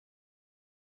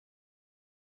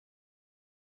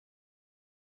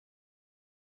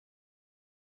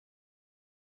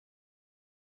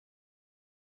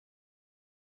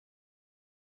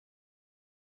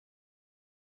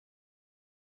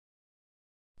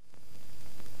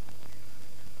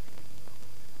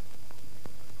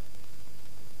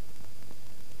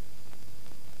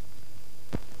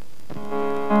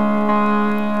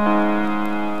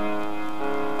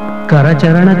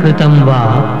करचरणकृतं वा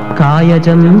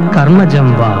कायजं कर्मजं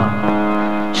वा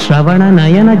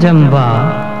श्रवणनयनजं वा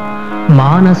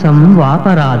मानसं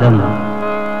वापराधं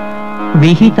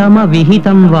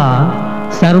विहितमविहितं वा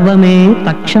सर्वमे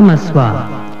तक्षमस्व।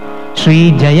 श्री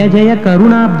जय जय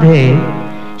करुणाब्धे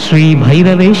श्री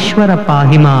भैरवेश्वर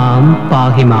पाहि मां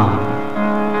पाहि माम्।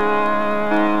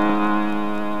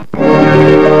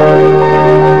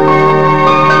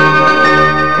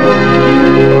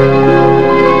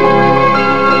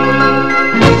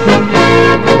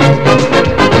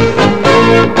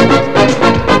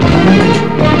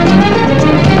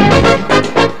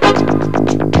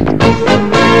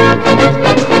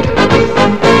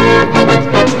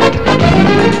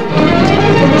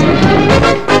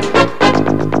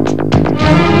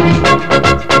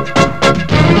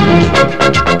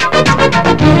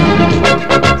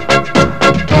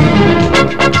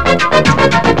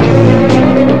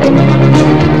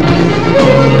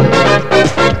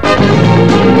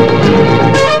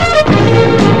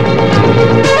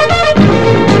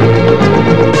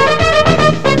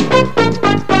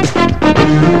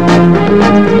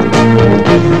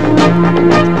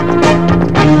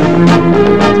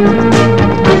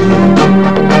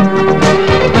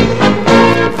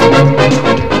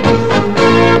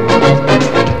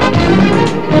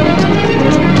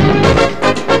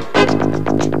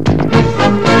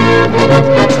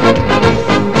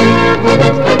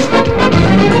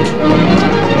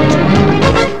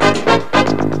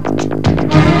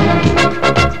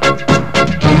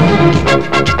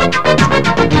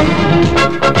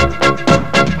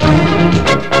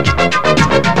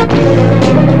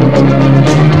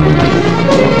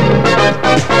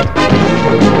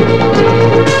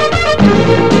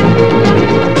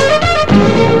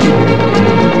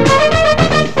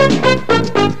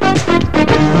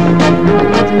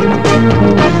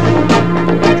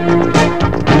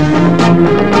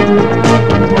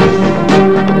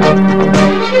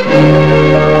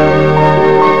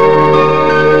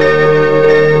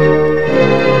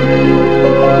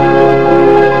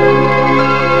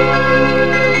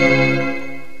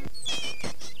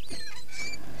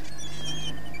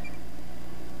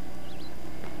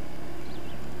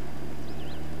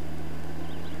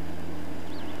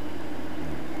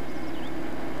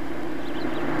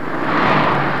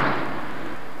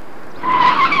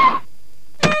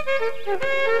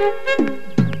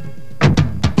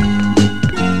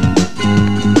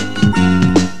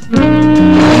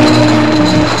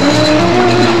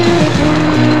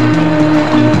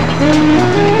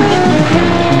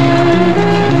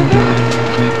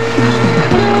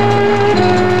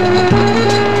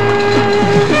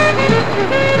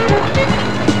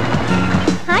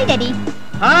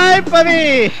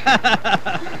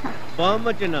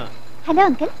 Hello,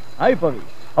 uncle. Hi, Pavi.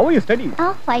 How are you studying?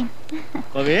 Oh, fine.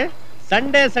 Pavi,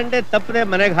 Sunday ತಪ್ಪದೆ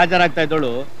ಮನೆಗೆ ಹಾಜರಾಗ್ತಾ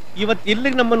ಇದ್ದೋಳು ಇವತ್ತು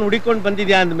ಇಲ್ಲಿಗೆ ನಮ್ಮನ್ನು ಹುಡಿಕೊಂಡು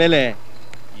ಬಂದಿದ್ಯಾ ಅಂದಮೇಲೆ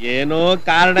ಏನೋ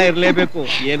ಕಾರಣ ಇರಲೇಬೇಕು.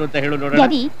 ಏನು ಅಂತ ಹೇಳು ನೋಡೋಣ.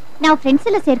 ಡ್ಯಾಡಿ, ನಾವು ಫ್ರೆಂಡ್ಸ್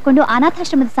ಎಲ್ಲ ಸೇರ್ಕೊಂಡು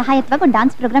ಅನಾಥಾಶ್ರಮದ ಸಹಾಯತ್ವಾಗಿ ಒಂದು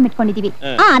ಡಾನ್ಸ್ ಪ್ರೋಗ್ರಾಮ್ ಇಟ್ಕೊಂಡಿದೀವಿ.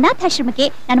 ಆ ಅನಾಥಾಶ್ರಮಕ್ಕೆ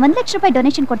ನಾನು 1 ಲಕ್ಷ ರೂಪಾಯಿ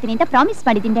ಡೊನೇಷನ್ ಕೊಡ್ತೀನಿ ಅಂತ ಪ್ರಾಮಿಸ್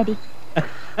ಮಾಡಿದ್ದೀನಿ ಡ್ಯಾಡಿ.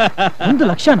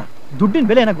 1 ಲಕ್ಷನಾ? ದುಡ್ಡಿನ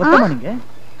ಬೆಲೆ ಏನಾಗ ಗೊತ್ತಾ ನಿಮಗೆ?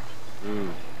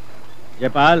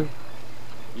 ಜಪಾಲ್,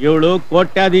 ಇವಳು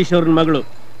ಕೋಟ್ಯಾಧೀಶ್ವರನ ಮಗಳು.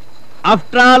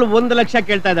 ಆಫ್ಟರ್ ಆಲ್ 1 ಲಕ್ಷ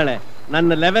ಕೇಳ್ತಾ ಇದ್ದಾಳೆ.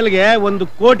 ನನ್ನ ಲೆವೆಲ್ಗೆ 1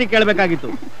 ಕೋಟಿ ಕೇಳಬೇಕಾಗಿತ್ತು.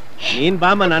 ನೀನ್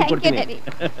ಬಾಮ, ನಾನು ಕೊಡ್ತೀನಿ.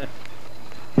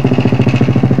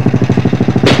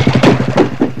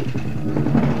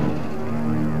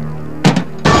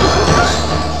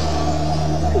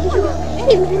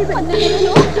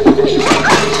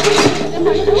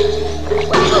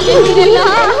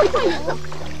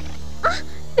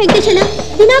 ವೆಂಕಟೇಶಣ್ಣ,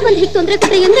 ದಿನ ಬಂದು ಹೀಗೆ ತೊಂದರೆ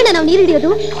ಕೊಟ್ಟರೆ ಎಂದಣ್ಣ ನಾವು ನೀರು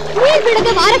ಹಿಡಿಯೋದು? ನೀರು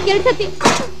ಬಿಡದೆ ವಾರಕ್ಕೆ 2 ಸತಿ.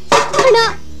 ಅಣ್ಣ,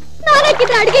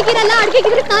 ಸ್ನಾನಕ್ಕಿದ್ರೆ ಅಡ್ಗೆಗಿರಲ್ಲ,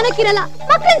 ಅಡ್ಗೆಗಿದ್ರೆ ಸ್ನಾನಕ್ಕಿರಲ್ಲ.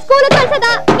 ಮಕ್ಕಳನ್ನ ಸ್ಕೂಲ್ ಕಳ್ಸದ,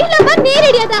 ಇಲ್ಲ ಬಂದು ನೀರು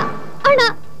ಹಿಡಿಯದ. ಅಣ್ಣ,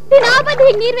 ದಿನ ಬಂದು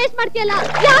ಹೀಗೆ ನೀರು ವೇಸ್ಟ್ ಮಾಡ್ತೀಯಲ್ಲ,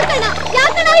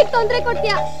 ಯಾಕಣ್ಣ ಹೀಗೆ ತೊಂದರೆ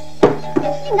ಕೊಡ್ತೀಯ?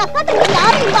 ನಿಂಗ ಅಕ್ಕ ತಂಗಿ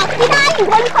ಯಾರು ಇಲ್ವಾ? ದಿನ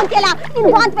ಹಿಂಗ್ ಹೊಲ್ಕೊಂತಿಯಲ್ಲ, ನಿನ್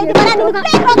ವಾಂತಿ ಬರ, ನಿನ್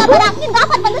ಬ್ರೇಕ್ ರೋಗ ಬರ, ನಿನ್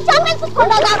ಆಫರ್ ಬಂದು ಚಾಂಪಿಯನ್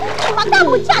ಸುತ್ಕೊಂಡೋಗ. ಮಗ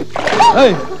ಮುಚ್ಚ.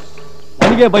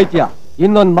 ನನಗೆ ಬೈತೀಯ?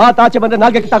 ಇನ್ನೊಂದು ಮಾತಾಚೆ ಬಂದ್ರೆ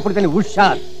ನಾಲ್ಗೆ ಕಿತ್ತಾಕ್ಬಿಡ್ತೇನೆ,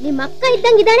 ಹುಷಾರ್. ನಿಮ್ಮ ಅಕ್ಕ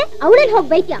ಇದ್ದಂಗಿದ್ದಾಳೆ, ಅವಳಲ್ಲಿ ಹೋಗಿ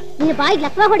ಬೈತ್ಯಾ? ನಿನ್ನ ಬಾಯಿಗೆ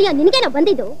ಲಕ್ವ ಹೊಡಿಯೋ ನಿನಗೇನೋ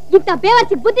ಬಂದಿದ್ದು? ಇಂಥ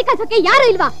ಬೇವರ್ಸಿಗೆ ಬುದ್ಧಿ ಕಲ್ಸೋಕೆ ಯಾರು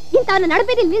ಇಲ್ವಾ? ಇಂಥವನ್ನ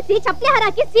ನಡುಬೀದಿಲ್ ನಿಲ್ಸಿ ಚಪ್ಪಲಿ ಹಾರ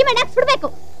ಹಾಕಿ ಸೀಮೆಣ್ಣೆ ಸುಡ್ಬೇಕು.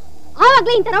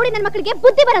 ಆವಾಗ್ಲೇ ಇಂಥ ರೌಡಿ ನನ್ನ ಮಕ್ಕಳಿಗೆ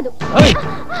ಬುದ್ಧಿ ಬರೋದು.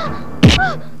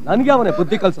 ನನಗೆ ಅವನೇ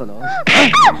ಬುದ್ಧಿ ಕಲ್ಸೋನು?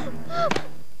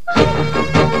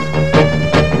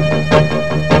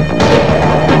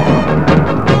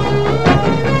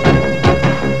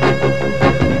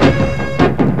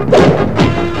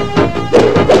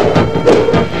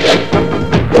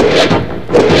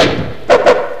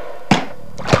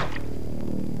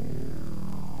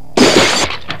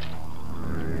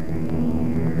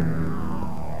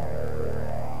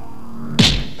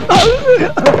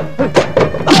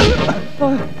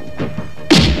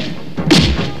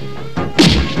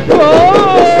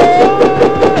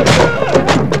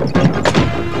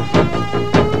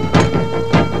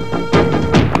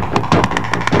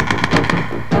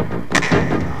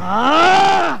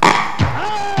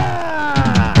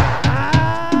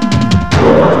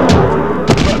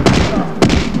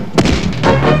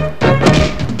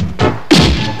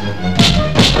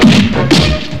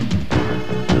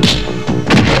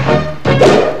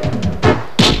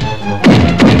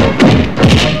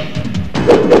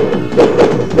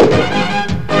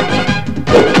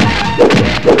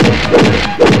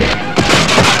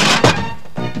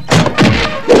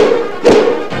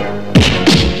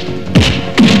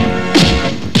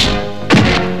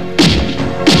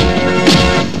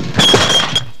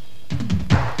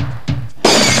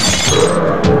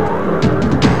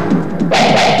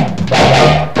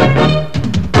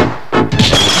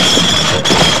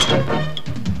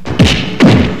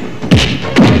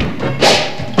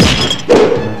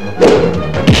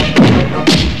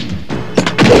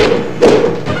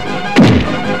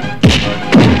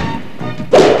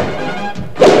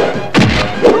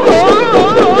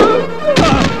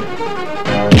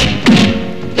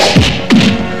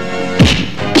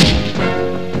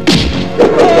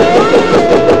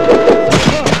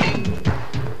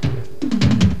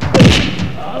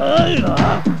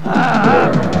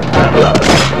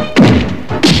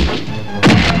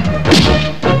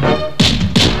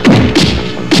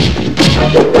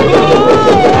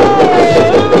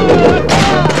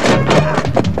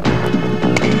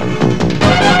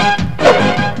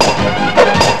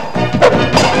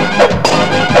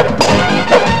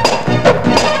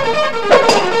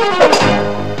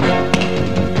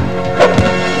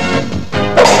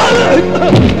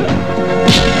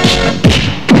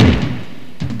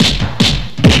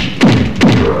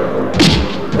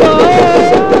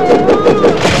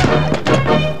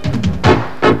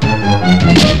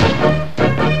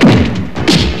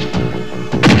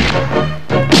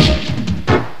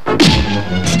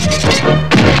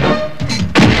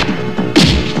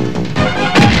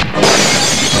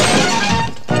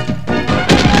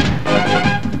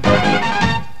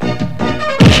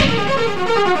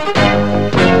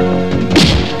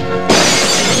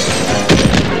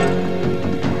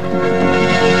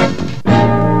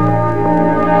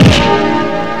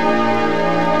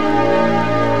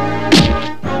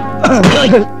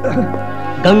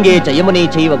 ಗಂಗೆ ಚ ಯಮುನೆ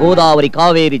ಚೈವ ಗೋದಾವರಿ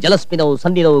ಕಾವೇರಿ ಜಲಸ್ಮಿನವು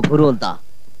ಸನ್ನಿನವು ಗುರು ಅಂತ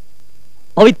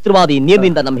ಪವಿತ್ರವಾದ ಈ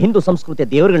ನೀರಿನಿಂದ ನಮ್ಮ ಹಿಂದೂ ಸಂಸ್ಕೃತಿಯ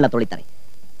ದೇವರುಗಳನ್ನ ತೊಳಿತಾರೆ.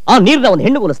 ಆ ನೀರನ್ನ ಒಂದು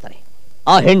ಹೆಣ್ಣು ಹೋಲಿಸ್ತಾರೆ.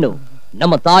 ಆ ಹೆಣ್ಣು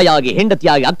ನಮ್ಮ ತಾಯಾಗಿ,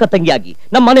 ಹೆಂಡತಿಯಾಗಿ, ಅಕ್ಕ ತಂಗಿಯಾಗಿ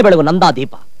ನಮ್ಮ ಮನೆ ಬೆಳಗು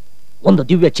ನಂದಾದೀಪ, ಒಂದು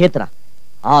ದಿವ್ಯ ಚೇತನ.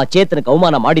 ಆ ಚೇತನಕ್ಕೆ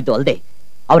ಅವಮಾನ ಮಾಡಿದ್ದು ಅಲ್ಲದೆ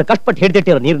ಅವ್ರ ಕಷ್ಟಪಟ್ಟು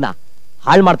ಹಿಡ್ದಿಟ್ಟಿರೋ ನೀರನ್ನ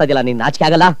ಹಾಳು ಮಾಡ್ತಾ ಇದೆಯಲ್ಲ, ನೀನ್ ನಾಚಿಕೆ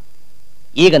ಆಗಲ್ಲ?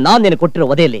 ಈಗ ನಾನ್ ನಿನಗೆ ಕೊಟ್ಟಿರೋ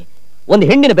ವಧೆಯಲ್ಲಿ ಒಂದು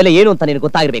ಹೆಣ್ಣಿನ ಬೆಲೆ ಏನು ಅಂತ ನಿನಗೆ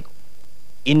ಗೊತ್ತಾಗಿರ್ಬೇಕು.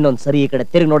 ಇನ್ನೊಂದ್ ಸರಿ ಈ ಕಡೆ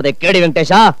ತಿರುಗಿ ನೋಡದೆ ಕೇಳಿ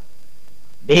Venkatesha,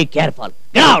 be careful.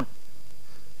 Get out.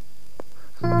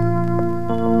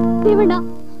 Devanna,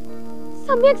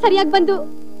 ಸಮಯಕ್ಕೆ ಸರಿಯಾಗಿ ಬಂದು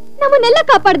ನಮ್ಮನ್ನೆಲ್ಲ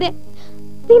ಕಾಪಾಡ್ದೆ.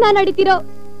 ದಿನ ನಡೀತಿರೋ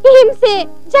ಈ ಹಿಂಸೆ,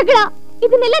 ಜಗಳ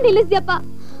ಇದನ್ನೆಲ್ಲ ನಿಲ್ಲಿಸ್ದ್ಯಪ್ಪ.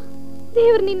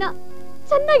 ದೇವ್ರ ನಿನ್ನ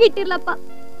ಚೆನ್ನಾಗಿಟ್ಟಿರ್ಲಪ್ಪ.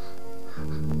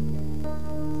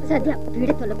 ಸದ್ಯ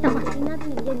ಬಿಡು ತೊಲಪ್ಪ.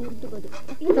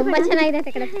 ತುಂಬಾ ಚೆನ್ನಾಗಿದೆ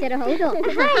ಪಿಕ್ಚರ್. ಹೌದು.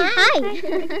 ಹಾಯ್.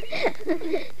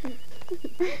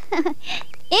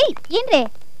 ಏಯ್, ಏನ್ರೆ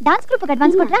dance group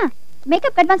advance ಕೊಟ್ರಾ?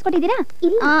 Makeup advance ಕೊಟ್ಟಿದ್ದೀರಾ?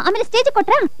 ಆಮೇಲೆ ಸ್ಟೇಜ್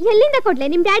ಕೊಟ್ರಾ? ಎಲ್ಲಿಂದ ಕೊಡ್ಲೆ?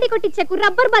 ನಿಮ್ ಡ್ಯಾಡಿ ಕೊಟ್ಟಿದ್ದ ಚೆಕ್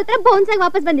ರಬ್ಬರ್ ಬಾಲ್ ತರ ಬೌನ್ಸ್ ಆಗಿ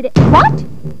ವಾಪಸ್ ಬಂದಿದೆ. ವಾಟ್?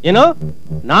 ಏನು,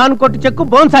 ನಾನ್ ಕೊಟ್ಟ ಚೆಕ್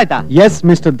ಬೌನ್ಸ್ ಆಯ್ತಾ? Yes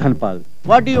mister Dhanpal.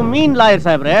 What you mean lawyer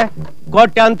ಸಾಹೇಬ್ರೆ?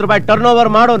 ಕೋಟ್ಯಾಂತರ ರೂಪಾಯಿ ಟರ್ನ್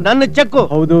ಓವರ್ ಮಾಡೋ ನನ್ನ ಚೆಕ್?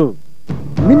 ಹೌದು.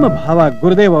 ನಿಮ್ಮ ಭಾವ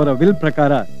ಗುರುದೇವ್ ಅವರ ವಿಲ್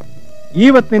ಪ್ರಕಾರ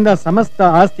ಇವತ್ತಿನಿಂದ ಸಮಸ್ತ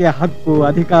ಆಸ್ತಿಯ ಹಕ್ಕು,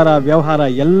 ಅಧಿಕಾರ, ವ್ಯವಹಾರ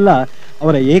ಎಲ್ಲ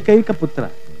ಅವರ ಏಕೈಕ ಪುತ್ರ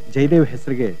ಜಯದೇವ್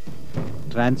ಹೆಸರಿಗೆ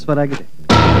ಟ್ರಾನ್ಸ್ಫರ್ ಆಗಿದೆ.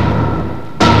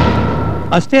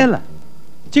 ಅಷ್ಟೇ ಅಲ್ಲ,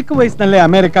 ಚಿಕ್ಕ ವಯಸ್ಸಿನಲ್ಲೇ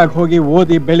ಅಮೆರಿಕಾಗ್ ಹೋಗಿ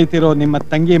ಓದಿ ಬೆಳಿತಿರೋ ನಿಮ್ಮ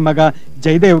ತಂಗಿ ಮಗ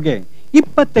ಜಯದೇವ್ಗೆ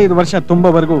 25 ವರ್ಷ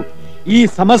ತುಂಬವರೆಗೂ ಈ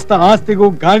ಸಮಸ್ತ ಆಸ್ತಿಗೂ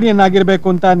ಗಾರ್ಡಿಯನ್ ಆಗಿರ್ಬೇಕು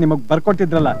ಅಂತ ನಿಮಗ್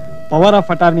ಬರ್ಕೊಟ್ಟಿದ್ರಲ್ಲ ಪವರ್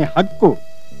ಆಫ್ ಅಟಾರ್ನಿ ಹಕ್ಕು,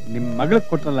 ನಿಮ್ ಮಗಳಿಗೆ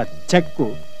ಕೊಟ್ರಲ್ಲ ಚೆಕ್ಕು,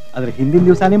 ಅದ್ರ ಹಿಂದಿನ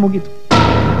ದಿವಸನೇ ಮುಗೀತು.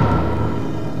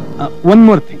 ಒನ್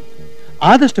ಮೋರ್ ಥಿಂಗ್,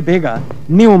 ಆದಷ್ಟು ಬೇಗ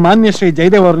ನೀವು ಮಾನ್ಯ ಶ್ರೀ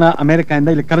ಜಯದೇವ್ ಅವ್ರನ್ನ ಅಮೆರಿಕಾದಿಂದ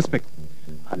ಇಲ್ಲಿ ಕರೆಸ್ಬೇಕು.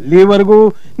 ಅಲ್ಲಿವರೆಗೂ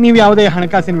ನೀವು ಯಾವುದೇ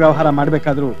ಹಣಕಾಸಿನ ವ್ಯವಹಾರ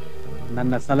ಮಾಡ್ಬೇಕಾದ್ರೂ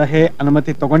ನನ್ನ ಸಲಹೆ,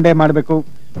 ಅನುಮತಿ ತಗೊಂಡೇ ಮಾಡ್ಬೇಕು.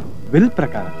 ವಿಲ್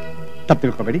ಪ್ರಕಾರ. ತಪ್ಪು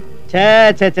ತಿಳ್ಕೊಬೇಡಿ. ಛೇ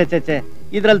ಛೇ ಛೇ ಛೇ ಛೇ,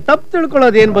 ಇದ್ರಲ್ಲಿ ತಪ್ಪು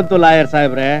ತಿಳ್ಕೊಳ್ಳೋದು ಏನ್ ಬಂತು ಲಾಯರ್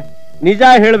ಸಾಹೇಬ್ರೆ? ನಿಜ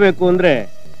ಹೇಳ್ಬೇಕು ಅಂದ್ರೆ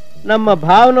ನಮ್ಮ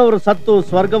ಭಾವನವರು ಸತ್ತು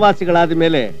ಸ್ವರ್ಗವಾಸಿಗಳಾದ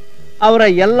ಮೇಲೆ ಅವರ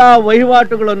ಎಲ್ಲಾ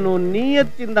ವಹಿವಾಟುಗಳನ್ನು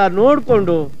ನಿಯತ್ತಿಂದ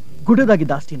ನೋಡ್ಕೊಂಡು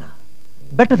ಗುಡ್ಡದಾಗಿದ್ದ ಆಸ್ತಿನ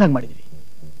ಬೆಟ್ಟದಾಗ ಮಾಡಿದ್ವಿ.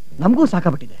 ನಮಗೂ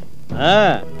ಸಾಕಾಗ್ಬಿಟ್ಟಿದೆ.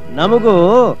 ನಮಗೂ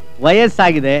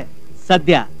ವಯಸ್ಸಾಗಿದೆ.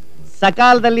 ಸದ್ಯ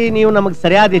ಸಕಾಲದಲ್ಲಿ ನೀವು ನಮಗ್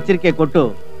ಸರಿಯಾದ ಎಚ್ಚರಿಕೆ ಕೊಟ್ಟು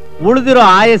ಉಳಿದಿರೋ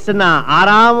ಆಯಸ್ಸನ್ನ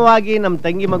ಆರಾಮವಾಗಿ ನಮ್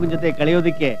ತಂಗಿ ಮಗನ ಜೊತೆ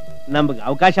ಕಳೆಯೋದಿಕ್ಕೆ ನಮ್ಗೆ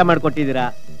ಅವಕಾಶ ಮಾಡಿಕೊಟ್ಟಿದ್ದೀರಾ.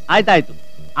 ಆಯ್ತಾಯ್ತು,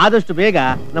 ಆದಷ್ಟು ಬೇಗ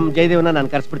ನಮ್ಮ ಜಯದೇವನ ನಾನು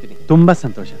ಕರೆಸ್ಬಿಡ್ತೀನಿ. ತುಂಬಾ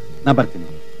ಸಂತೋಷ, ನಾ ಬರ್ತೀನಿ.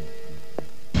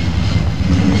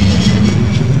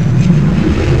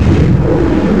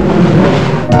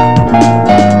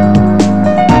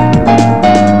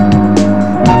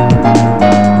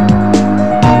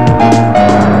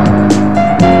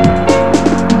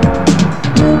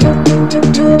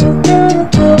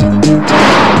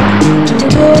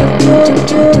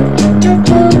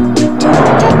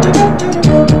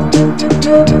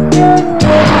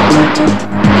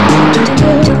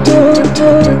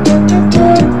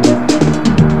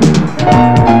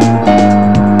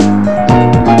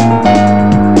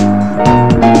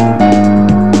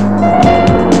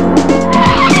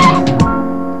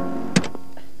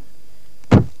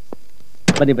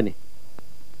 ಬನ್ನಿ ಬನ್ನಿ.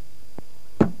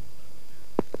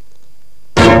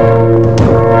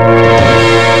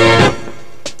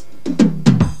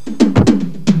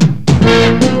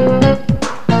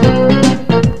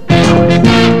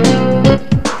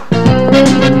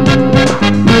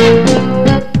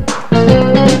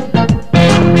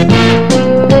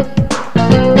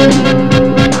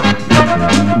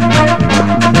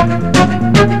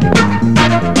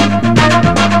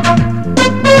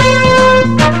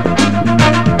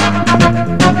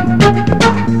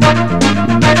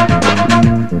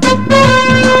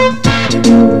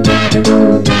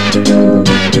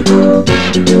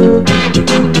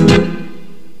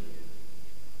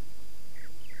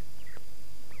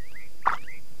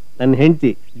 ನನ್ನ ಹೆಂಡತಿ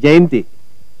ಜಯಂತಿ,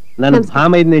 ನನ್ನ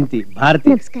ಭಾಮೈದನ ಹೆಂಡತಿ ಭಾರತಿ.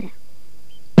 ನಮಸ್ಕಾರ.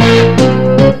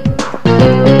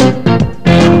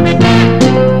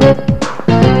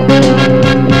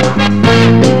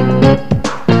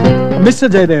 Mr.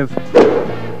 Jaidev,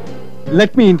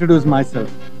 let me introduce myself.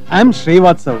 I am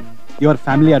Srivatsav, your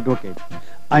family advocate.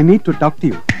 I need to talk to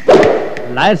you.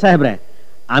 Lawyer ಸಾಹೇಬ್ರೆ,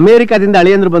 ಅಮೆರಿಕಾದಿಂದ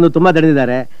ಅಳಿಯಂದ್ರು ಬಂದು ತುಂಬಾ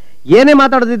ದಣಿದಿದ್ದಾರೆ. ಏನೇ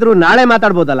ಮಾತಾಡೋದಿದ್ರು ನಾಳೆ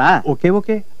ಮಾತಾಡ್ಬೋದಲ್ಲ? Okay,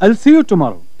 okay. I'll see you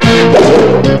tomorrow.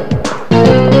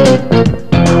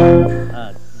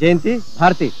 Jayanti,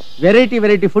 Bharati,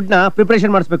 variety food ನ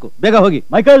ಪ್ರಿಪರೇಷನ್ ಮಾಡಿಸ್ಬೇಕು. ಬೇಗ ಹೋಗಿ.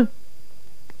 ಮೈಕಲ್,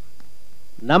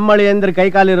 ನಮ್ಮ ಅಳಿಯಂದ್ರ ಕೈ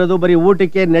ಕಾಲಿರೋದು ಬರೀ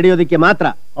ಊಟಕ್ಕೆ ನಡೆಯೋದಕ್ಕೆ ಮಾತ್ರ.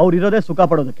 ಅವ್ರು ಇರೋದೇ ಸುಖ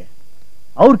ಪಡೋದಕ್ಕೆ.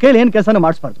 ಅವ್ರ ಕೈಲಿ ಏನ್ ಕೆಲಸನೂ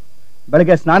ಮಾಡಿಸ್ಬಾರ್ದು.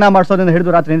 ಬೆಳಗ್ಗೆ ಸ್ನಾನ ಮಾಡಿಸೋದ್ರಿಂದ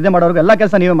ಹಿಡಿದು ರಾತ್ರಿ ನಿದ್ದೆ ಮಾಡೋರ್ಗು ಎಲ್ಲಾ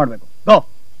ಕೆಲಸ ನೀವೇ ಮಾಡ್ಬೇಕು. Go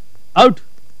out.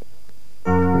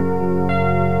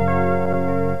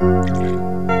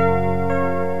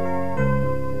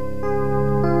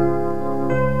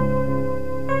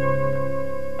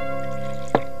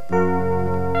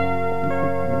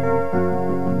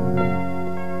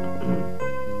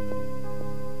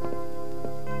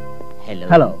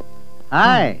 Hello.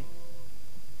 Hi.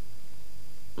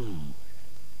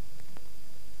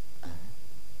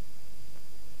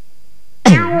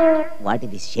 What is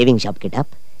this shaving shop get up?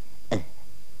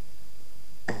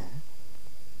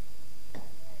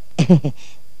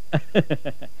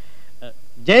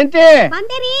 Jayanti,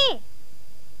 ಬಂದೇರಿ.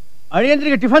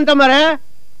 ಅಳಿಯಂದ್ರಿಗೆ tiffin ತಮ್ಮರೆ.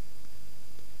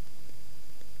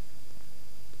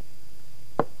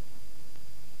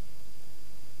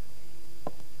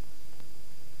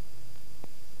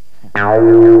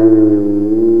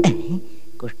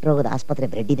 ಕುಷ್ಠರೋಗದ ಆಸ್ಪತ್ರೆ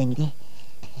ಬ್ರೆಡ್ ಇದ್ದಂಗಿದೆ.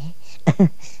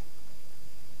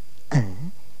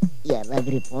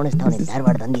 ಯಾರಾದ್ರಿ ಪೋಣಿಸ್ತಾವನೆ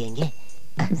ಧಾರವಾಡ ದಂಧಿ ಹಂಗೆ.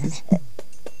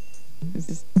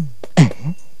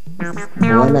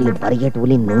 ಬೋನಲ್ಲಿ ಬರಿಗೆಟ್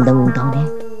ಹುಲಿ ನುಂಗಂಗ್ ಉಂಟಾವನೆ.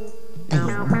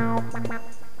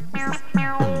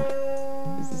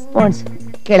 ಪೋನ್ಸ್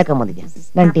ಕೇಳಕೊಂಬಂದಿದ್ಯಾ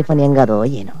ನನ್ ಟಿಫನ್ ಹೆಂಗದೋ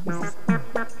ಏನೋ.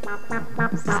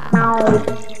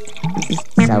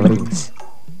 ಸವರಿಂಗ್ಸ್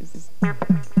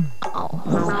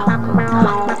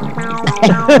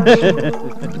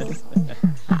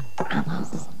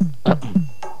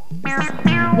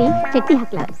ಚಟ್ನಿ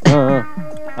ಹಾಕ್ಲಾ?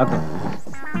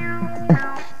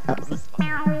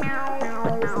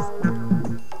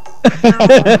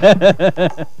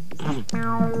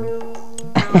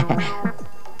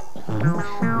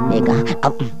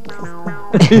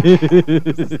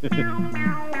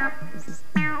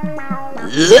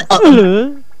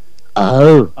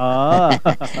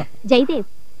 ಜೈದೇವ್,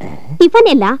 ಟಿಫನ್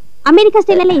ಎಲ್ಲ ಅಮೆರಿಕಾ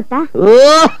ಸ್ಟೈಲ್ ಅಲ್ಲೇ ಇತ್ತಾ?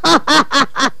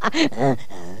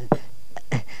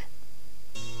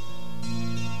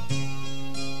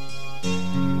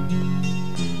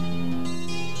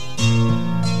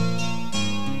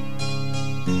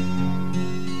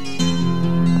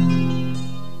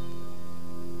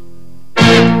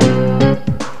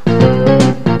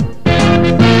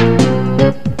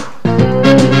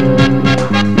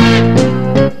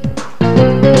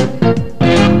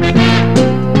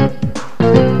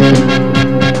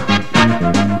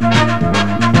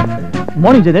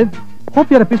 Morning, Jaidev. Hope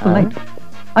you are a peaceful night.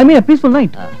 I mean a peaceful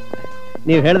night.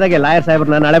 ನೀವು ಹೇಳಿದಾಗೆ ಲಾಯರ್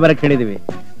ಸಾಹೇಬ್ರನ್ನ ನಾಳೆ ಬರಕ್ಕೆ ಹೇಳಿದೀವಿ.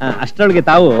 ಅಷ್ಟರೊಳಗೆ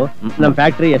ತಾವು ನಮ್ಮ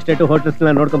ಫ್ಯಾಕ್ಟರಿ ಎಸ್ಟೇಟ್ ಹೋಟೆಲ್ಸ್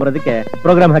ನೋಡ್ಕೊಂಡ್ ಬರೋದಕ್ಕೆ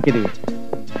ಪ್ರೋಗ್ರಾಮ್ ಹಾಕಿದೀವಿ.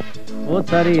 ಹೋದ್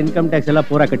ಸಾರಿ ಇನ್ಕಮ್ ಟ್ಯಾಕ್ಸ್ ಎಲ್ಲ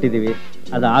ಪೂರಾ ಕಟ್ಟಿದೀವಿ.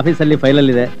 ಅದು ಆಫೀಸಲ್ಲಿ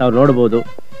ಫೈಲಲ್ಲಿ ಇದೆ, ತಾವು ನೋಡ್ಬೋದು.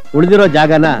 ಉಳಿದಿರೋ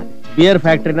ಜಾಗನ ಬಿಯರ್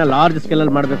ಫ್ಯಾಕ್ಟ್ರಿನ ಲಾರ್ಜ್ ಸ್ಕೇಲ್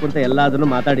ಅಲ್ಲಿ ಮಾಡ್ಬೇಕು ಅಂತ ಎಲ್ಲದನ್ನು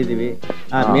ಮಾತಾಡಿದೀವಿ.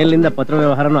 ಆ ಮೇಲಿಂದ ಪತ್ರ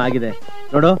ವ್ಯವಹಾರನೂ ಆಗಿದೆ.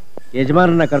 ನೋಡು,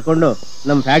 ಯಜಮಾನರನ್ನ ಕರ್ಕೊಂಡು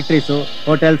ನಮ್ ಫ್ಯಾಕ್ಟ್ರೀಸು,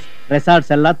 ಹೋಟೆಲ್ಸ್,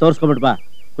 ರೆಸಾರ್ಟ್ಸ್ ಎಲ್ಲ ತೋರ್ಸ್ಕೊಂಡ್ಬಿಟ್ ಬಾ.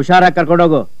 ಹುಷಾರಾಗಿ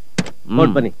ಕರ್ಕೊಂಡೋಗು.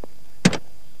 ನೋಡ್ ಬನ್ನಿ.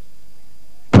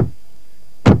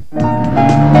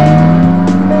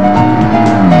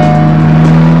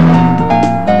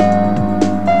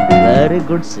 Very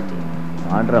good city,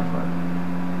 wonderful.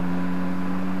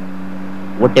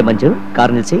 ಹೊಟ್ಟೆ ಮಂಜು,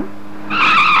 ಕಾರ್ ನಿಲ್ಸಿ.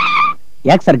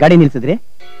 ಯಾಕೆ ಸರ್ ಗಾಡಿ ನಿಲ್ಸಿದ್ರಿ?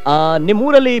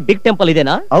 ನಿಮ್ಮೂರಲ್ಲಿ ಬಿಗ್ ಟೆಂಪಲ್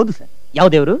ಇದೆನಾ? ಹೌದು ಸರ್. ಯಾವ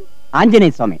ದೇವ್ರು?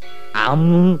 ಆಂಜನೇಯ ಸ್ವಾಮಿ.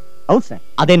 ಹೌದು ಸರ್.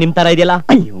 ಅದೇ ನಿಮ್ ತರ ಇದೆಯಲ್ಲ.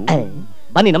 ಅಯ್ಯೋ,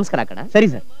 ಬನ್ನಿ ನಮಸ್ಕಾರ ಕಣ. ಸರಿ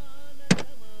ಸರ್.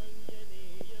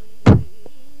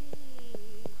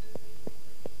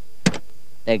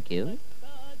 Thank you.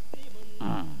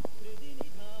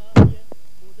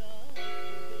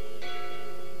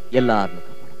 ಎಲ್ಲಾರನ್ನು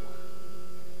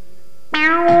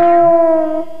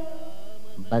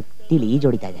ಭಕ್ತಿಲಿ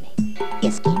ಜೋಡಿತಾ ಇದ್ದಾನೆ.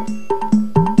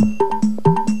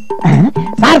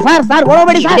 Sir sir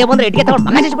ಓಡೋಬೇಡಿ sir. ಬಂದ್ರೆ ಇಟ್ಗೆ ತಗೊಂಡು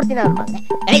ಮಗ ಬಿಡ್ತೀನಿ.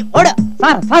 ಓಡು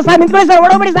ಸರ್ ಸರ್ ಸರ್ ನಿಂತ್ಕೊಳ್ಳಿ ಸರ್,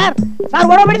 ಓಡೋಬೇಡಿ ಸರ್. Sir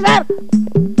ಓಡೋಬೇಡಿ sir.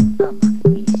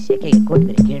 ಶೆಕೆಗೆ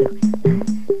ಕೊಟ್ಬಿಡಿ ಕೇಳು.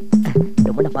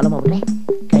 ನಮ್ಮನ್ನ ಫಾಲೋ ಮಾಡ್ಬಿಟ್ರೆ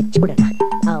ಕಚ್ಚಿಬಿಡೋಣ.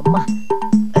 ಅಮ್ಮ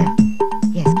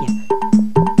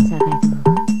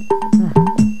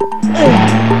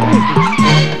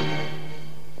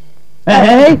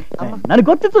ನನಗೆ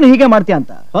ಗೊತ್ತಿತ್ತು ನೀ ಹೀಗೆ ಮಾಡ್ತೀಯ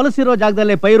ಅಂತ. ಹೊಲಸಿರೋ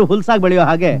ಜಾಗದಲ್ಲೇ ಪೈರು ಹುಲ್ಸಾಗಿ ಬೆಳೆಯೋ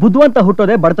ಹಾಗೆ ಬುದ್ಧಿವಂತ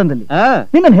ಹುಟ್ಟೋದೆ ಬಡತನದಲ್ಲಿ.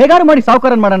 ನಿನ್ನ ಹೇಗಾರು ಮಾಡಿ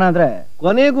ಸಾವುಕಾರನ್ ಮಾಡೋಣ ಅಂದ್ರೆ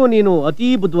ಕೊನೆಗೂ ನೀನು ಅತಿ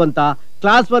ಬುದ್ಧಿವಂತ,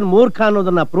 ಕ್ಲಾಸ್ 1 ಮೂರ್ಖ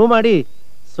ಅನ್ನೋದನ್ನ ಪ್ರೂವ್ ಮಾಡಿ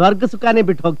ಸ್ವರ್ಗ ಸುಖಾನೇ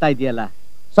ಬಿಟ್ಟು ಹೋಗ್ತಾ ಇದೆಯಲ್ಲ.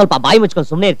 ಸ್ವಲ್ಪ ಬಾಯಿ ಮುಚ್ಕೊಂಡು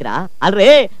ಸುಮ್ನೆ ಇರ್ತೀರಾ? ಅಲ್ರೇ,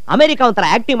 ಅಮೆರಿಕ ಒಂಥರ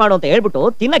ಆಕ್ಟಿಂಗ್ ಮಾಡು ಅಂತ ಹೇಳ್ಬಿಟ್ಟು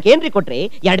ತಿನ್ನಕ್ ಏನ್ರಿ ಕೊಟ್ರಿ?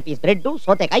 2 ಪೀಸ್ ಬ್ರೆಡ್,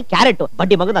 ಸೋತೆಕಾಯಿ, ಕ್ಯಾರೆಟ್.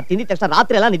 ಬಡ್ಡಿ ಮಗನ ತಿಂದಿದ ತಕ್ಷಣ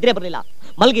ರಾತ್ರಿ ಎಲ್ಲ ನಿದ್ರೆ ಬರಲಿಲ್ಲ.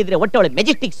 ಮಲಗಿದ್ರೆ ಹೊಟ್ಟೆ ಒಳಗೆ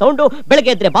ಮೆಜೆಸ್ಟಿಕ್ ಸೌಂಡ್,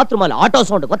 ಬೆಳಗ್ಗೆ ಇದ್ರೆ ಬಾತ್ರೂಮ್ ಅಲ್ಲಿ ಆಟೋ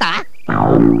ಸೌಂಡ್. ಗೊತ್ತಾ?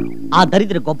 ಆ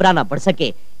ದರಿದ್ರ ಗೊಬ್ಬರನ ಬಡ್ಸಕ್ಕೆ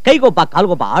ಕೈಗೊಬ್ಬ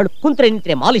ಕಾಲ್ಗೊಬ್ಬ ಆಳು, ಕುಂತ್ರೆ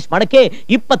ನಿಂತ್ರೆ ಮಾಲಿಶ್ ಮಾಡಕ್ಕೆ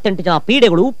 28 ಜನ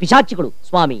ಪೀಡೆಗಳು, ಪಿಶಾಚಿಗಳು.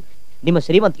 ಸ್ವಾಮಿ, ನಿಮ್ಮ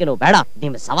ಶ್ರೀಮಂತಿಗೆನೂ ಬೇಡ,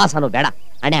 ನಿಮ್ಮ ಸವಾಸನೂ ಬೇಡ.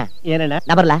 ಅಣ್ಣ ಏನಣ್ಣ?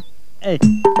 ನಾ ಬರ್ಲಾ?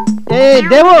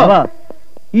 ದೇವು,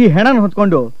 ಈ ಹೆಣನ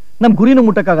ಹೊತ್ಕೊಂಡು ನಮ್ ಗುರಿನೂ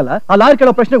ಮುಟ್ಟಕ್ಕಾಗಲ್ಲ, ಆ ಲಾರ್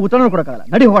ಕೇಳೋ ಪ್ರಶ್ನೆಗೆ ಉತ್ತರನೂ ಕೊಡಕ್ಕಾಗಲ್ಲ.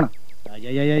 ನಡಿ ಹೋಗೋಣ.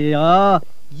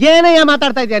 ಏನಯ್ಯ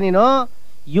ಮಾತಾಡ್ತಾ ಇದ್ಯಾ ನೀನು?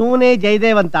 ಇವನೇ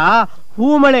ಜಯದೇವ್ ಅಂತ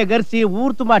ಹೂಮಳೆ ಗರ್ಸಿ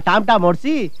ಊರ್ ತುಂಬಾ ಟಾಮ್ಟಾ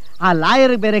ಮಾಡಿಸಿ ಆ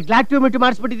ಲಾಯರ್ ಬೇರೆ ಗ್ಲಾಟ್ಯೂಮಿಟಿ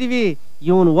ಮಾಡಿಸ್ಬಿಟ್ಟಿದೀವಿ.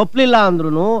 ಇವನು ಒಪ್ಲಿಲ್ಲ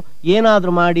ಅಂದ್ರೂ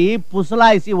ಏನಾದ್ರು ಮಾಡಿ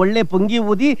ಪುಸಲಾಯಿಸಿ ಒಳ್ಳೆ ಪುಂಗಿ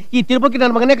ಊದಿ ಈ ತಿರುಪತಿ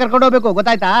ನನ್ನ ಮಗನೇ ಕರ್ಕೊಂಡು ಹೋಗ್ಬೇಕು.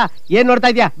 ಗೊತ್ತಾಯ್ತಾ? ಏನ್ ನೋಡ್ತಾ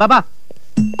ಇದ್ಯಾ? ಬಾಬಾ.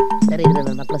 ಸರಿ,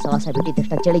 ನನ್ನ ಮಕ್ಕಳ ಸವಾಸ ಬಿಟ್ಟಿದ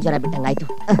ತಕ್ಷಣ ಚಳಿ ಜ್ವರ ಬಿಟ್ಟಂಗಾಯ್ತು.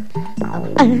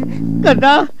 ಕಂದ,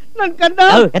 ನನ್ ಕಂದ.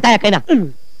 ಕೈನ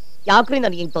ಯಾಕ್ರಿ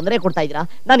ನನ್ಗೆ ಹಿಂಗ್ ತೊಂದರೆ ಕೊಡ್ತಾ ಇದ್ದೀರಾ?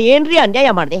 ನಾನು ಏನ್ರಿ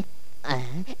ಅನ್ಯಾಯ ಮಾಡ್ದೆ?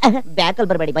 ಬ್ಯಾಕಲ್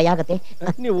ಬರ್ಬೇಡಿ, ಭಯ ಆಗತ್ತೆ.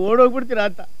 ನೀವು ಓಡೋಗ್ಬಿಡ್ತೀರಾ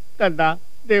ಅಂತ. ಕಂದ,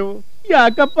 ದೇವು,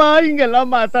 ಯಾಕಪ್ಪ ಹಿಂಗೆಲ್ಲ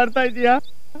ಮಾತಾಡ್ತಾ ಇದೀಯಾ?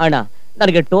 ಅಣ್ಣ,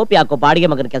 ನನಗೆ ಟೋಪಿ ಹಾಕೋ ಬಾಡಿಗೆ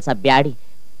ಮಗನ ಕೆಲಸ ಬ್ಯಾಡಿ.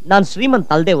 ನಾನ್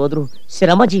ಶ್ರೀಮಂತ ಅಲ್ದೆ ಹೋದ್ರು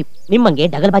ಶ್ರಮಜಿ, ನಿಮ್ಮಂಗೆ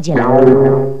ಡಗಲ್ಬಾಜಿ ಅಲ್ಲ.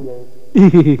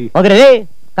 ಹೋಗ್ರೆ,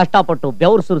 ಕಷ್ಟಪಟ್ಟು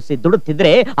ಬೆವರು ಸುರಿಸಿ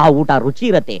ದುಡುತ್ತಿದ್ರೆ ಆ ಊಟ ರುಚಿ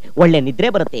ಇರತ್ತೆ, ಒಳ್ಳೆ ನಿದ್ರೆ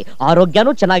ಬರುತ್ತೆ,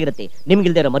 ಆರೋಗ್ಯನೂ ಚೆನ್ನಾಗಿರುತ್ತೆ.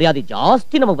 ನಿಮ್ಗಿಲ್ದೇ ಇರೋ ಮರ್ಯಾದೆ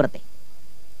ಜಾಸ್ತಿ ನಮಗ್ ಬರುತ್ತೆ.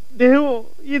 ದೇವು,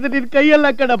 ಇದು ನಿನ್ ಕೈಯಲ್ಲ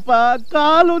ಕಣಪ್ಪ,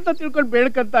 ಕಾಲು ಅಂತ ತಿಳ್ಕೊಂಡು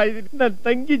ಬೇಡ್ಕಂತ ಇದೀನಿ. ನನ್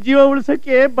ತಂಗಿ ಜೀವ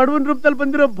ಉಳಿಸಕ್ಕೆ ಬಡವನ್ ರೂಪದಲ್ಲಿ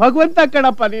ಬಂದಿರೋ ಭಗವಂತ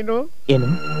ಕಣಪ್ಪ ನೀನು. ಏನು?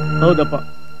 ಹೌದಪ್ಪ,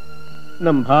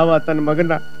 ನಮ್ ಭಾವ ತನ್ನ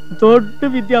ಮಗನ ದೊಡ್ಡ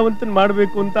ವಿದ್ಯಾವಂತನ್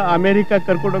ಮಾಡ್ಬೇಕು ಅಂತ ಅಮೆರಿಕ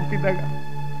ಕರ್ಕೊಂಡು ಹೋಗ್ತಿದ್ದಾಗ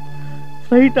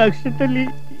ಫ್ಲೈಟ್ ಆಕ್ಸಿಡೆಂಟ್ ಅಲ್ಲಿ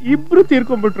ಇಬ್ರು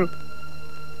ತೀರ್ಕೊಂಡ್ಬಿಟ್ರು.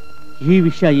 ಈ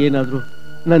ವಿಷಯ ಏನಾದ್ರು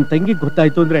ನನ್ ತಂಗಿ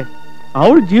ಗೊತ್ತಾಯ್ತು ಅಂದ್ರೆ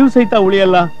ಅವಳು ಜೀವ ಸಹಿತ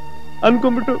ಉಳಿಯಲ್ಲ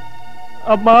ಅನ್ಕೊಂಡ್ಬಿಟ್ಟು,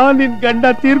 ಅಮ್ಮ ನಿನ್ ಗಂಡ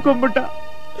ತೀರ್ಕೊಂಡ್ಬಿಟ್ಟ,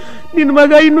 ನಿನ್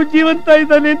ಮಗ ಇನ್ನು ಜೀವಂತ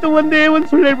ಇದ್ದಾನೆ ಅಂತ ಒಂದೇ ಒಂದ್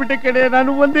ಸುಳ್ಳು ಹೇಳ್ಬಿಟ್ಟೆ ಕಡೆ.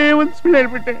 ನಾನು ಒಂದೇ ಒಂದ್ ಸುಳ್ಳು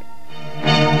ಹೇಳ್ಬಿಟ್ಟೆ.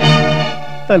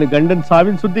 ತನ್ನ ಗಂಡನ್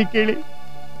ಸಾವಿನ ಸುದ್ದಿ ಕೇಳಿ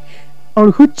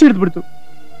ಅವಳು ಹುಚ್ಚಿಡ್ದ್ಬಿಡ್ತು.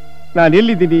 ನಾನು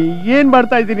ಎಲ್ಲಿದ್ದೀನಿ, ಏನ್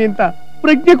ಮಾಡ್ತಾ ಇದ್ದೀನಿ ಅಂತ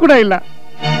ಪ್ರಜ್ಞೆ ಕೂಡ ಇಲ್ಲ.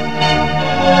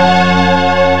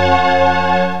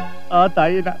 ಆ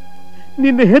ತಾಯಿನ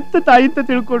ನಿನ್ನ ಹೆತ್ತ ತಾಯಿ ಅಂತ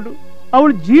ತಿಳ್ಕೊಂಡು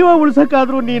ಅವಳು ಜೀವ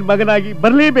ಉಳ್ಸಕ್ಕಾದ್ರೂ ನೀನ್ ಮಗನಾಗಿ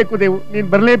ಬರ್ಲೇಬೇಕು ದೇವು, ನೀನ್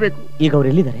ಬರ್ಲೇಬೇಕು. ಈಗ ಅವ್ರು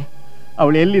ಎಲ್ಲಿದ್ದಾರೆ?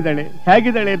 ಅವಳು ಎಲ್ಲಿದ್ದಾಳೆ,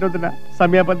 ಹೇಗಿದ್ದಾಳೆ ಅನ್ನೋದನ್ನ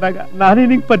ಸಮಯ ಬಂದಾಗ ನಾನೇ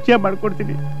ನಿಂಗೆ ಪರಿಚಯ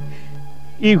ಮಾಡ್ಕೊಡ್ತೀನಿ.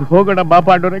 ಈಗ ಹೋಗೋಣ ಬಾ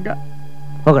ಪಾಂಡುರಂಗ.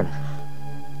 ಹೋಗೋಣ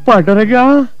ಪಾಂಡುರಂಗ,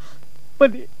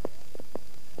 ಬನ್ನಿ.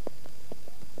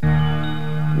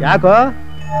 ಯಾಕೋ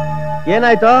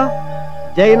ಏನಾಯ್ತು?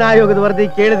 ಜೈನ ಆಯೋಗದ ವರದಿ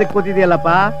ಕೇಳಿದಕ್ಕೆ ಕೂತಿದ್ಯಲ್ಲಪ್ಪ.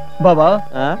 ಬಾಬಾ,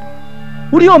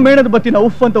 ಉರಿಯೋ ಮೇಣದ ಬತ್ತಿನ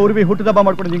ಉಫ್ ಅಂತ ಉರ್ವಿ ಹುಟ್ಟದಬ್ಬ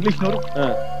ಮಾಡ್ಕೊಂಡು ಇಂಗ್ಲಿಷ್ನವರು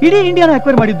ಇಡೀ ಇಂಡಿಯಾನ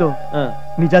ಅಕ್ವೈರ್ ಮಾಡಿದ್ದು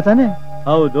ನಿಜ ತಾನೆ?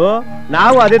 ಹೌದು,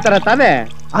 ನಾವು ಅದೇ ತರ ತಾನೆ.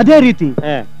 ಅದೇ ರೀತಿ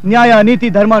ನ್ಯಾಯ, ನೀತಿ,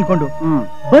 ಧರ್ಮ ಅನ್ಕೊಂಡು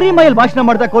ಬರೀ ಮೈಲ್ ಭಾಷಣ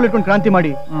ಮಾಡ್ತಾ ಕೋಲಿಟ್ಕೊಂಡು ಕ್ರಾಂತಿ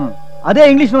ಮಾಡಿ ಅದೇ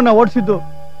ಇಂಗ್ಲಿಷ್ನವ್ರನ್ನ ಓಡಿಸಿದ್ದು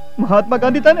ಮಹಾತ್ಮ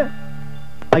ಗಾಂಧಿ ತಾನೆ?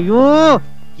 ಅಯ್ಯೋ,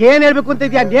 ಏನ್ ಹೇಳ್ಬೇಕು ಅಂತ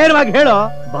ಇದೆಯಾ? ನೇರವಾಗಿ ಹೇಳೋ.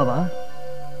 ಬಾಬಾ,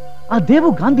 ಆ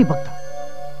ದೇವು ಗಾಂಧಿ ಭಕ್ತ,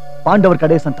 ಪಾಂಡವರ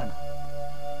ಕಡೆ ಸಂತಾನ.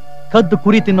 ಕದ್ದು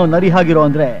ಕುರಿ ತಿನ್ನೋ ನರಿ ಹಾಗಿರೋ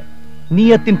ಅಂದ್ರೆ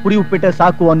ನಿಯತ್ತಿನ ಪುಡಿ ಉಪ್ಪಿಟ್ಟೆ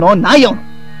ಸಾಕು ಅನ್ನೋ ನಾಯಿ ಅವನು.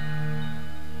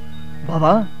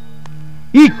 ಬಾಬಾ,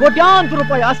 ಈ ಕೋಟ್ಯಾಂತರ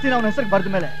ರೂಪಾಯಿ ಆಸ್ತಿನ ಅವನ ಹೆಸರಿಗೆ ಬರೆದ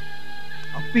ಮೇಲೆ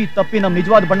ಅಪ್ಪಿ ತಪ್ಪಿ ನಮ್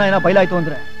ನಿಜವಾದ ಬಣ್ಣ ಏನೋ ಬಯಲಾಯ್ತು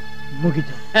ಅಂದ್ರೆ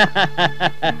ಮುಗಿತು.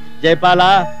 ಜಯಪಾಲ,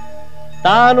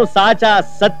 ತಾನು ಸಾಚ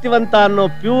ಸತ್ಯವಂತ ಅನ್ನೋ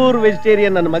ಪ್ಯೂರ್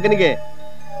ವೆಜಿಟೇರಿಯನ್ ನನ್ನ ಮಗನಿಗೆ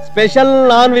ಸ್ಪೆಷಲ್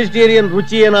ನಾನ್ ವೆಜಿಟೇರಿಯನ್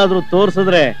ರುಚಿ ಏನಾದ್ರೂ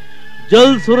ತೋರಿಸಿದ್ರೆ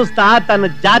ಜಲ್ ಸುರಿಸ್ತಾ ತನ್ನ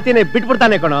ಜಾತಿನೇ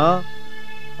ಬಿಟ್ಬಿಡ್ತಾನೆ ಕಣೋ.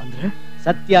 ಅಂದ್ರೆ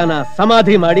ಸತ್ಯನ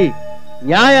ಸಮಾಧಿ ಮಾಡಿ,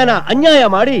 ನ್ಯಾಯನ ಅನ್ಯಾಯ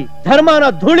ಮಾಡಿ, ಧರ್ಮನ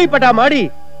ಧೂಳಿಪಟ ಮಾಡಿ,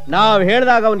 ನಾವ್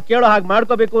ಹೇಳ್ದಾಗ ಅವನ್ ಕೇಳೋ ಹಾಗೆ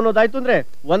ಮಾಡ್ಕೋಬೇಕು ಅನ್ನೋದಾಯ್ತು ಅಂದ್ರೆ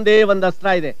ಒಂದೇ ಒಂದ್ ಅಸ್ತ್ರ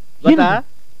ಇದೆ ಗೊತ್ತಾ?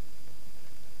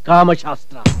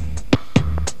 ಕಾಮಶಾಸ್ತ್ರ.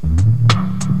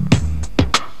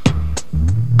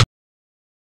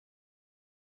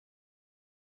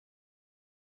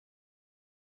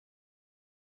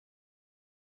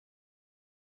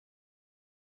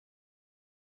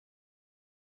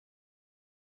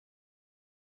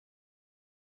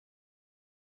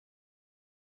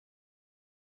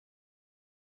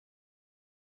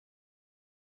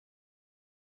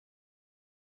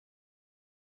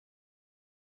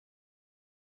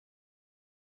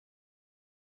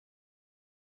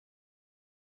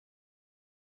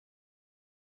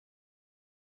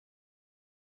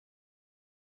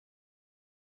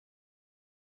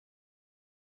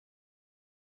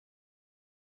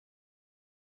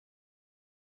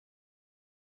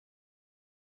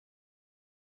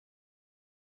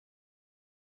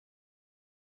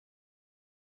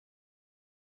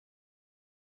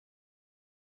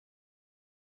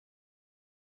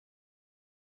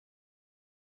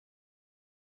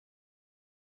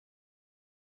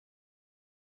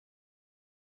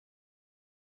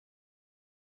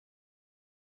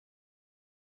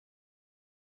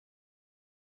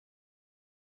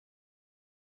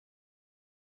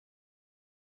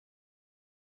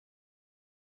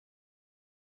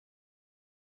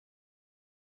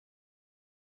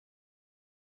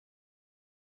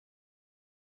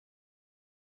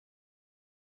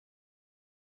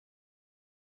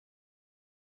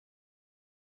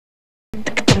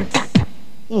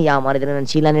 ಯಾವ ಮಾಡಿದ್ರೆ ನನ್ನ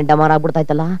ಶೀಲಾನೆ ಡಮಾರ್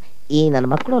ಆಗ್ಬಿಡ್ತಾಯ್ತಲ್ಲ. ಈ ನನ್ನ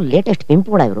ಮಕ್ಕಳು ಲೇಟೆಸ್ಟ್ ಪಿಂಪ್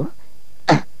ಕೂಡ ಇವರು.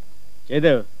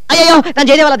 ಜಯದೇವ್, ಅಯ್ಯೋ ನಾನು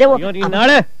ಜಯದೇವಲ್ಲ ದೇವು.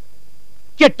 ನಾಳೆ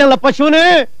ಕೆಟ್ಟಲ್ಲ ಪಶುನೇ.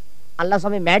 ಅಲ್ಲ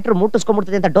ಸ್ವಾಮಿ, ಮ್ಯಾಟ್ರ್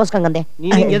ಮುಟ್ಟಿಸ್ಕೊಂಡ್ಬಿಡ್ತದೆ ಅಂತ ಡೋಸ್ ಕಂಗಂದೆ.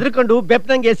 ನೀನ್ ಎದ್ರಕೊಂಡು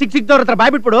ಬೆಪ್ನಂಗೆ ಸಿಕ್ದವ್ರ ಹತ್ರ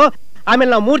ಬಾಯ್ ಬಿಟ್ಬಿಡು. ಆಮೇಲೆ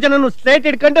ನಾವು 3 ಜನನು ಸ್ಟ್ರೇಟ್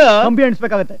ಇಟ್ಕೊಂಡು ಕಂಬಿ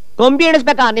ಎಣಿಸ್ಬೇಕಾಗತ್ತೆ. ಕೊಂಬಿ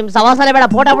ಎಣಿಸ್ಬೇಕಾ? ನಿಮ್ ಸವಾಸನೆ ಬೇಡ,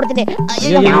 ಫೋಟೋ ಬಿಡ್ತೀನಿ.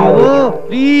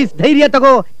 ಪ್ಲೀಸ್ ಧೈರ್ಯ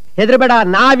ತಗೋ, ಹೆದರ್ಬೇಡ,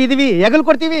 ನಾವಿದೀವಿ, ಹೆಗಲ್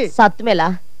ಕೊಡ್ತೀವಿ. ಸತ್ ಮೇಲ?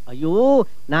 ಅಯ್ಯೋ,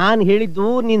 ನಾನ್ ಹೇಳಿದ್ದು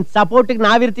ನಿನ್ ಸಪೋರ್ಟಿಗೆ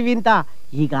ನಾವಿರ್ತೀವಿ ಅಂತ.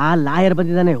 ಈಗ ಲಾಯರ್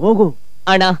ಬಂದಿದ್ದಾನೆ, ಹೋಗು.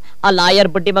 ಅಣ್ಣ, ಆ ಲಾಯರ್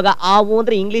ಬಡ್ಡಿ ಮಗ ಆವು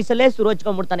ಅಂದ್ರೆ ಇಂಗ್ಲಿಷ್ ಅಲ್ಲೇ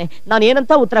ಸುರೋಚ್ಕೊಂಡ್ಬಿಡ್ತಾನೆ. ನಾನು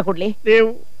ಏನಂತ ಉತ್ತರ ಕೊಡ್ಲಿ?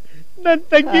 ನನ್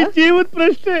ತಂಗಿ ಜೀವದ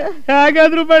ಪ್ರಶ್ನೆ,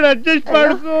 ಹೇಗಾದ್ರೂ ಬೇಡ ಅಡ್ಜಸ್ಟ್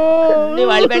ಮಾಡ್ಕೋ.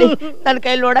 ನೀವ್ ಅಳ್ಬೇಡಿ, ನನ್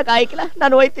ಕೈಲಿ ನೋಡಕ್ ಆಯ್ಕಿಲ್ಲ,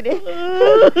 ನಾನು ಹೋಯ್ತೀನಿ.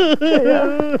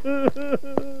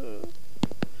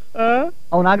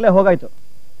 ಅವನಾಗ್ಲೇ ಹೋಗಾಯ್ತು.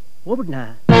 ಹೋಗ್ಬಿಡ್ನ?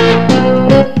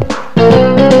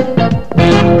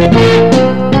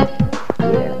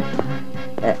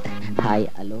 Hi,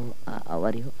 hello,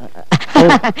 hour you?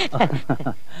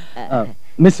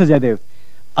 Mr. Jaidev,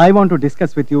 I want to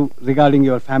discuss with you regarding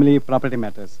your family property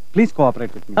matters. Please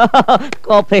cooperate with me.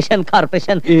 Cooperation,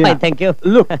 corporation. Yeah. Fine, thank you.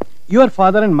 Look, your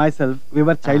father and myself, we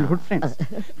were childhood friends.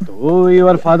 Though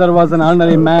your father was an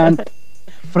ordinary man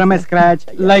from a scratch,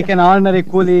 like an ordinary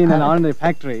coolie in an ordinary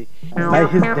factory, by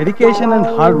his dedication and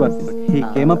hard work, he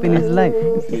came up in his life.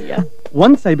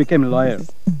 Once I became a lawyer,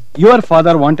 your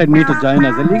father wanted me to join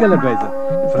as a legal advisor.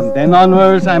 From then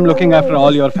onwards, I am looking after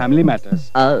all your family matters.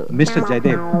 Mr.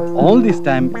 Jaidev, all this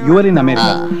time you are in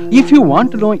America. If you want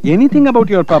to know anything about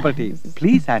your property,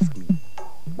 please ask me.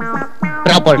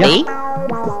 Property?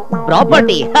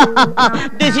 Property?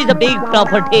 This is a big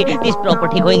property. This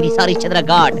property going this Harish Chandra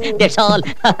God. That's all.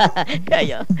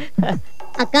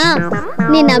 ಅಕ್ಕ,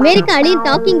 ನಿನ್ America ಅಳಿ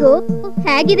talking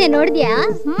ಹೇಗಿದೆ ನೋಡಿದ್ಯಾ?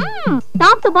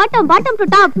 Top two bottom, bottom to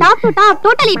top, top two top,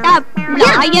 totally top.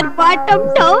 Lawyer bottom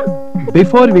town.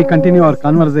 Before we continue our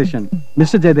conversation,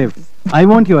 Mr. Jaidev, I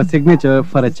want your signature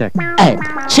for a check.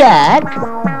 Check?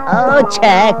 Oh,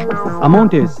 check.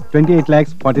 Amount is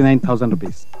 28,49,000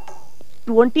 rupees.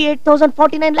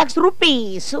 28,049 lakhs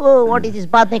rupees. Oh, what is this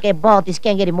badnik I bought? This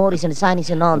Kangari Morris and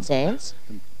Chinese nonsense.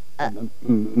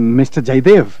 Mr.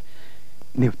 Jaidev,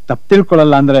 ನೀವು ತಪ್ಪು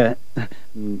ತಿಳ್ಕೊಳ್ಳಲ್ಲ ಅಂದ್ರೆ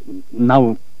ನಾವು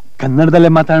ಕನ್ನಡದಲ್ಲೇ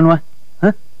ಮಾತಾಡೋಣ.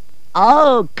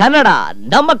 ಕನ್ನಡ,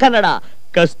 ನಮ್ಮ ಕನ್ನಡ,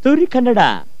 ಕಸ್ತೂರಿ ಕನ್ನಡ.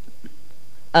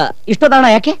 ಇಷ್ಟೊಂದಣ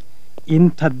ಯಾಕೆ?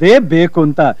 ಇಂಥದ್ದೇ ಬೇಕು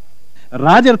ಅಂತ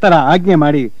ರಾಜರ ತರ ಆಜ್ಞೆ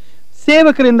ಮಾಡಿ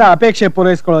ಸೇವಕರಿಂದ ಅಪೇಕ್ಷೆ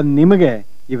ಪೂರೈಸ್ಕೊಳ್ಳೋ ನಿಮಗೆ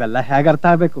ಇವೆಲ್ಲ ಹೇಗೆ ಅರ್ಥ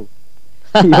ಆಗ್ಬೇಕು?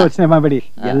 ಯೋಚನೆ ಮಾಡಬೇಡಿ,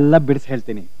 ಎಲ್ಲ ಬಿಡಿಸಿ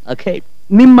ಹೇಳ್ತೀನಿ.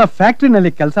 ನಿಮ್ಮ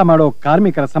ಫ್ಯಾಕ್ಟರಿನಲ್ಲಿ ಕೆಲಸ ಮಾಡೋ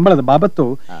ಕಾರ್ಮಿಕರ ಸಂಬಳದ ಬಾಬತ್ತು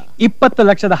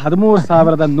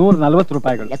 20,13,140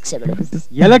 ರೂಪಾಯಿಗಳು.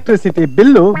 ಎಲೆಕ್ಟ್ರಿಸಿಟಿ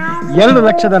ಬಿಲ್ಲು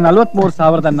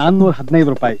 2,43,415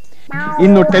 ರೂಪಾಯಿ.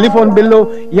 ಇನ್ನು ಟೆಲಿಫೋನ್ ಬಿಲ್ಲು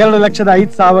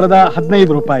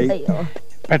 2,05,015 ರೂಪಾಯಿ.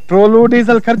 ಪೆಟ್ರೋಲು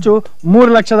ಡೀಸೆಲ್ ಖರ್ಚು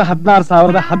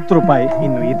 3,16,010 ರೂಪಾಯಿ.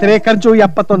 ಇನ್ನು ಇತರೆ ಖರ್ಚು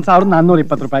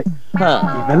 71,420 ರೂಪಾಯಿ.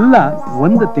 ಇವೆಲ್ಲ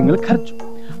ಒಂದು ತಿಂಗಳ ಖರ್ಚು.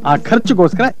 ಆ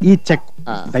ಖರ್ಚಿಗೋಸ್ಕರ ಈ ಚೆಕ್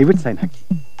ದಯವಿಟ್ಟು ಸೈನ್ ಹಾಕಿ.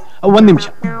 1 ನಿಮಿಷ.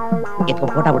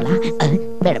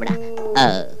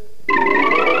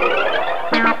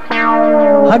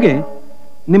 ಹಾಗೆ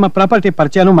ನಿಮ್ಮ ಪ್ರಾಪರ್ಟಿ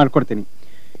ಪರಿಚಯನೂ ಮಾಡ್ಕೊಡ್ತೀನಿ.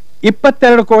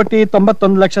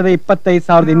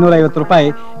 22,91,25,250 ರೂಪಾಯಿ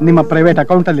ನಿಮ್ಮ ಪ್ರೈವೇಟ್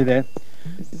ಅಕೌಂಟ್ ಅಲ್ಲಿ ಇದೆ.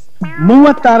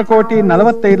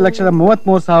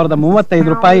 36,45,33,33,035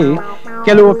 ರೂಪಾಯಿ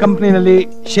ಕೆಲವು ಕಂಪನಿನಲ್ಲಿ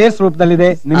ಶೇರ್ಸ್ ರೂಪದಲ್ಲಿದೆ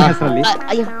ನಿಮ್ಮ ಹೆಸರಲ್ಲಿ.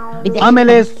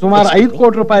 ಆಮೇಲೆ ಸುಮಾರು 5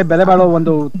 ಕೋಟಿ ರೂಪಾಯಿ ಬೆಲೆ ಬಾಳೋ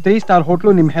ಒಂದು 3 ಸ್ಟಾರ್ ಹೋಟ್ಲು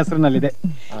ನಿಮ್ಮ ಹೆಸರಿನಲ್ಲಿದೆ.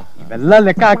 ಇವೆಲ್ಲ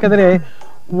ಲೆಕ್ಕ ಹಾಕಿದ್ರೆ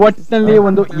ಒಟ್ಟಿನಲ್ಲಿ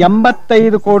ಒಂದು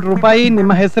 85 ಕೋಟಿ ರೂಪಾಯಿ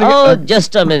ನಿಮ್ಮ ಹೆಸರಿಗೆ.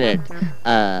 ಜಸ್ಟ್ ಅ ಮಿನಿಟ್,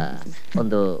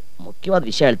 ಒಂದು ಮುಖ್ಯವಾದ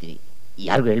ವಿಷಯ ಹೇಳ್ತೀನಿ,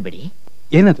 ಯಾರಿಗೂ ಹೇಳ್ಬೇಡಿ.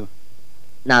 ಏನದು?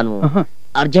 ನಾನು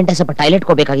ಅರ್ಜೆಂಟ್ ಸ್ವಲ್ಪ ಟಾಯ್ಲೆಟ್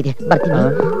ಹೋಗ್ಬೇಕಾಗಿದೆ, ಬರ್ತೀನಿ.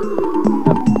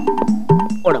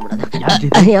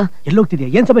 ಎಲ್ಲೋಗ್ತಿದ್ಯಾ?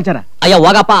 ಏನ್ ಸಮಾಚಾರ? ಅಯ್ಯ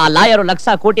ಹೋಗಪ್ಪ, ಆ ಲಾಯರು ಲಕ್ಷ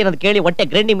ಕೋಟಿ ಅನ್ನೋದು ಕೇಳಿ ಹೊಟ್ಟೆ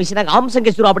ಗ್ರೈಂಡಿಂಗ್ ಮಿಷಿನ್ ಆಗಿ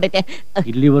ಆಮ್ಸಂಗೆ ಶುರು ಆಗ್ಬಿಟ್ಟೈತೆ.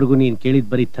 ಇಲ್ಲಿವರೆಗೂ ನೀನ್ ಕೇಳಿದ್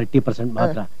ಬರೀ 30%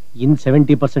 ಮಾತ್ರ. ಇನ್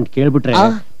 70% ಕೇಳ್ಬಿಟ್ರೆ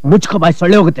ಮುಚ್ಕೋ ಬಾಯ್,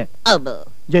 ಸೊಳ್ಳೆ ಹೋಗುತ್ತೆ.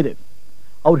 ಜಯದೇವ್,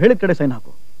 ಅವ್ರು ಹೇಳಿದ ಕಡೆ ಸೈನ್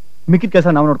ಹಾಕು, ಮಿಕ್ಕಿದ ಕೆಲಸ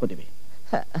ನಾವು ನೋಡ್ಕೋತೀವಿ.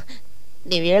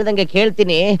 ನೀವ್ ಹೇಳ್ದಂಗೆ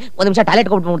ಕೇಳ್ತೀನಿ, 1 ನಿಮಿಷ ಟಾಯ್ಲೆಟ್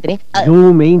ಹೋಗ್ಬಿಡ್ತೀನಿ. You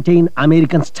maintain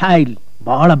American style.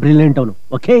 ಬಹಳ ಬ್ರಿಲಿಯಂಟ್ ಅವನು.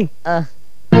 Okay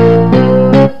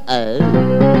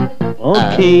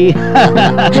okay.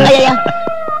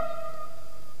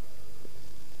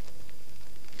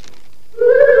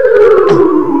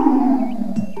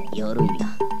 ಯಾರು ಇಲ್ಲ.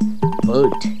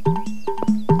 ಗುಡ್.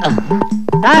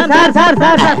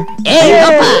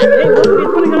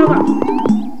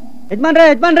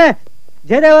 ಯಜಮಾನ್ರೆ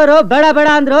ಜಯದೇವ್ ಅವರು ಬೇಡ ಬೇಡ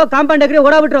ಅಂದ್ರು, ಕಾಂಪೌಂಡ್ ಅಗ್ರಿ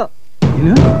ಓಡಾಬಿಟ್ರು.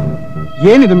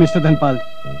 ಏನಿದು ಮಿಸ್ಟರ್ ಧನ್ಪಾಲ್?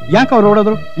 ಯಾಕೆ ಅವ್ರು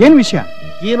ಓಡೋದ್ರು? ಏನ್ ವಿಷಯ?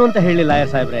 ಏನು ಅಂತ ಹೇಳಿ ಲಾಯರ್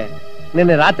ಸಾಹೇಬ್ರೆ,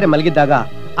 ನಿನ್ನೆ ರಾತ್ರಿ ಮಲಗಿದ್ದಾಗ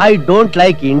I don't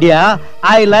like India,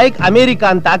 I like America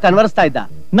ಅಂತ ಕನ್ವರ್ಸ್ತಾ ಇದ್ದ.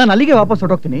 ನಾನು ಅಲ್ಲಿಗೆ ವಾಪಸ್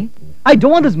ಹೊರಟೋಗ್ತೀನಿ. I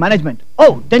don't want this management. O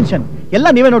tension, ಎಲ್ಲ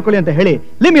ನೀವೇ ನೋಡ್ಕೊಳ್ಳಿ ಅಂತ ಹೇಳಿ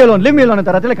ಲಿಮ್ ಯೋಲೋನ್ ಅಂತ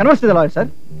ರಾತ್ರಿ ಕನ್ವರ್ಸ್ತಿದಲ್ಲ ಸರ್.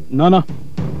 ನೋ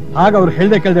ಆಗ ಅವ್ರು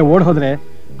ಹೇಳ್ದೆ ಕೇಳ್ದೆ ಓಡ್ ಹೋದ್ರೆ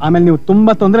ಆಮೇಲೆ ನೀವು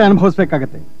ತುಂಬಾ ತೊಂದರೆ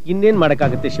ಅನುಭವಿಸ್ಬೇಕಾಗತ್ತೆ. ಇನ್ನೇನ್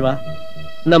ಮಾಡಕ್ಕಾಗತ್ತೆ ಶಿವ?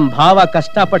 ನಮ್ ಭಾವ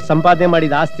ಕಷ್ಟಪಟ್ಟು ಸಂಪಾದನೆ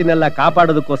ಮಾಡಿದ ಆಸ್ತಿನೆಲ್ಲ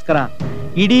ಕಾಪಾಡೋದಕ್ಕೋಸ್ಕರ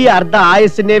ಇಡೀ ಅರ್ಧ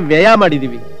ಆಯಸ್ಸನ್ನೇ ವ್ಯಯ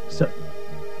ಮಾಡಿದೀವಿ. ಸರ್,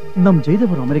 ನಮ್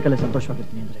ಜಯದೇವ್ ಅವರು ಅಮೆರಿಕಲ್ಲೇ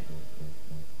ಸಂತೋಷವಾಗಿರ್ತೀನಿ ಅಂದ್ರೆ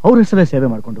ಅವ್ರ ಹೆಸರೇ ಸೇವೆ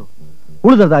ಮಾಡ್ಕೊಂಡು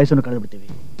ಉಳಿದ ಆಯಸ್ಸನ್ನು ಕಳೆದು ಬಿಡ್ತೀವಿ.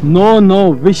 ನೋ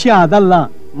ವಿಷಯ ಅದಲ್ಲ.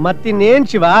 ಮತ್ತಿನ್ನೇನ್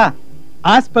Shiva?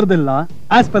 As per the law,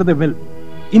 as per the will,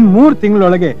 ಇನ್ 3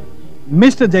 ತಿಂಗಳೊಳಗೆ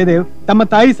ಮಿಸ್ಟರ್ ಜಯದೇವ್ ತಮ್ಮ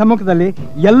ತಾಯಿ ಸಮ್ಮುಖದಲ್ಲಿ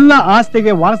ಎಲ್ಲ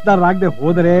ಆಸ್ತಿಗೆ ವಾರಸದಾರರಾಗದೆ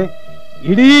ಹೋದರೆ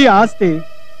ಇಡೀ ಆಸ್ತಿ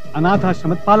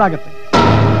ಅನಾಥಾಶ್ರಮದ ಪಾಲಾಗತ್ತೆ.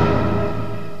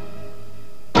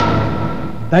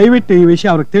 ದಯವಿಟ್ಟು ಈ ವಿಷಯ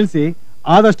ಅವ್ರಿಗೆ ತಿಳಿಸಿ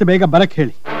ಆದಷ್ಟು ಬೇಗ ಬರಕ್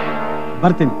ಹೇಳಿ.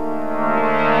 ಬರ್ತೀನಿ.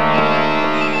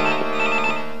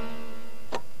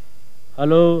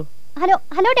 ಹಲೋ ಹಲೋ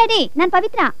ಹಲೋ ಡ್ಯಾಡಿ, ನಾನ್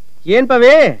ಪವಿತ್ರ. ಏನ್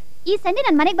ಪವಿ? ಈ ಸಂಡೆ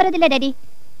ನನ್ ಮನೆಗ್ ಬರೋದಿಲ್ಲ ಡ್ಯಾಡಿ,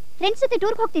 ಫ್ರೆಂಡ್ಸ್ ಜೊತೆ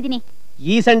ಟೂರ್ಗೆ ಹೋಗ್ತಿದ್ದೀನಿ.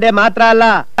 ಈ ಸಂಡೆ ಮಾತ್ರ ಅಲ್ಲ,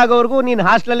 ಆಗೋವರೆಗೂ ನೀನ್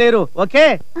ಹಾಸ್ಟೆಲ್ ಇರು. ಓಕೆ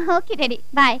ಓಕೆ ಡ್ಯಾಡಿ,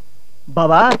 ಬಾಯ್.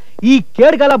 ಬಾಬಾ, ಈ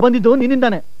ಕೇಡ್ಗಾಲ ಬಂದಿದ್ದು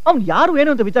ನಿನ್ನಿಂದಾನೆ. ಅವ್ನ್ ಯಾರು ಏನು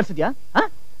ಅಂತ ವಿಚಾರಿಸಿದ್ಯಾ?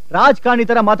 ರಾಜಕಾರಣಿ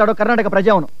ತರ ಮಾತಾಡೋ ಕರ್ನಾಟಕ ಪ್ರಜೆ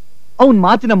ಅವನು. ಅವ್ನ್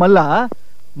ಮಾತಿನ ಮಲ್ಲ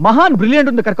ಮಹಾನ್ ಬ್ರಿಲಿಯಂಟ್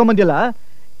ಅಂತ ಕರ್ಕೊಂಬಂದಿಲ್ಲ.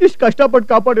 ಇಷ್ಟು ಕಷ್ಟಪಟ್ಟು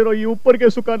ಕಾಪಾಡಿರೋ ಈ ಉಪ್ಪರಿಗೆ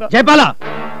ಸುಖನ. ಜಯಪಾಲ,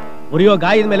 ಉರಿಯೋ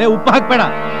ಗಾಯದ ಮೇಲೆ ಉಪ್ಪು ಹಾಕ್ಬೇಡ.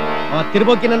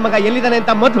 ತಿರ್ಬೋಕಿ ನನ್ ಮಗ ಎಲ್ಲಿದ್ದಾನೆ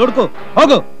ಅಂತ ಮೊದ್ಲು ಹುಡ್ಕು.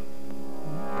 ಹೋಗು.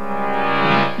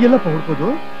 ಎಲ್ಲಪ್ಪ ಹುಡ್ಕೋದು?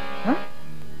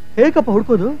 ಹೇಗಪ್ಪ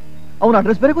ಹುಡ್ಕೋದು? ಅವನ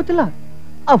ಅಡ್ರೆಸ್ ಬೇರೆ ಗೊತ್ತಿಲ್ಲ.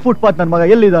 ಆ ಫುಟ್ಪಾತ್ ನನ್ ಮಗ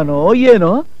ಎಲ್ಲಿದಾನೋ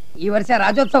ಏನೋ. ಈ ವರ್ಷ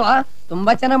ರಾಜ್ಯೋತ್ಸವ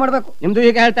ತುಂಬಾ ಚೆನ್ನಾಗ್ ಮಾಡ್ಬೇಕು. ನಿಮ್ದು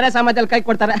ಈಗ ಹೇಳ್ತಾರೆ, ಸಮಾಜದಲ್ಲಿ ಕೈ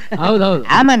ಕೊಡ್ತಾರೆ. ಹೌದೌದು.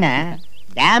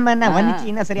 ಡ್ಯಾಮನ್ನ ಒಂದಿಚ್ಚಿ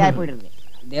ಇನ್ನ ಸರಿ ಆಗ್ಬಿಟ್ಟಿರ್ಲಿ.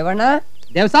 ದೇವಣ್ಣ,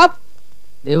 ದೇವ್ ಸಾಬ್,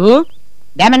 ದೇವು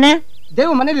ಡ್ಯಾಮನ್ನ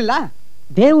ದೇವ್ ಮನೇಲಿಲ್ಲ.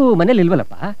 ದೇವು ಮನೇಲಿ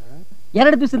ಇಲ್ವಲ್ಲಪ್ಪ,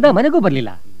 2 ದಿವಸದಿಂದ ಮನೆಗೂ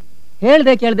ಬರ್ಲಿಲ್ಲ.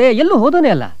 ಹೇಳ್ದೆ ಕೇಳ್ದೆ ಎಲ್ಲೂ ಹೋದೋನೇ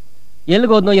ಅಲ್ಲ.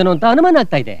 ಎಲ್ಗೋದ್ನೋ ಏನೋ ಅಂತ ಅನುಮಾನ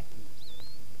ಆಗ್ತಾ ಇದೆ.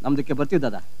 ನಮ್ದಕ್ಕೆ ಬರ್ತೀವಿ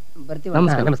ದಾದಾ. ಬರ್ತೀವಿ.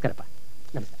 ನಮಸ್ಕಾರ. ನಮಸ್ಕಾರಪ್ಪ.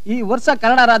 ಈ ವರ್ಷ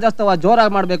ಕನ್ನಡ ರಾಜ್ಯೋತ್ಸವ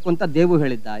ಜೋರಾಗಿ ಮಾಡ್ಬೇಕು ಅಂತ ದೇವು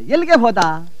ಹೇಳಿದ್ದ. ಎಲ್ಲಿಗೆ ಹೋದ?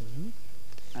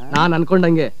 ನಾನ್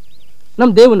ಅನ್ಕೊಂಡಂಗೆ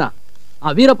ನಮ್ ದೇವ್ನ ಆ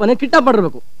ವೀರಪ್ಪನೇ ಕಿಡ್ನಾಪ್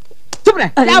ಮಾಡಿರ್ಬೇಕು. ಸುಮ್ನೆ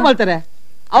ಯಾವ ಹೇಳ್ತಾರೆ?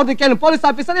 ಅವ್ರದಕ್ಕೇನು ಪೊಲೀಸ್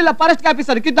ಆಫೀಸರ್ ಇಲ್ಲ ಫಾರೆಸ್ಟ್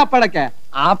ಆಫೀಸರ್ ಕಿಡ್ನಾಪ್ ಮಾಡಕ್ಕೆ?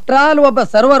 ಆಫ್ಟರ್ ಆಲ್ ಒಬ್ಬ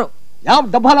ಸರ್ವರು. ಯಾವ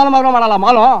ಡಬ್ಬ ಮಾಡಲ್ಲ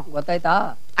ಮಾಲೋ, ಗೊತ್ತಾಯ್ತಾ?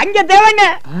 ಹಂಗೆ ದೇವಣ್ಣ.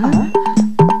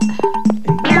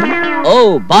 ಓ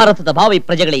ಭಾರತದ ಭಾವಿ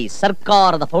ಪ್ರಜೆಗಳೇ,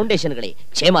 ಸರ್ಕಾರದ ಫೌಂಡೇಶನ್ಗಳೇ,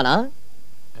 ಕ್ಷೇಮನ?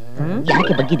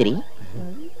 ಯಾಕೆ ಬಗ್ಗಿದಿರಿ?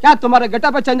 ಯಾ ತುಮಾರ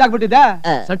ಗೆಟಪ್ ಚೇಂಜ್ ಆಗ್ಬಿಟ್ಟಿದೆ.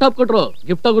 ಸೆಟಪ್ ಕೊಟ್ರು,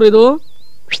 ಗಿಫ್ಟ್ ಗುರು ಇದು.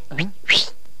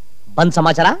 ಬಂದ್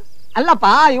ಸಮಾಚಾರ? ಅಲ್ಲಪ್ಪ,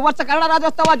 ಈ ವರ್ಷ ಕನ್ನಡ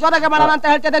ರಾಜ್ಯೋತ್ಸವ ಜೋರಾಗಿ ಮಾಡೋಣ ಅಂತ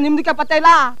ಹೇಳ್ತಿದ್ದೆ, ನಿಮ್ದಕ್ಕೆ ಪತ್ತೆ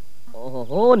ಇಲ್ಲ.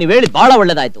 ಓಹೋ, ನೀವ್ ಹೇಳಿದ್ ಬಹಳ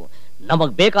ಒಳ್ಳೇದಾಯ್ತು.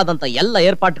 ನಮಗ್ ಬೇಕಾದಂತ ಎಲ್ಲ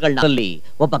ಏರ್ಪಾಟ್ಗಳನ್ನ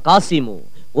ಒಬ್ಬ ಕಾಸಿಮು,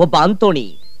 ಒಬ್ಬ ಅಂತೋಣಿ,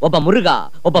 ಒಬ್ಬ ಮುರುಘ,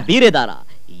 ಒಬ್ಬ ಬೀರೆದಾರ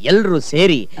ಎಲ್ರು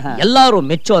ಸೇರಿ ಎಲ್ಲಾರು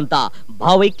ಮೆಚ್ಚುವಂತ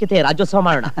ಭಾವೈಕ್ಯತೆ ರಾಜ್ಯೋತ್ಸವ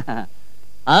ಮಾಡೋಣ.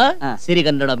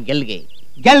 ಸಿರಿಗನ್ನಡಂ ಗೆಲ್ಗೆ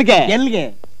ಗೆಲ್ಗೆ ಗೆಲ್ಗೆ.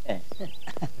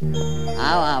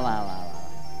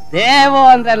 ದೇವೋ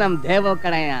ಅಂದ್ರೆ ನಮ್ ದೇವೋ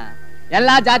ಕಣಯ್ಯ.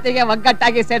 ಎಲ್ಲಾ ಜಾತಿಗೆ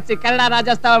ಒಗ್ಗಟ್ಟಾಗಿ ಸೇರ್ಸಿ ಕನ್ನಡ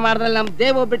ರಾಜ್ಯೋತ್ಸವ ಮಾಡಿದ್ರಲ್ಲಿ ನಮ್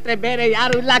ದೇವು ಬಿಟ್ರೆ ಬೇರೆ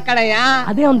ಯಾರು ಇಲ್ಲ ಕಣಯ್ಯ.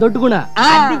 ಅದೇ ಒಂದ್ ದೊಡ್ಡ ಗುಣ.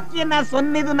 ಅದಕ್ಕೆ ನಾ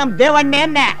ಸೊನ್ನಿದು ನಮ್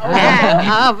ದೇವಣ್ಣೆ.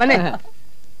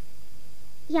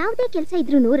 ಯಾವ್ದೇ ಕೆಲ್ಸ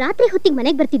ಇದ್ರೂನು ರಾತ್ರಿ ಹೊತ್ತಿಗೆ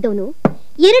ಮನೆಗ್ ಬರ್ತಿದ್ದವನು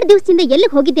 2 ದಿವಸದಿಂದ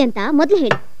ಎಲ್ಲಿಗೆ ಹೋಗಿದ್ದೆ ಅಂತ ಮೊದ್ಲು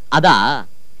ಹೇಳಿ.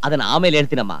 ಅದನ್ನ ಆಮೇಲೆ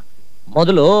ಹೇಳ್ತೀನಮ್ಮ.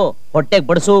 ಮೊದಲು ಹೊಟ್ಟೆಗ್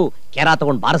ಬಡಿಸು, ಕೆರ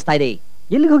ತಗೊಂಡ್ ಬಾರಿಸ್ತಾ ಇದೆ.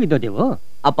 ಎಲ್ಲಿಗೆ ಹೋಗಿದ್ದೋ ದೇವು?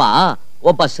 ಅಪ್ಪ,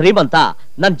 ಒಬ್ಬ ಶ್ರೀಮಂತ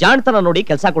ನನ್ ಜಾಣ್ತನ ನೋಡಿ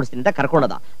ಕೆಲಸ ಕೊಡಿಸ್ತೀನಿ ಅಂತ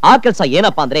ಕರ್ಕೊಂಡದ. ಆ ಕೆಲಸ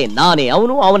ಏನಪ್ಪಾ ಅಂದ್ರೆ ನಾನೇ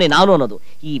ಅವನು, ಅವನೇ ನಾನು ಅನ್ನೋದು.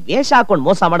 ಈ ವೇಷ ಹಾಕೊಂಡ್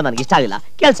ಮೋಸ ಮಾಡೋದು ನನ್ಗೆ ಇಷ್ಟ ಆಗಿಲ್ಲ.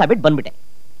 ಕೆಲಸ ಬಿಟ್ಟು ಬಂದ್ಬಿಟ್ಟೆ.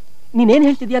 ನೀನೇನ್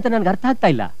ಹೇಳ್ತಿದ್ಯಾ ಅಂತ ನನ್ಗೆ ಅರ್ಥ ಆಗ್ತಾ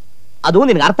ಇಲ್ಲ. ಅದು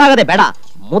ನಿನ್ಗೆ ಅರ್ಥ ಆಗದೆ ಬೇಡ.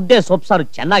 ಮುದ್ದೆ ಸೊಪ್ಪು ಸಾರು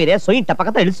ಚೆನ್ನಾಗಿದೆ, ಸೊಯ್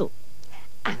ಟಪಕತ ಇಳಿಸು.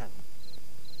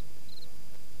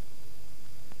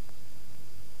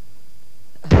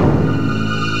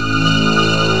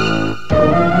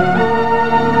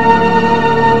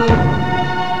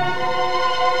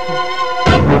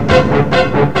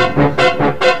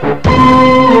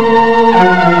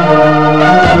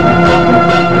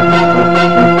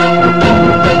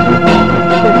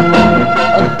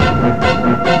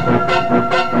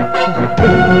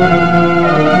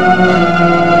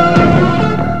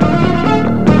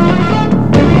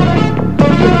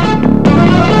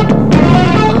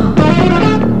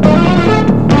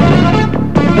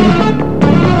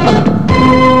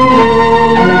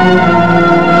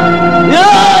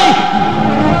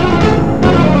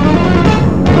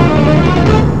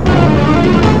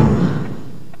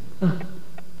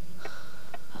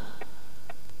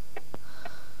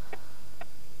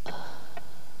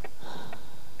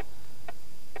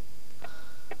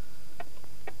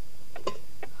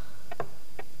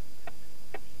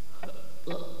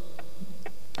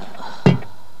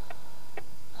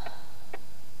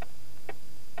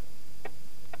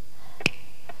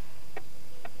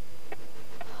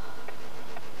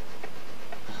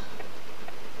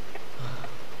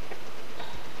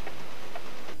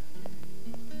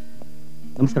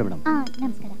 ನಮಸ್ಕಾರ ಮೇಡಮ್.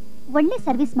 ನಮಸ್ಕಾರ. ಒಳ್ಳೆ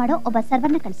ಸರ್ವಿಸ್ ಮಾಡೋ ಒಬ್ಬ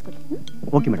ಸರ್ವರ್ನ ಕಳಿಸ್ಕೊಡಿ.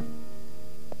 Okay madam.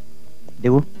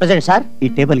 Devu present sir. ಈ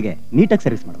ಟೇಬಲ್ಗೆ ನೀಟಾಗಿ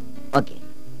ಸರ್ವಿಸ್ ಮಾಡು. ಓಕೆ.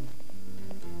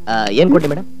 ಏನ್ ಕೊಡಿ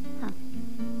ಮೇಡಮ್?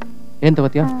 ಏನ್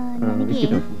ತಗೋತೀಯಾ?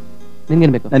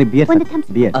 ನಿನ್ಗೇನ್ ಬೇಕು? ನನಗೆ ಬಿಯರ್.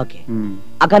 ಬಿಯರ್. ಓಕೆ.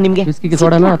 ಅಕ್ಕ ನಿಮ್ಗೆ? ವಿಸ್ಕಿಗೆ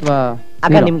ಸೋಡಾನ ಅಥವಾ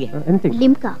ಅಕ್ಕ ನಿಮ್ಗೆ?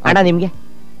 ಲಿಮ್ಕಾ. ಅಣ್ಣ ನಿಮ್ಗೆ?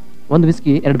 ಒಂದು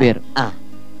ವಿಸ್ಕಿ 2 ಬಿಯರ್.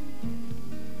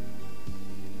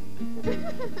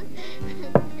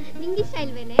 ನಿಂಗೆ ಇಷ್ಟ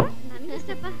ಇಲ್ವೇನೆ? ನನಗೆ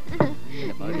ಇಷ್ಟಪ್ಪ.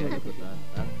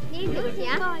 ನೀನು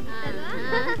ನೋಡ್ತೀಯಾ?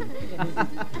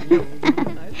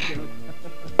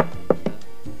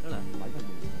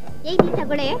 ಏಯ್ ನೀ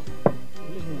ತಗೊಳ್ಳೆ.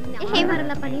 ಹೇ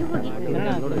ಮಾರಲ್ಲಪ್ಪ, ನೀವು ಹೋಗಿ.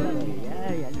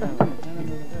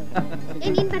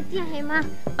 ನೀನ್ ಬರ್ತೀಯಾ ಹೇಮಾ?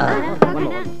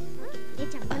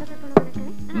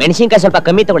 ಮೆಣಸಿನ್ಕಾಯಿ ಸ್ವಲ್ಪ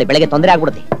ಕಮ್ಮಿ ತಗೊಳ್ಳಿ, ಬೆಳಗ್ಗೆ ತೊಂದರೆ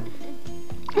ಆಗ್ಬಿಡುತ್ತೆ.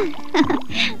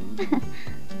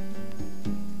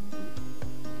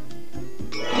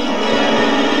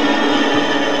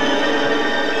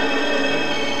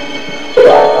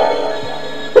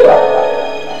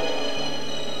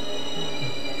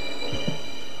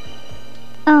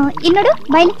 ಇಲ್ಲಿ ನೋಡು,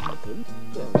 ಬೈಲಿ.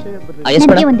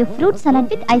 ಒಂದು fruit salad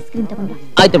with ice cream ತಗೊಂಡು.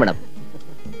 ಆಯ್ತು madam.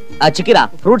 ಚಿಕ್ಕಿರಾ,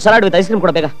 fruit salad with ice cream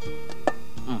ಕೊಡ ಬೇಗ.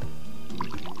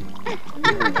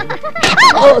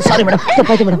 ಸಾರಿ ಮೇಡಮ್,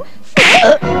 ತಪ್ಪಾಯ್ತು ಮೇಡಮ್.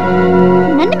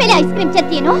 ನನ್ನ ಮೇಲೆ ಐಸ್ ಕ್ರೀಮ್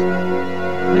ಚೆಲ್ತಿಯೇನೋ?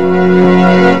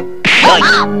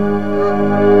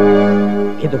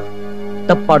 ಇದು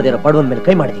ತಪ್ಪಾಡ್ದಿರೋ ಬಡವನ ಮೇಲೆ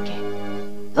ಕೈ ಮಾಡಿದಕ್ಕೆ.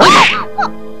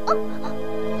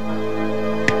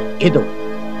 ಇದು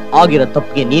ಆಗಿರೋ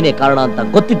ತಪ್ಪಿಗೆ ನೀನೇ ಕಾರಣ ಅಂತ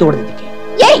ಗೊತ್ತಿದ್ದು ಹೊಡೆದಿದ್ದಕ್ಕೆ.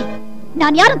 ಏಯ್,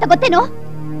 ನಾನ್ ಯಾರು ಅಂತ ಗೊತ್ತೇನೋ?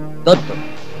 ಗೊತ್ತು.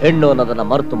 ಹೆಣ್ಣು ಅನ್ನೋದನ್ನ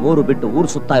ಮರೆತು ಮೂರು ಬಿಟ್ಟು ಊರು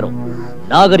ಸುತ್ತಾ ಇರೋ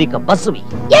ನಾಗರಿಕ ಬಸವಿ.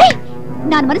 ಏಯ್,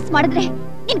 ನಾನ್ ಮನಸ್ಸು ಮಾಡಿದ್ರೆ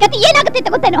ನಿನ್ ಗತಿ ಏನಾಗುತ್ತೆ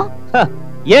ಅಂತ ಗೊತ್ತೇನೋ?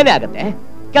 ಏನೇ ಆಗತ್ತೆ,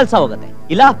 ಕೆಲ್ಸ ಹೋಗತ್ತೆ.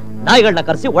 ಇಲ್ಲ ನಾಯಿಗಳನ್ನ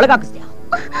ಕರೆಸಿ ಒಳಗಾಕಿಸ್ತೀಯ.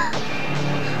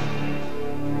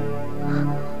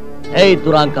 ಏಯ್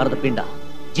ದುರಾಂಕಾರದ ಪಿಂಡ,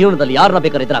 ಜೀವನದಲ್ಲಿ ಯಾರನ್ನ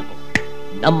ಬೇಕಾದ್ರೆ ಎದುರಾಕು,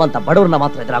 ನಮ್ಮಂತ ಬಡವ್ರನ್ನ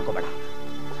ಮಾತ್ರ ಎದುರಾಕೋಬೇಡ.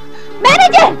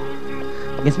 ಮ್ಯಾನೇಜರ್!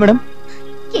 Yes madam.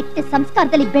 ಕೆಟ್ಟ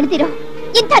ಸಂಸ್ಕಾರದಲ್ಲಿ ಬೆಳೆದಿರೋ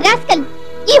ಇಂಥ ರಾಸ್ಕಲ್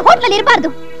ಈ ಹೋಟ್ಲಲ್ಲಿ ಇರಬಾರ್ದು.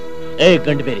 ಏಯ್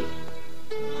ಗಂಡಬೇರಿ,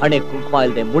 ಹಣೆ ಕುಂಕುಮ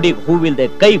ಇಲ್ದೆ, ಮುಡಿಗ್ ಹೂವಿಲ್ದೆ,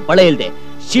 ಕೈ ಬಳೆ ಇಲ್ದೆ,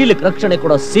 ಶೀಲಕ್ ರಕ್ಷಣೆ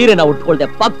ಕೊಡೋ ಸೀರೆನ ಉಟ್ಕೊಳ್ದೆ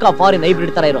ಪಕ್ಕಾ ಫಾರಿನ್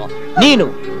ಹೈಬ್ರಿಡ್ ತರ ಇರೋ ನೀನು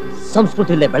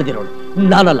ಸಂಸ್ಕೃತಿ ಇಲ್ಲದೆ ಬೆಳೆದಿರೋಳು.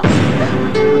 ನಾನಲ್ಲ.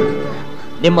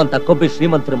 ನಿಮ್ಮಂತ ಕೊಬ್ಬಿ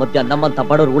ಶ್ರೀಮಂತರ ಮಧ್ಯ ನಮ್ಮಂತ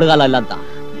ಬಡವರು ಉಳಗಾಲ ಇಲ್ಲ ಅಂತ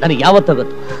ನನಗೆ ಯಾವತ್ತೂ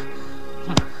ಗೊತ್ತು.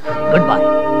 Good bye.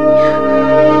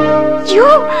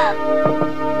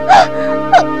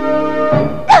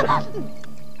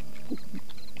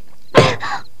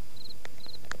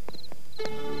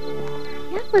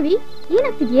 ಯಾಕವಿ,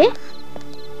 ಏನಾಗ್ತಿದ್ಯೆ?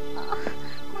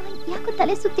 ಯಾಕೋ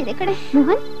ತಲೆ ಸುತ್ತಿದೆ ಕಡೆ.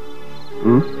 ಮೋಹನ್,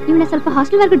 ಇವನ್ನ ಸ್ವಲ್ಪ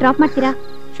ಹಾಸ್ಟೆಲ್ ವರ್ಗು ಡ್ರಾಪ್ ಮಾಡ್ತೀರಾ?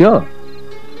 ಶ್ಯೂರ್.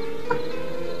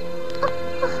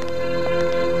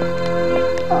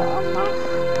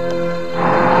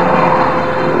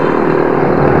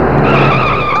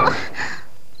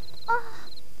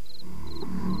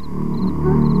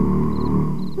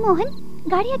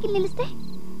 ಗಾಡಿಯಾಗಿ ನಿಲ್ಲಿಸ್ದೆ?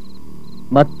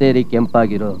 ಮತ್ತೇರಿ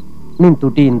ಕೆಂಪಾಗಿರೋ ನಿನ್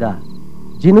ತುಟಿಯಿಂದ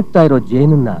ಜಿನುಕ್ತಾ ಇರೋ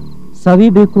ಜೇನನ್ನ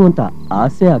ಸವಿಬೇಕು ಅಂತ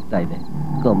ಆಸೆ ಆಗ್ತಾ ಇದೆ.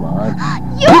 ಕಮಾನ್.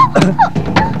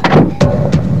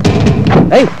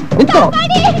 ಏಯ್ ನಿಂತ್ಕೋ.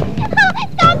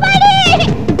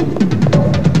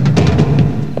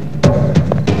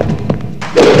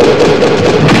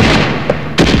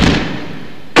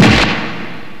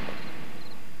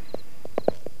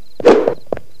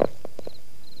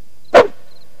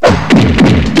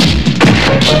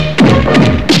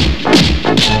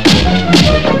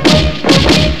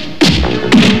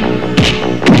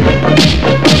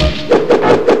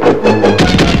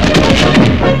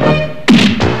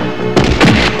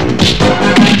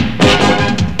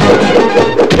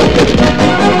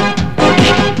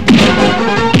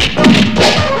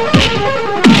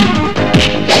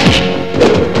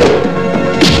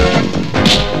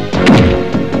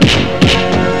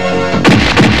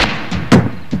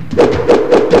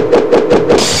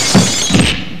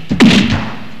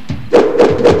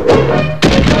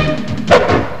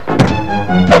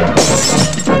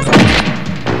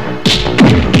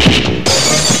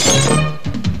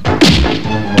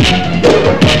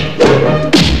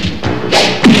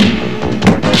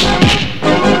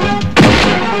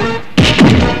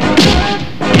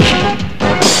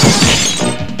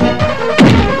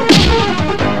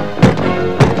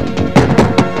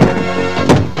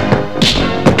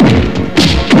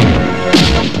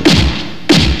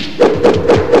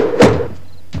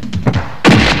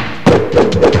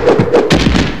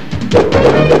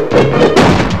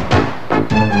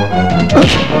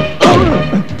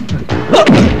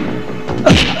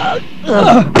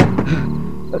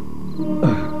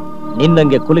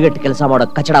 ನಿನ್ನಂಗೆ ಕುಲಿಗೆಟ್ಟು ಕೆಲಸ ಮಾಡೋ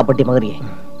ಕಚಡ ಬಡ್ಡಿ ಮಗನಿಗೆ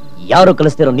ಯಾರು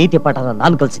ಕಲಿಸ್ತಿರೋ ನೀತಿ ಪಾಠನ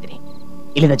ನಾನು ಕಲಿಸಿದ್ದೀನಿ.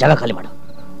 ಇಲ್ಲಿಂದ ಜಾಗ ಖಾಲಿ ಮಾಡು.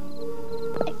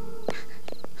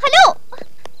 Hello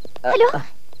hello,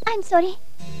 I am sorry,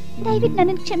 ದಯವಿಟ್ಟು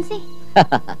ನನ್ನನ್ನು ಕ್ಷಮಿಸಿ.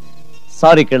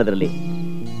 ಸಾರಿ ಕೇಳೋದ್ರಲ್ಲಿ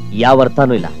ಯಾವ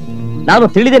ಅರ್ಥನೂ ಇಲ್ಲ. ನಾನು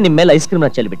ತಿಳಿದೆ ನಿಮ್ಮ ಮೇಲೆ ಐಸ್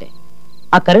ಕ್ರೀಮ್ನ ಚೆಲ್ಬಿಟ್ಟೆ.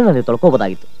 ಆ ಕರೆನ ನೀವು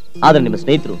ತೊಳ್ಕೋಬೋದಾಗಿತ್ತು. ಆದ್ರೆ ನಿಮ್ಮ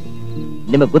ಸ್ನೇಹಿತರು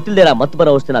ನಿಮಗೆ ಗೊತ್ತಿಲ್ಲದೆ ಮತ್ತೆ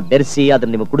ಬರೋ ಔಷಧಿನ ಬೆರೆಸಿ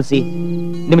ಅದನ್ನ ನಿಮಗೆ ಕುಡಿಸಿ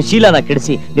ನಿಮ್ಮ ಶೀಲನ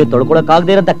ಕೆಡಿಸಿ ನೀವು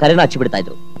ತೊಳ್ಕೊಳಕ್ಕಾಗದೇ ಇರೋಂಥ ಕರೆನ ಹಚ್ಚಿಬಿಡ್ತಾ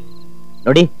ಇದ್ರು.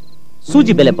 ನೋಡಿ,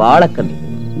 ಸೂಜಿ ಬೆಲೆ ಬಹಳ ಕಮ್ಮಿ,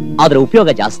 ಆದ್ರೆ ಉಪಯೋಗ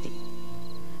ಜಾಸ್ತಿ.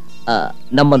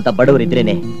 ನಮ್ಮಂತ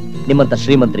ಬಡವರಿದ್ರೇನೆ ನಿಮ್ಮಂತ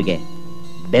ಶ್ರೀಮಂತರಿಗೆ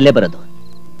ಬೆಲೆ ಬರೋದು.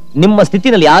 ನಿಮ್ಮ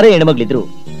ಸ್ಥಿತಿನಲ್ಲಿ ಯಾರೇ ಹೆಣ್ಮಗಳಿದ್ರು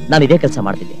ನಾನು ಇದೇ ಕೆಲಸ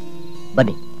ಮಾಡ್ತಿದ್ದೆ.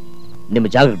 ಬನ್ನಿ, ನಿಮ್ಮ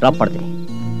ಜಾಗ ಡ್ರಾಪ್ ಮಾಡ್ತೀನಿ.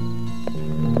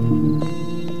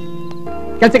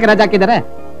 ಕೆಲ್ಸಕ್ಕೆ ರಜಾ ಹಾಕಿದ್ದಾರೆ.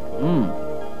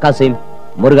 ಕಾಸಿಂ,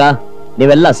 ಮುರುಘಾ,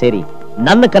 ನೀವೆಲ್ಲ ಸೇರಿ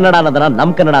ನನ್ನ ಕನ್ನಡ ಅನ್ನೋದನ್ನ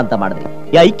ನಮ್ ಕನ್ನಡ ಅಂತ ಮಾಡಿದ್ರಿ.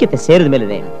 ಈ ಐಕ್ಯತೆ ಸೇರಿದ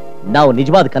ಮೇಲೆ ನಾವು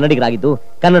ನಿಜವಾದ ಕನ್ನಡಿಗರಾಗಿದ್ದು,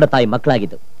 ಕನ್ನಡ ತಾಯಿ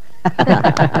ಮಕ್ಕಳಾಗಿದ್ದು.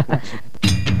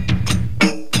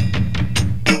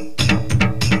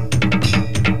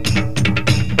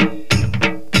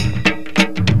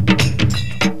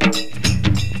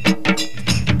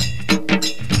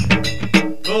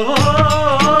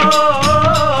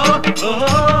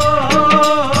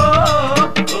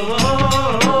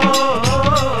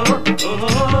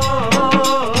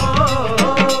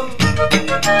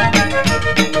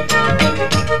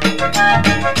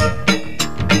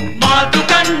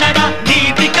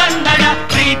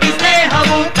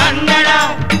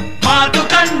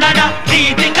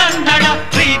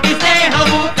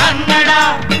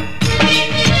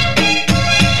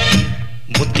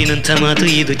 ಮಾತು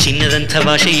ಇದು, ಚಿನ್ನದಂಥ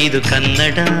ಭಾಷೆ ಇದು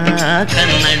ಕನ್ನಡ.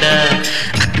 ಕನ್ನಡ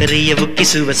ಅಕ್ಕರೆಯ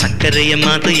ಬುಕ್ಕಿಸುವ ಸಕ್ಕರೆಯ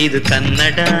ಮಾತು ಇದು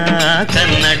ಕನ್ನಡ.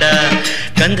 ಕನ್ನಡ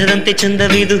ಗಂಧದಂತೆ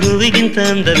ಚಂದವಿದು, ಹೂವಿಗಿಂತ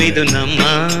ಅಂದವಿದು ನಮ್ಮ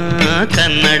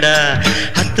ಕನ್ನಡ.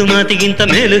 10 ಮಾತಿಗಿಂತ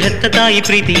ಮೇಲು ಹೆತ್ತ ತಾಯಿ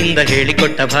ಪ್ರೀತಿಯಿಂದ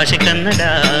ಹೇಳಿಕೊಟ್ಟ ಭಾಷೆ ಕನ್ನಡ.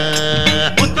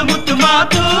 ಮುತ್ತು ಮುತ್ತು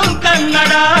ಮಾತು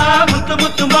ಕನ್ನಡ, ಮುತ್ತು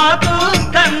ಮುತ್ತು ಮಾತು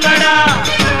ಕನ್ನಡ.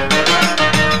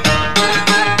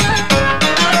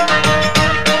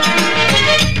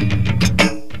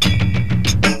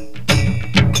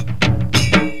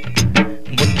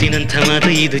 ಮಾತು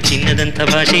ಇದು, ಚಿನ್ನದಂಥ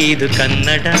ಭಾಷೆ ಇದು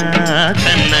ಕನ್ನಡ.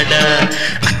 ಕನ್ನಡ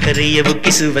ಅಕ್ಕರೆಯ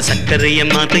ಬುಕ್ಕಿಸುವ ಸಕ್ಕರೆಯ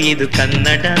ಮಾತು ಇದು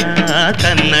ಕನ್ನಡ.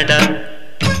 ಕನ್ನಡ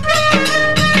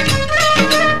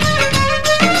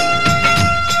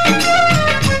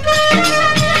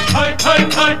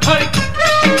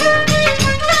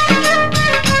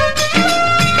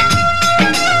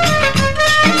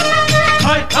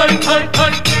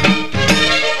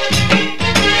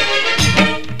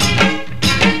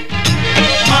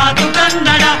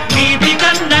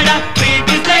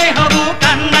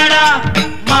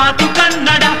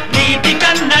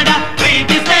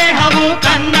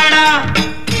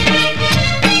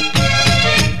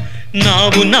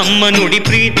ನಾವು ನಮ್ಮ ನುಡಿ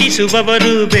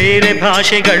ಪ್ರೀತಿಸುವವರು ಬೇರೆ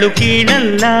ಭಾಷೆಗಳು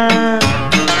ಕೀಳಲ್ಲ.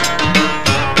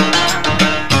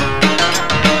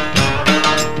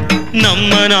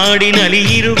 ನಮ್ಮ ನಾಡಿನಲ್ಲಿ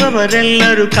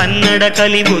ಇರುವವರೆಲ್ಲರೂ ಕನ್ನಡ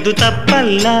ಕಲಿಯುವುದು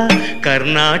ತಪ್ಪಲ್ಲ.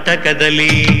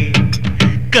 ಕರ್ನಾಟಕದಲ್ಲಿ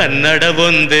ಕನ್ನಡ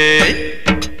ಒಂದೇ,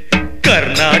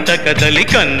 ಕರ್ನಾಟಕದಲ್ಲಿ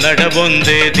ಕನ್ನಡ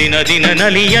ಒಂದೇ. ದಿನ ದಿನ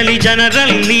ನಲಿಯಲಿ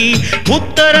ಜನರಲ್ಲಿ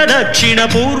ಉತ್ತರ ದಕ್ಷಿಣ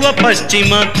ಪೂರ್ವ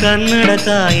ಪಶ್ಚಿಮ ಕನ್ನಡ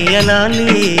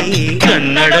ತಾಯಿಯಲಾಲಿ.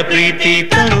 ಕನ್ನಡ ಪ್ರೀತಿ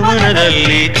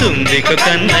ತನುವನದಲ್ಲಿ ತುಂಬಿಕೊ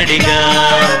ಕನ್ನಡಿಗ,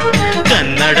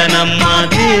 ಕನ್ನಡ ನಮ್ಮ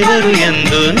ದೇವರು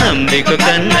ಎಂದು ನಂಬಿಕೊ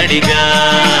ಕನ್ನಡಿಗ.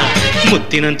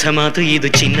 ಮುತ್ತಿನಂಥ ಮಾತು ಇದು,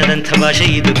 ಚಿನ್ನದಂಥ ಭಾಷೆ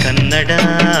ಇದು ಕನ್ನಡ.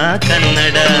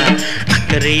 ಕನ್ನಡ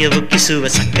ಅಕ್ಕರೆಯ ಉಕ್ಕಿಸುವ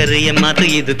ಸಕ್ಕರೆಯ ಮಾತು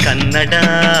ಇದು ಕನ್ನಡ.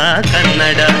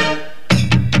 ಕನ್ನಡ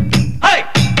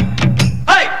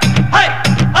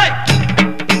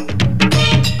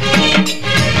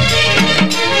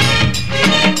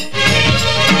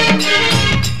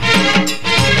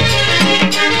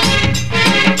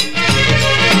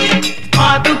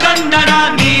ಮಾತು ಕನ್ನಡ,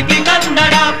 ನೀತಿ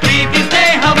ಕನ್ನಡ, ಪ್ರೀತಿ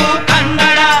ಸ್ನೇಹವು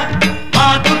ಕನ್ನಡ.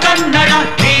 ಮಾತು ಕನ್ನಡ,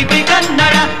 ನೀತಿ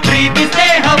ಕನ್ನಡ, ಪ್ರೀತಿ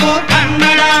ಸ್ನೇಹವು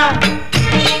ಕನ್ನಡ.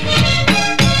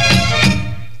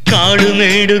 ಕಾಡು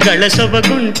ಮೇಡುಗಳ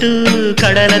ಸೊಬಗುಂಟು,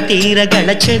 ಕಡಲ ತೀರಗಳ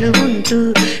ಚೆಲುವುಂಟು.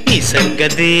 ನಿಸರ್ಗ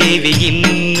ದೇವಿ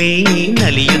ಇಲ್ಲಿ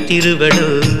ನಲಿಯುತ್ತಿರುವಳು.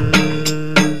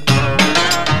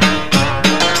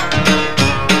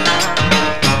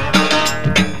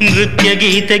 ನೃತ್ಯ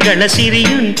ಗೀತೆಗಳ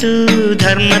ಸಿರಿಯುಂಟು,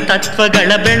 ಧರ್ಮ ತತ್ವಗಳ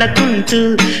ಬೆಳಕುಂಟು.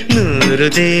 100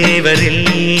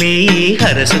 ದೇವರಲ್ಲಿ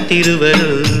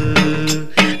ಹರಸುತ್ತಿರುವರು.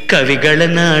 ಕವಿಗಳ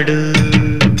ನಾಡು,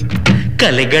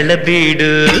 ಕಲೆಗಳ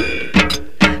ಬೀಡು.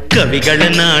 ಕವಿಗಳ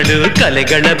ನಾಡು,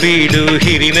 ಕಲೆಗಳ ಬೀಡು.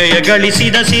 ಹಿರಿಮೆಯ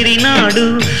ಗಳಿಸಿದ ಸಿರಿನಾಡು,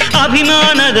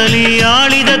 ಅಭಿಮಾನದಲ್ಲಿ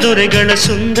ಆಳಿದ ದೊರೆಗಳ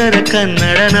ಸುಂದರ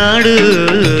ಕನ್ನಡ ನಾಡು.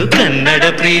 ಕನ್ನಡ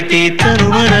ಪ್ರೀತಿ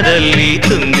ತನುಮನದಲ್ಲಿ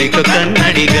ತುಂಬಿಕೊ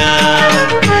ಕನ್ನಡಿಗ,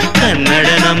 ಕನ್ನಡ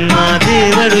ನಮ್ಮ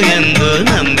ದೇವರು ಎಂದು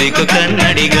ನಂಬಿಕೊ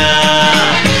ಕನ್ನಡಿಗ.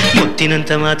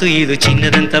 ಮುತ್ತಿನಂಥ ಮಾತು ಇದು,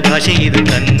 ಚಿನ್ನದಂಥ ಭಾಷೆ ಇದು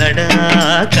ಕನ್ನಡ.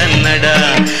 ಕನ್ನಡ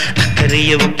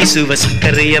ಅಕ್ಕರೆಯ ಒಕ್ಕಿಸುವ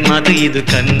ಸಕ್ಕರೆಯ ಮಾತು ಇದು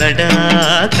ಕನ್ನಡ.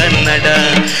 ಕನ್ನಡ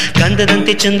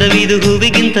ಗಂಧದಂತೆ ಚಂದವಿದು,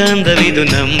 ಹೂವಿಗಿಂತ ಅಂದವಿದು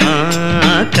ನಮ್ಮ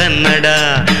ಕನ್ನಡ.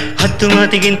 10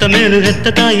 ಮಾತಿಗಿಂತ ಮೇಲು ಹೆತ್ತ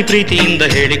ತಾಯಿ ಪ್ರೀತಿಯಿಂದ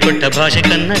ಹೇಳಿಕೊಟ್ಟ ಭಾಷೆ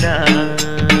ಕನ್ನಡ.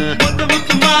 ಮುತ್ತು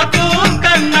ಮುತ್ತು ಮಾತು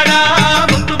ಕನ್ನಡ,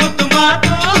 ಮುತ್ತು ಮುತ್ತು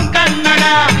ಮಾತು ಕನ್ನಡ.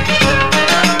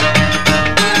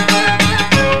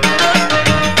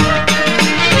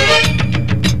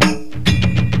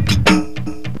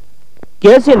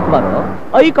 KCL ಕುಮಾರ್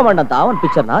ಹೈಕಮಾಂಡ್ ಅಂತ ಒಂದು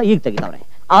ಪಿಕ್ಚರ್ ನ ಈಗ ತೆಗಿತಾವ್ರೆ.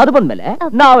 ಅದು ಬಂದ್ಮೇಲೆ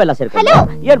ನಾವೆಲ್ಲ ಸೇರ್ಕೊಂಡು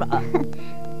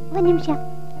ಒಂದ್ ನಿಮಿಷ,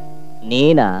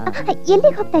 ನೀನಾ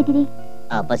ಎಲ್ಲಿಗೆ ಹೋಗ್ತಾ ಇದ್ದೀರಿ?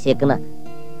 ಬಸ್ ಏಕನ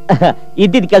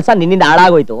ಇದ್ದಿದ್ ಕೆಲ್ಸ ನಿನ್ನಿಂದ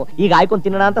ಹಾಳಾಗೋಯ್ತು. ಈಗ ಆಯ್ಕೊಂಡ್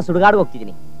ತಿನ್ನೋಣ ಅಂತ ಸುಡುಗಾಡ್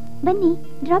ಹೋಗ್ತಿದೀನಿ. ಬನ್ನಿ,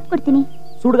 ಡ್ರಾಪ್ ಕೊಡ್ತೀನಿ.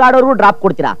 ಸುಡುಗಾಡೋರ್ಗು ಡ್ರಾಪ್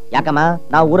ಕೊಡ್ತೀರಾ? ಯಾಕಮ್ಮ,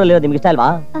 ನಾವು ಊರಲ್ಲಿರೋದು ನಿಮ್ಗೆ ಇಷ್ಟ ಅಲ್ವಾ?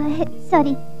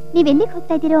 ಸಾರಿ, ನೀವ್ ಎಲ್ಲಿಗೆ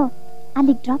ಹೋಗ್ತಾ ಇದ್ದೀರೋ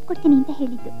ಅಲ್ಲಿಗೆ ಡ್ರಾಪ್ ಕೊಡ್ತೀನಿ ಅಂತ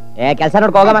ಹೇಳಿದ್ದು. ಕೆಲ್ಸ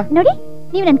ನೋಡ್ಕೊ ಹೋಗಮ್ಮ. ನೋಡಿ,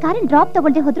 ನೀವು ನನ್ನ ಕಾರಲ್ಲಿ ಡ್ರಾಪ್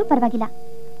ತಗೊಳ್ದೆ ಹೋದ್ರೂ ಪರವಾಗಿಲ್ಲ,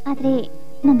 ಆದ್ರೆ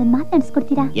ನಂದೊಂದು ಮಾತು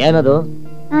ನಡೆಸ್ಕೊಡ್ತೀರಾ? ಏನದು?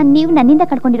 ನೀವು ನನ್ನಿಂದ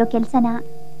ಕಳ್ಕೊಂಡಿರೋ ಕೆಲ್ಸನ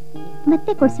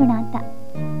ಮತ್ತೆ ಕೊಡ್ಸೋಣ ಅಂತ.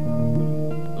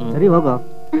 ಸರಿ ಹೋಗೋ.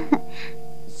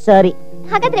 ಸರಿ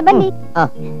ಹಾಗಾದ್ರೆ ಬನ್ನಿ.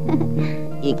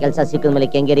 ಈ ಕೆಲಸ ಸಿಕ್ಕಿದ ಮೇಲೆ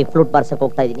ಕೆಂಗೇರಿ ಫ್ಲೂಟ್ ಬಾರ್ಸಕ್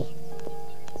ಹೋಗ್ತಾ ಇದೀನಿ.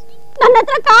 ನನ್ನ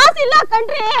ಹತ್ರ ಕಾಸಿಲ್ಲ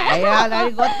ಕಣ್ರಿ. ಅಯ್ಯೋ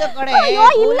ನನಗೆ ಗೊತ್ತು ಕಡೆ. ಅಯ್ಯೋ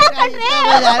ಇಲ್ಲ ಕಣ್ರಿ.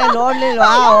 ಯಾರು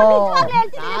ನೋಡ್ಲಿಲ್ವಾ?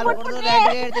 ನಾನು ಕುಡಿದು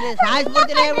ಹೇಳ್ತೀನಿ,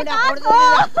 ಸಾಯಿಸ್ಬಿಡ್ತೀನಿ ಹೇಳ್ಬಿಟ್ಟು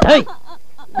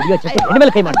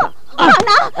ಮೇಲೆ ಕೈ ಮಾಡ್ತಾ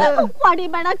ವಾಡಿ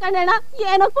ಬೇಡ ಕಣ್ಣಣ್ಣ.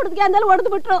 ಏನೋ ಕುಡ್ದ್ಗೆ ಅಂದಲ್ಲಿ ಹೊಡೆದು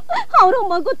ಬಿಟ್ರು. ಅವರು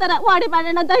ಮಗು ತರ ವಾಡಿ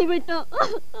ಬೇಡಣ್ಣ ದಯವಿಟ್ಟು.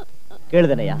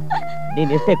 ಕೇಳ್ದನಯ್ಯ, ನೀನ್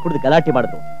ಎಷ್ಟೇ ಕುಡ್ದು ಗಲಾಟೆ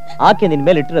ಮಾಡುದು, ಆಕೆ ನಿನ್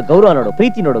ಮೇಲೆ ಇಟ್ಟಿರೋ ಗೌರವ ನೋಡು,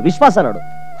 ಪ್ರೀತಿ ನೋಡು, ವಿಶ್ವಾಸ ನೋಡು.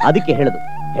 ಅದಕ್ಕೆ ಹೇಳುದು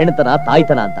ಹೆಣ್ತನ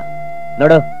ತಾಯ್ತನ ಅಂತ.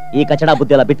 ನೋಡು, ಈ ಕಚಡ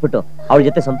ಬುದ್ಧಿ ಎಲ್ಲ ಬಿಟ್ಬಿಟ್ಟು ಅವಳ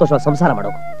ಜೊತೆ ಸಂತೋಷವಾಗಿ ಸಂಸಾರ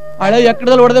ಮಾಡೋ. ಹಳೆ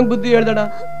ಎಕ್ಕಡದಲ್ಲಿ ಹೊಡೆದಂಗ್ ಬುದ್ಧಿ ಹೇಳ್ದಣ.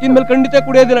 ಇನ್ಮೇಲೆ ಖಂಡಿತ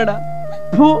ಕುಡಿಯೋದಿಲ್ಲಣ್ಣ.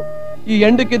 ಈ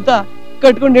ಎಂಡಕ್ಕಿಂತ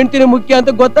ಕಟ್ಕೊಂಡು ಹೆಣ್ತಿನ ಮುಖ್ಯ ಅಂತ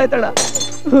ಗೊತ್ತಾಯ್ತಣ.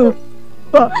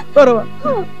 ಬರವ,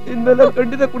 ಇನ್ಮೇಲೆ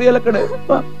ಖಂಡಿತ ಕುಡಿಯಲ್ಲ ಕಡೆ.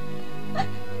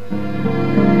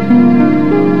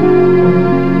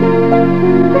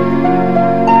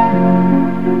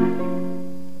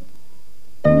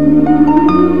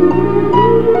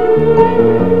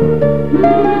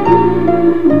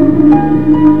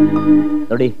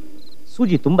 ನೋಡಿ,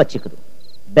 ಸೂಜಿ ತುಂಬಾ ಚಿಕ್ಕದು,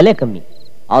 ಬೆಲೆ ಕಮ್ಮಿ,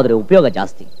 ಆದ್ರೆ ಉಪಯೋಗ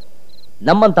ಜಾಸ್ತಿ.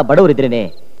 ನಮ್ಮಂತ ಬಡವರಿದ್ರೇನೆ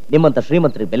ನಿಮ್ಮಂತ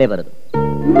ಶ್ರೀಮಂತರಿಗೆ ಬೆಲೆ ಬರೋದು.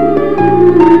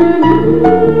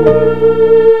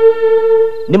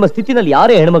 ನಿಮ್ಮ ಸ್ಥಿತಿನಲ್ಲಿ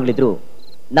ಯಾರೇ ಹೆಣ್ಮಗಳಿದ್ರು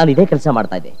ನಾನು ಇದೇ ಕೆಲಸ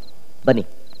ಮಾಡ್ತಾ ಇದ್ದೆ. ಬನ್ನಿ,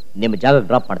 ನಿಮ್ಮ ಜಾಗ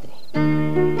ಡ್ರಾಪ್ ಮಾಡ್ತೀನಿ.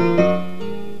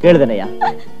 ಕೇಳ್ದನಯ್ಯ,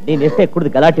 ನೀನ್ ಎಷ್ಟೇ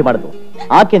ಕುಡಿದು ಗಲಾಟೆ ಮಾಡುದು,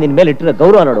 ಆಕೆ ನಿನ್ ಮೇಲೆ ಇಟ್ಟಿರೋ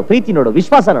ಗೌರವ ನೋಡು, ಪ್ರೀತಿ ನೋಡು,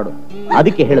 ವಿಶ್ವಾಸ ನೋಡು.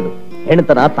 ಅದಕ್ಕೆ ಹೇಳುದು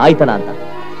ಹೆಣ್ತನ ತಾಯ್ತನ ಅಂತ.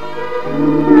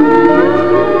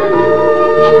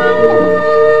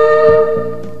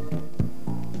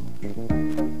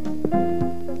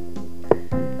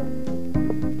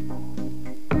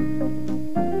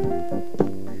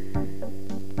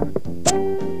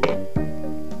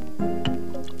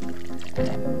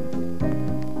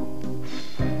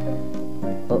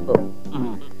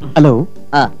 Hello,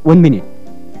 1 minute.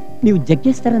 ನೀವು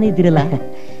ಜಗ್ಗೇಶ್ ತರನೇ ಇದ್ದೀರಲ್ಲ?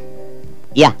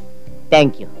 ಯಾ,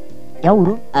 thank you.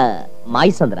 ಯಾವೂರು?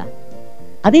 ಮಾಯಿಸಂದ್ರ.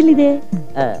 ಅದೆಲ್ಲಿದೆ?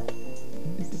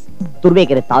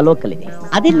 Turuvekere ತಾಲೂಕಲ್ಲಿದೆ.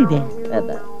 ಅದೆಲ್ಲಿದೆ?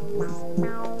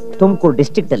 Tumakuru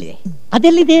district ಅಲ್ಲಿದೆ.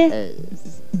 ಅದೆಲ್ಲಿದೆ?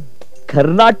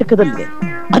 ಕರ್ನಾಟಕದಲ್ಲಿದೆ.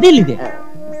 ಅದೆಲ್ಲಿದೆ?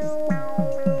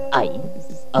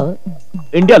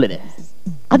 ಇಂಡಿಯಾಲಿದೆ.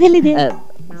 ಅದೆಲ್ಲಿದೆ?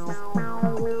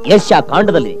 ಏಷ್ಯಾ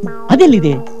ಖಂಡದಲ್ಲಿದೆ.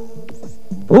 ಅದೆಲ್ಲಿದೆ?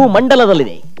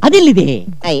 ಭೂಮಂಡಲದಲ್ಲಿದೆ. ಅದೆಲ್ಲಿದೆ?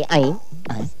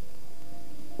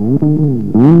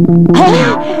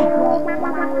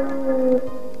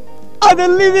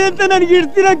 ಅದೆಲ್ಲಿದೆ ಅಂತ ನನಗೆ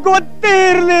ಇಡ್ತೀರ ಗೊತ್ತೇ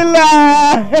ಇರಲಿಲ್ಲ.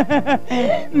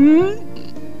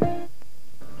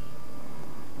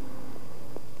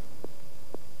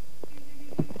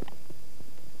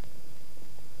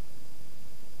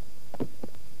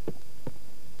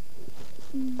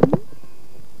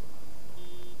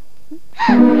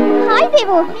 ಹಾಯ್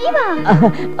ದೇವು,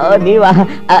 ನೀವಾ?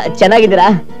 ಚೆನ್ನಾಗಿದ್ದೀರಾ?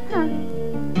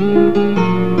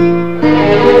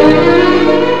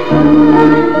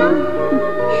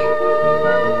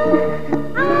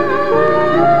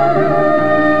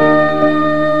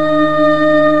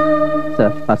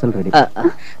 Sir, parcel ready.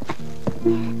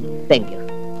 Thank you.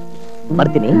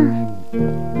 ಬರ್ತೀನಿ.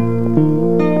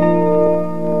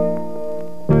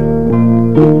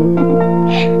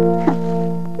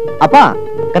 ಅಪ್ಪ,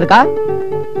 ಕನಕ,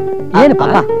 ಏನಪ್ಪ?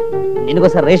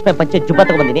 ನಿನಗೋಸ್ಕರ ರೇಷ್ಮೆ ಪಂಚೆ ಜುಬ್ಬ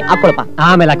ತಗೊಂಡ್ಬಂದಿನಿ, ಹಾಕೊಳಪ್ಪ.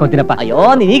 ಆಮೇಲೆ ಹಾಕೊಂತೀನಪ್ಪ. ಅಯ್ಯೋ,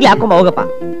 ನೀನ್ ಈಗ್ಲೇ ಹಾಕೊಂಬ, ಹೋಗಪ್ಪ.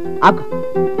 ಹಾಕೋ.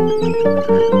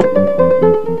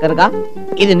 ಕನಕ,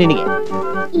 ಇದು ನಿನಗೆ.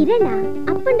 ಇರಣ್ಣ,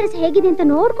 ಅಪ್ಪನ ಡ್ರೆಸ್ ಹೇಗಿದೆ ಅಂತ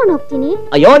ನೋಡ್ಕೊಂಡು ಹೋಗ್ತೀನಿ.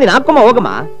 ಅಯ್ಯೋ, ನೀನ್ ಹಾಕೊಂಬ,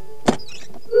 ಹೋಗಮ್ಮ.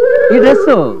 ಈ ಡ್ರೆಸ್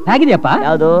ಹೇಗಿದೆಯಪ್ಪ?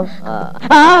 ಯಾವುದು?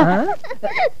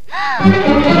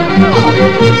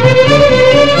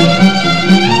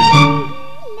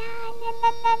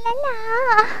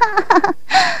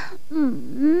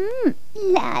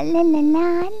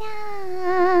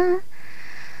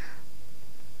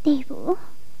 ದೇವು,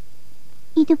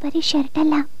 ಇದು ಬರೀ ಶರ್ಟ್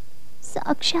ಅಲ್ಲ,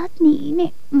 ಸಾಕ್ಷಾತ್ ನೀನೆ.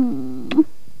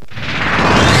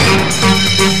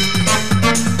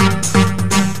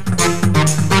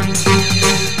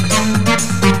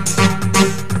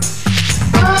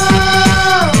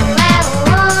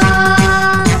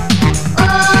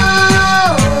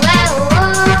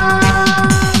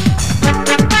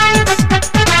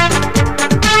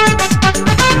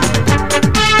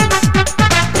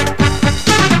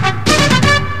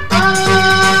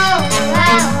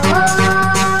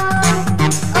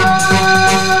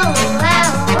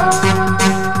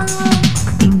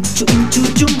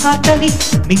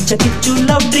 ಮಿಂಚ ಕಿಚ್ಚು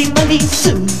ಲವ್ ಡ್ರೀಮ್ ಅಲ್ಲಿ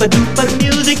ಸೂಪರ್ ಡೂಪರ್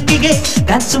ಮ್ಯೂಸಿಕ್ ಗೆ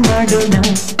ಡ್ಯಾನ್ಸ್ ಮಾಡೋಣ.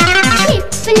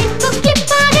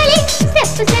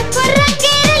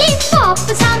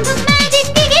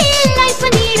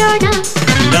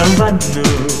 ಲವ್ವನ್ನು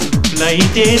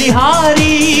ಲೈಟೇರಿ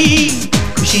ಹಾರಿ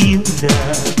ಖುಷಿಯಿಂದ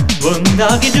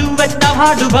ಒಂದಾಗಿ ಡುವೆಟ್ ನಾವು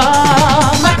ಹಾಡುವ.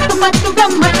 ಮತ್ತು ಮತ್ತು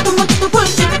ಗಮ್ಮತ್ತು ಮುತ್ತು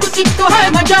ಫುಲ್ ಚಿಕ್ಕು ಚಿಕ್ಕು ಹೈ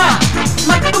ಮಜಾ.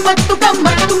 ಮತ್ತು ಮತ್ತು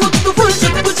ಗಮ್ಮತ್ತು ಮುತ್ತು ಫುಲ್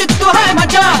ಚಿಕ್ಕು ಚಿಕ್ಕು ಹೈ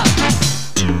ಮಜಾ.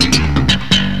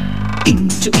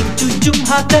 ಇಂಚು ಇಂಚು ಜುಮ್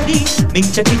ಹಾಕಲಿ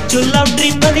ಮಿಂಚ ಕಿಚ್ಚು ಲವ್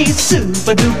ಡ್ರೀಮ್ ಅಲ್ಲಿ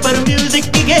ಸೂಪರ್ ಡೂಪರ್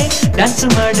ಮ್ಯೂಸಿಕ್ ಗೆ ಡ್ಯಾನ್ಸ್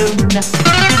ಮಾಡೋಣ.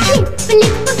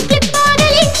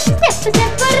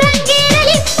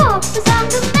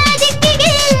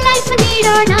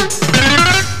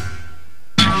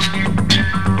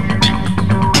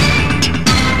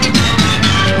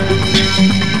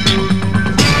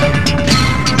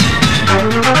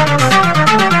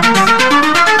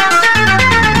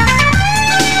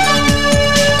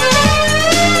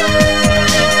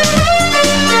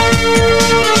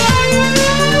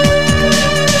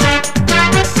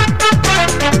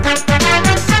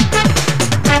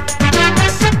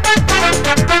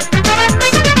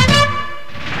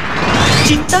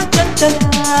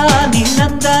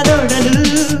 ನಿನ್ನಂದ ನೋಡಲು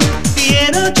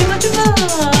ಏನೋ ಚುಮ ಚುಮ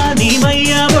ನೀ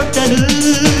ಮೈಯ ಒಟ್ಟಲು.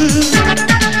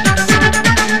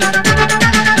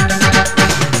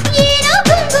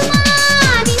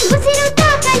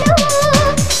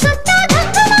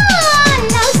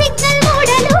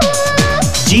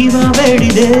 ಜೀವ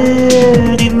ಬೇಡಿದೆ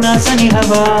ನಿನ್ನ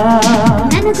ಸನಿಹವ,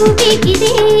 ನನಗೂ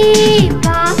ಬೇಕಿದೆ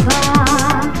ಬಾಬಾ.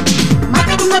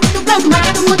 ಮತ್ತು ಮತ್ತು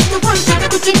ಗಮ್ಮತ್ತು ಮುತ್ತು ಫುಲ್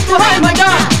ಚಿಕ್ಕು ಚಿಕ್ಕು ಹೈ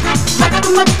ಮಜಾ. ಮತ್ತು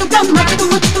ಮತ್ತು ಗಮ್ಮತ್ತು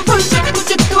ಮುತ್ತು ಫುಲ್ ಚಿಕ್ಕು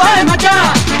ಚಿಕ್ಕು ಹೈ ಮಜಾ.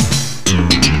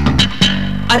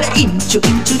 ಅರೆ ಇಂಚು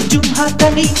ಇಂಚು ಜುಮ್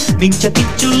ಹಾಕಲಿ ಮಿಂಚ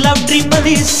ಕಿಚ್ಚು ಲವ್ ಡ್ರೀಮ್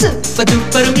ಅಲ್ಲಿ ಸೂಪರ್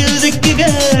ಡೂಪರ್ ಮ್ಯೂಸಿಕ್ ಗೆ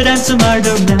ಡ್ಯಾನ್ಸ್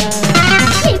ಮಾಡೋಣ.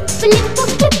 ಲಿಪ್ ಲಿಪ್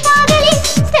ಕ್ಲಿಪ್ ಆಗಲಿ,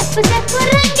 step step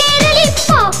ರಂಗೇರಲಿ,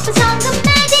 pop song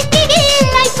magic ಗೆ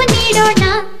ಲೈಫ್ ನೀಡೋಣ.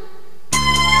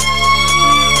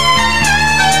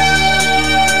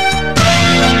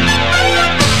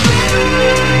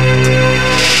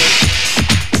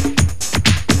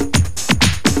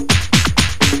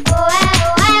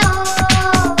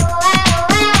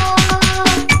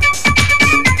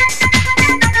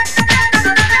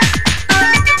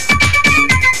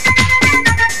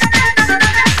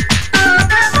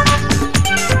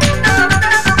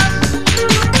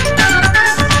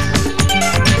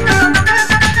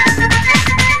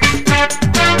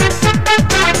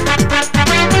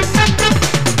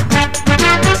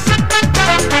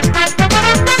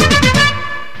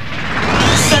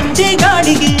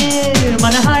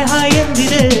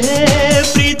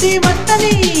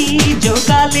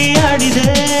 ಜೋಕಾಲಿ ಆಡಿದೆ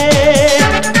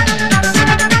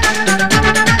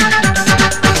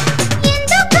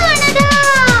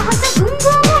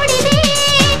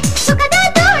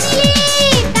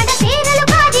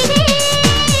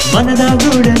ಮನದ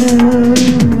ಗೂಡಲು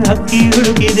ಹಕ್ಕಿ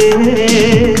ಹುಡುಕಿದೆ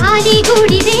ಖಾಲಿ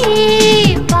ಗೂಡಿದೆ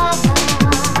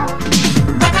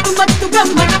ಮತ್ತು ಮತ್ತು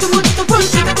ಗಮ್ಮತ್ತು ಮುತ್ತು ಫುಲ್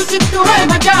ಚಿಕ್ಕು ಚಿಕ್ಕು ಹೈ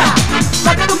ಮಜಾ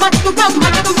ಮತ್ತು ಮತ್ತು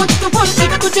ಗಮ್ಮತ್ತು ಮುತ್ತು ಫುಲ್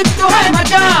ಚಿಕ್ಕು ಚಿಕ್ಕು ಹೈ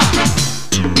ಮಜಾ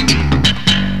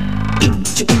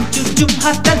ಇಂಚು ಇಂಚು ಜುಮ್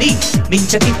ಹಾಕಲಿ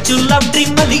ಮಿಂಚ ಕಿಚ್ಚು ಲವ್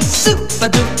ಡ್ರೀಮ್ ಅಲ್ಲಿ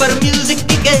ಸೂಪರ್ ಡೂಪರ್ ಮ್ಯೂಸಿಕ್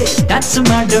ಗೆ ಡ್ಯಾನ್ಸ್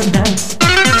ಮಾಡೋಣ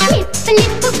lip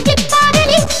lip clip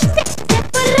ಆಡಲಿ step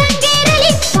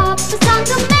ರಂಗೇರಲಿ pop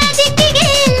song magic ಗೆ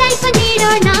ಲೈಫ್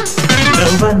ನೀಡೋಣ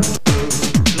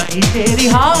ಲೈಟೇರಿ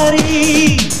ಹಾರಿ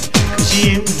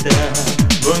ಖುಷಿಯಿಂದ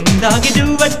ಒಂದಾಗಿ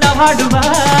ಡುವೆಟ್ ಹಾಡುವ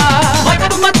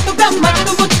ಮತ್ತು ಮತ್ತು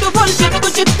ಗಮ್ಮತ್ತು ಮುತ್ತು ಫುಲ್ ಚಿತ್ತು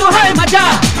ಚಿತ್ತು ಹೈ ಮಜಾ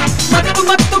ಮತ್ತು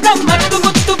ಮತ್ತು ಗಮ್ಮತ್ತು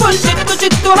ಮುತ್ತು ಫುಲ್ ಚಿತ್ತು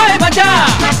ಚಿತ್ತು ಹೈ ಮಜಾ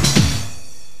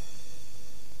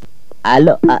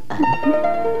ಅಲ್ಲೋ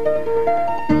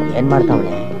ಏನ್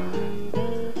ಮಾಡ್ತಾವಳೆ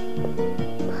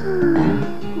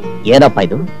ಏನಪ್ಪ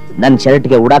ಇದು ನನ್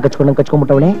ಶರ್ಟ್ಗೆ ಉಡಾ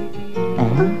ಕಚ್ಕೊಂಡ್ಬಿಟ್ಟವಳೆ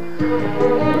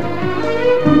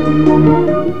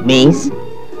ಮಿಸ್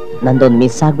ನಂದೊಂದು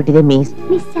ಮಿಸ್ ಆಗ್ಬಿಟ್ಟಿದೆ ಮಿಸ್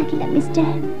ಆಗಿಲ್ಲ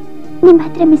ಮಿಸ್ಟರ್ ನಿಮ್ಮ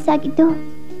ಹತ್ರ ಮಿಸ್ ಆಗಿದ್ದು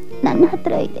ನನ್ನ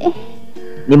ಹತ್ರ ಇದೆ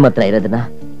ನಿಮ್ಮ ಹತ್ರ ಇರೋದನ್ನ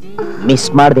ಮಿಸ್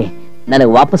ಮಾಡ್ದೆ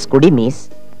ನನಗೆ ವಾಪಸ್ ಕೊಡಿ ಮಿಸ್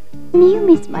ನೀವು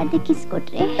ಮಿಸ್ ಮಾಡ್ದೆ ಕಿಸ್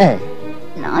ಕೊಟ್ರೆ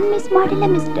ನಾನ್ ಮಿಸ್ ಮಾಡಿಲ್ಲ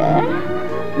ಮಿಸ್ಟರ್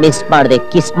ಮಿಸ್ ಮಾಡ್ದೆ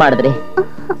ಕಿಸ್ ಮಾಡಿದ್ರೆ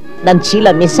ನನ್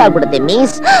ಚೀಲ ಮಿಸ್ ಆಗ್ಬಿಡುತ್ತೆ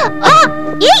miss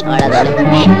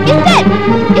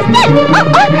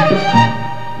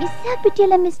miss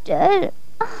ಆಗ್ಬಿಟ್ಟಿಯಲ್ಲ mister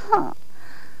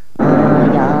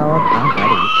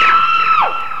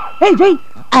Hey, Jay!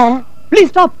 Please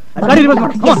stop! ಗಾಡಿ ರಿವರ್ಸ್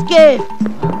ಮಾಡು. Come on.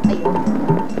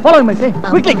 Follow me, say.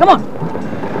 Quickly, come on.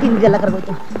 ಹಿಂಗೆಲ್ಲ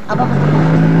ಕರ್ಗೋಯ್ತು ಅಬ್ಬಾ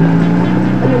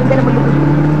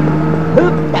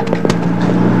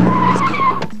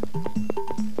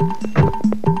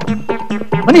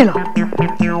ಮನೆಯಲ್ಲ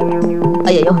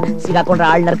ಅಯ್ಯೋ ಸಿಗಾಕೊಂಡ್ರೆ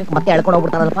ಆಳ್ ನರ್ಕಕ್ಕೆ ಮತ್ತೆ ಎಳ್ಕೊಂಡು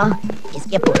ಹೋಗ್ಬಿಡ್ತಾರಲ್ಲಪ್ಪ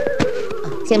ಎಸ್ಕೇಪ್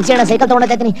ಸೆಮ್ಸೇಣ ಸೈಕಲ್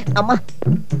ತಗೊಂಡೈತೀನಿ ಅಮ್ಮ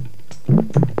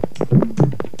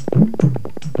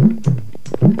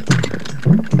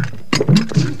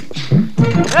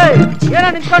ಏನ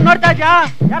ನಿಂತ್ಕೊಂಡು ನೋಡ್ತಾ ಇದ್ಯಾ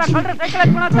ಯಾರ ಕಳ್ರೆ ಸೈಕಲ್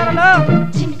ಎತ್ಕೊಂಡು ಹೋಗ್ತಾರಲ್ಲ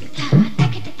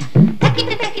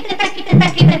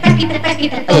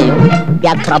ಅಯ್ಯೋ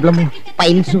ಬ್ಯಾಕ್ ಪ್ರಾಬ್ಲಮ್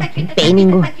ಪೈಲ್ಸು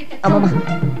ಪೇನಿಂಗು ಅಮ್ಮಮ್ಮ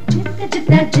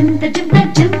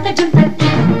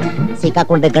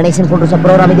ಸಿಕ್ಕಾಕೊಂಡ್ರೆ ಗಣೇಶನ್ ಕೊಂಡ್ರು ಸ್ವಲ್ಪ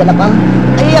ಪ್ರೋಗ್ರಾಮ್ ಇದೆಯಲ್ಲಪ್ಪ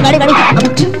ಅಯ್ಯೋ ಗಾಡಿ ಗಾಡಿ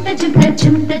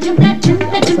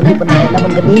ಎಲ್ಲ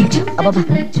ಬಂದ್ರಿ ಅಬ್ಬಬ್ಬ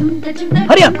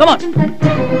ಹರಿಯ ಕಮ್ ಆನ್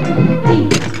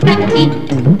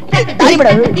ದಾರಿ ಬಿಡ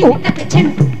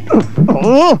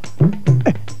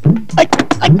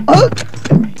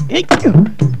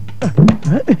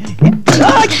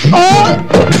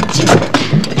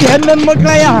ಏನ್ ನನ್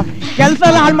ಮಕ್ಳಯ್ಯ ಕೆಲ್ಸ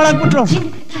ಎಲ್ಲ ಹಾಳು ಮಾಡಾಕ್ಬಿಟ್ರು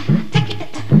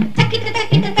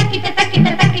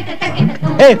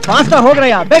ಏ ಫಾಸ್ಟ್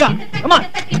ಹೋಗ್ರಯ್ಯ ಬೇಗ ಕಮ್ ಆನ್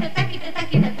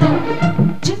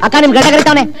ಅಕ್ಕ ನಿಮ್ ಗಂಡ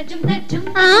ಕರಿತಾವನೆ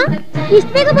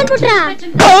ಇಷ್ಟು ಬೇಗ ಬಂದ್ಬಿಟ್ರಾ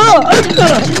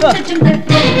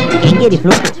ಹೆಂಗೇರಿ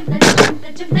ಫ್ಲೂಟ್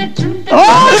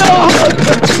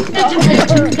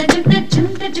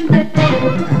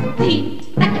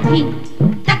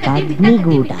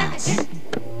ಅಗ್ನಿಗೂಡಾಸ್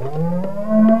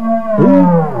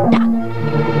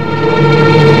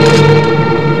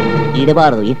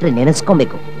ಇಡಬಾರದು ಇಟ್ರೆ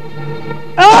ನೆನೆಸ್ಕೊಬೇಕು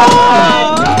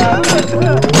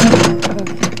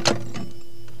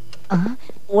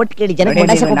ಓಟ್ ಕೇಳಿ ಜನ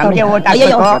ಆಪೋಸಿಷನ್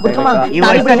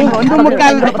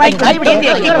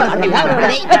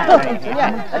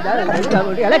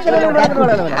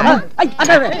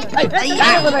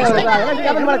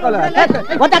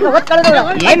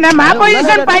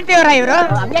ಪಾರ್ಟಿ ಅವರ ಇವರು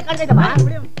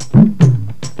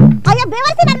ಅಯ್ಯ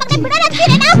ಬೇವರ್ಸಿ ನನ್ನ ಮಗನೇ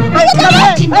ಬಿಡಲ್ಲ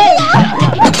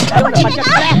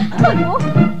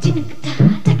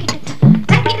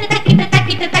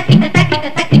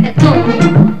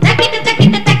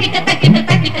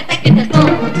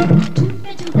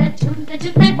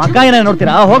ಮಕ್ಕ ಏನ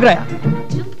ನೋಡ್ತೀರಾ ಹೋಗ್ರಯ್ಯ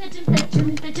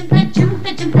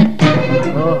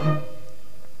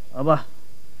ಅಬ್ಬಾ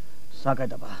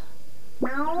ಸಾಕಾಯ್ತಪ್ಪ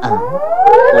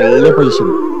ಒಳ್ಳೆ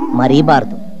ಪೊಸಿಷನ್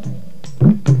ಮರಿಬಾರ್ದು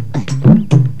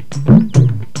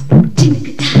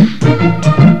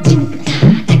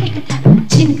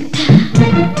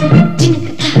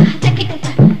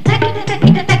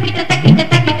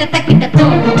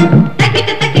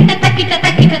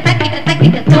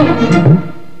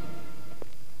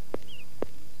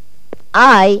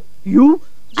I you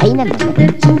I ನನ್ನ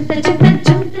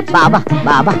ಬಾಬಾ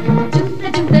ಬಾಬಾ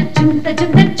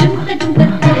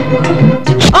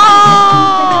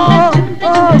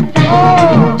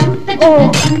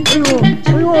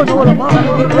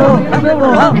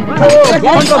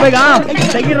ಬೇಗ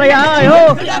ತೆಗಿರಯ್ಯ. ಅಯ್ಯೋ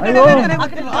ಅಯ್ಯೋ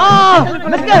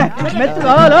ಮೆತ್ತಗೆ ಮೆತ್ತಗೆ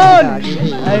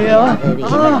ಅಯ್ಯೋ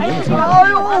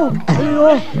ಅಯ್ಯೋ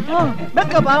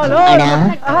ಮೆತ್ತಗೆ ಬಾಲು.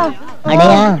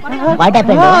 ಅಯ್ಯೋ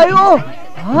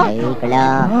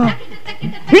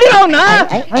ಹಿಡಿಯೋ ಅವನ್ನ.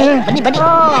 ಬನ್ನಿ ಬನ್ನಿ.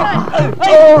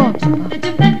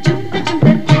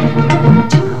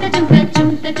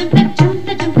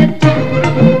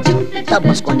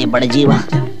 ತಪ್ಪಿಸ್ಕೊಂಡೆ ಬಡ ಜೀವ.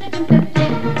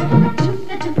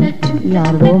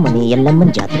 ಯಾರ್ದೋ ಮನೆ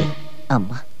ಎಲ್ಲಮ್ಮನ್ ಜಾತ್ರೆ.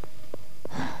 ಅಮ್ಮ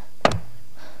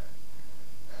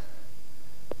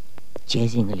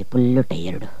ಚೇಸಿಂಗ್ ಅಲ್ಲಿ ಫುಲ್ಲು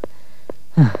ಟೈರ್ಡು.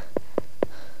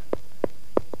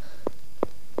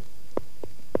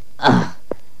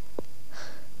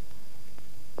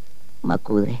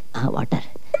 ಮಕ್ಕೂದ್ರೆ ವಾಟರ್.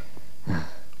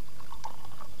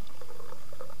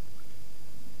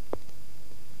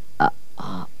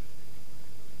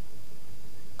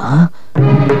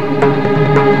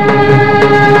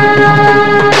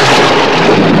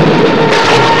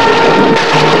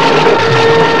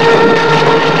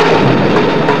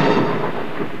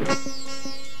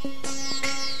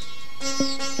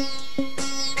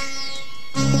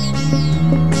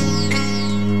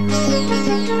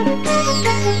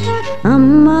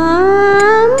 ಅಮ್ಮ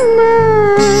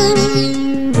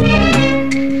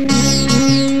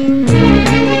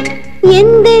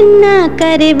ಎಂದೆನ್ನ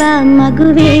ಕರೆವ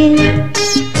ಮಗುವೆ,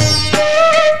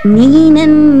 ನೀ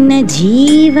ನನ್ನ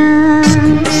ಜೀವ.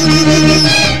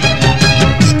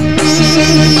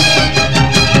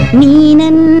 ನೀ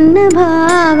ನನ್ನ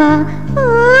ಭಾವ.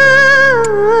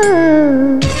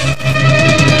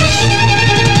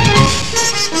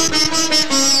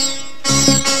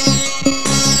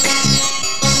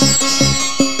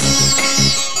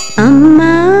 ಅಮ್ಮ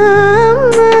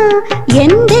ಅಮ್ಮ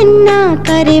ಎಂದೆನ್ನ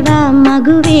ಕರೆವ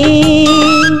ಮಗುವೆ,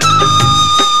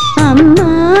 ಅಮ್ಮ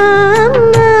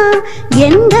ಅಮ್ಮ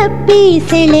ಎಂದಪ್ಪಿ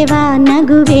ಸೆಳೆವ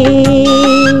ನಗುವೆ.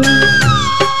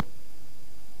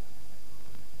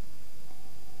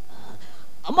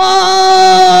 ಅಮ್ಮ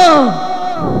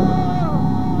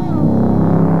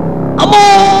ಅಮ್ಮ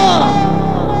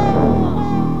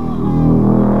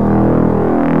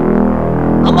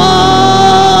ಅಮ್ಮ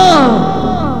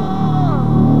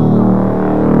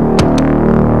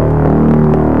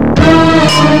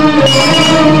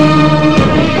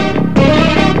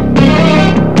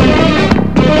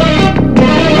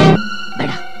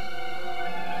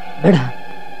ಬೇಡ,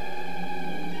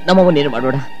 ನಮ್ಮವನ್ನೇನು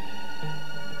ಮಾಡೋಣ,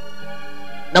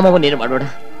 ನಮ್ಮವನ್ನೇನು ಮಾಡೋಣ.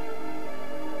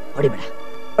 ಹೊಡಿಬೇಡ,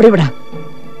 ಹೊಡಿಬೇಡ,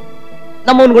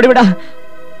 ನಮ್ಮವನ್ ಹೊಡಿಬೇಡ.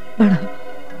 ಬೇಡ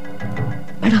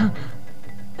ಬೇಡ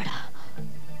ಬೇಡ,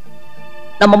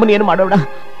 ನಮ್ಮಮ್ಮನ ಏನು ಮಾಡೋಣ.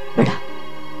 ಬೇಡ,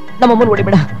 ನಮ್ಮಮ್ಮನ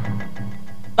ಹೊಡಿಬೇಡ,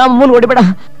 ನಮ್ಮಮ್ಮನ ಹೊಡಿಬೇಡ.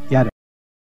 ಯಾರು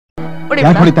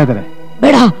ಹೊಡಿತಾ ಇದ್ದಾರೆ?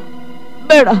 ಬೇಡ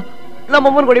ಬೇಡ,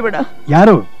 ನಮ್ಮಮ್ಮನ ಹೊಡಿಬೇಡ.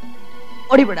 ಯಾರು?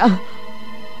 ಹೊಡಿಬೇಡ.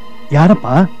 ಯಾರಪ್ಪ?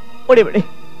 ಹೊಡಿಬೇಡಿ,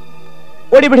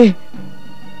 ಹೊಡಿಬೇಡಿ,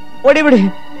 ಹೊಡಿಬೇಡಿ.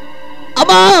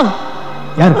 ಅಮ್ಮ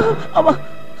ಯಾರು? ಅಮ್ಮ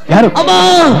ಯಾರು? ಅಮ್ಮ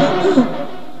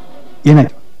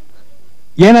ಏನಾಯ್ತು?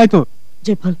 ಏನಾಯ್ತು?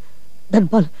 ಜೈಪಾಲ್,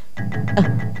 ಧನ್ಪಾಲ್,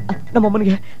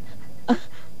 ನಮ್ಮಮ್ಮನಿಗೆ.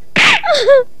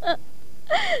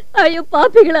 ಅಯ್ಯೋ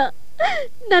ಪಾಪಿಗಳ,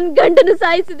 ನನ್ ಗಂಡನ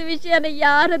ಸಾಯಿಸಿದ ವಿಷಯನ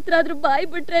ಯಾರ ಹತ್ರ ಆದ್ರೂ ಬಾಯಿ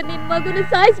ಬಿಟ್ರೆ ನಿನ್ ಮಗುನ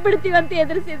ಸಾಯಿಸ್ಬಿಡ್ತೀವಂತ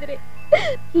ಎದುರಿಸಿದ್ರಿ.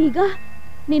 ಈಗ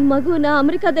ನಿನ್ ಮಗುನ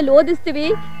ಅಮೆರಿಕಾದಲ್ಲಿ ಓದಿಸ್ತೀವಿ,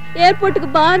 ಏರ್ಪೋರ್ಟ್ಗೆ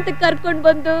ಬಾ ಅಂತ ಕರ್ಕೊಂಡ್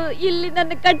ಬಂದು ಇಲ್ಲಿ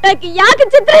ನನ್ನ ಕಟ್ಟಾಕಿ ಯಾಕೆ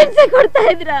ಚಿತ್ರಹಿಂಸೆ ಕೊಡ್ತಾ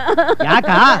ಇದ್ರ? ಯಾಕ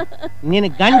ನಿನ್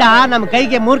ಗಂಡ ನಮ್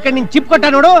ಕೈಗೆ 3 ಕಣ್ಣಿನ ಚಿಪ್ ಕೊಟ್ಟ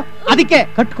ನೋಡು, ಅದಕ್ಕೆ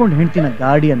ಕಟ್ಕೊಂಡು ಹೆಂಡ್ತಿನ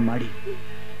ಗಾರ್ಡಿಯನ್ ಮಾಡಿ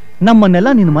ನಮ್ಮನ್ನೆಲ್ಲ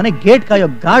ನಿನ್ ಮನೆ ಗೇಟ್ ಕಾಯೋ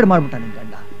ಗಾರ್ಡ್ ಮಾಡ್ಬಿಟ್ಟ ನಿನ್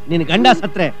ಗಂಡ. ನಿನ್ ಗಂಡ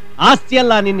ಸತ್ರೆ ಆಸ್ತಿ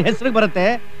ಎಲ್ಲ ನಿನ್ ಹೆಸರಿಗೆ ಬರುತ್ತೆ.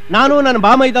 ನಾನು ನನ್ನ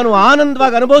ಬಾಮೈದನು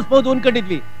ಆನಂದವಾಗಿ ಅನುಭವಿಸಬಹುದು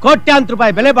ಅನ್ಕೊಂಡಿದ್ವಿ. ಕೋಟ್ಯಾಂತರ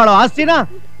ರೂಪಾಯಿ ಬೆಲೆ ಬಾಳೋ ಆಸ್ತಿನ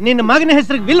ನಿನ್ನ ಮಗನ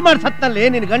ಹೆಸರಿಗೆ ವಿಲ್ ಮಾಡಿ ಸತ್ತಲ್ಲಿ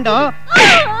ನಿನ್ ಗಂಡ.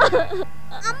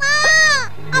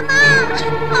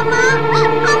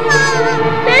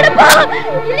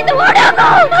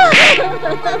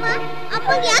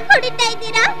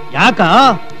 ಯಾಕ?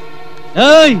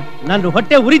 ಏಯ್, ನನ್ನ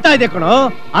ಹೊಟ್ಟೆ ಉರಿತಾ ಇದೆ ಕಣೋ,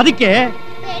 ಅದಕ್ಕೆ.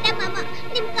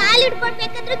 ನಿಮ್ ಕಾಲ್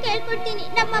ಹಿಡ್ಕೊಡ್ಬೇಕಾದ್ರೂ ಕೇಳ್ಕೊಡ್ತೀನಿ,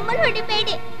 ನಮ್ಮಮ್ಮನ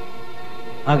ಹೊಡಿಬೇಡಿ.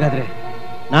 ಹಾಗಾದ್ರೆ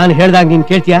ನಾನು ಹೇಳ್ದಾಗ ನೀನ್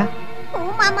ಕೇಳ್ತೀಯಾ? ಹ್ಞೂ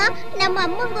ಮಾಮ, ನಮ್ಮ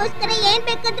ಅಮ್ಮಂಗೋಸ್ಕರ ಏನ್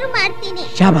ಬೇಕಾದ್ರೂ ಮಾಡ್ತೀನಿ.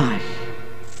 ಶಾಬಾಷ್.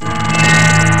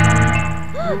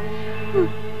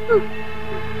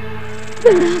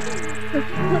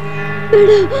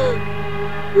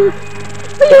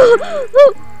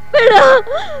 ಬೇಡ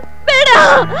ಬೇಡ,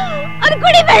 ಅದು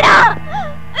ಕುಡಿಬೇಡ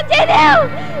ಜಯದೇವ್,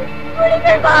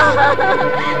 ಕುಡಿಬೇಡ,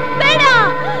 ಬೇಡ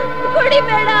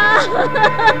ಕುಡಿಬೇಡ.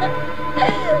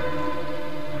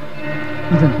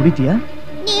 ಇದನ್ ಕುಡಿತೀಯಾ?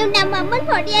 ನೀವು ನಮ್ಮ ಅಮ್ಮನ್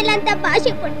ಹೊಡೆಯಲ್ಲ ಅಂತ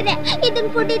ಭಾಷೆ ಕೊಟ್ರೆ ಇದನ್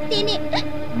ಕುಡಿತೀನಿ.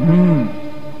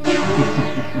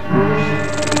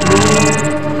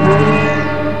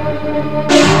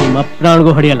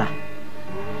 ಸ್ವಪ್ನಾಣ್ಗೂ ಹೊಡೆಯಲ್ಲ.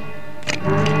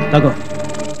 ತಗೋ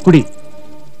ಕುಡಿ.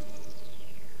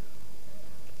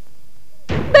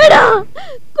 ಬೇಡ,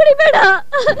 ಕುಡಿಬೇಡ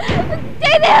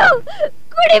ಜಯದೇವ್,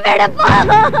 ಕುಡಿಬೇಡಪ್ಪ.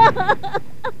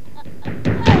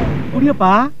 ಕುಡಿಯಪ್ಪ,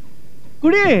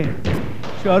 ಕುಡಿ.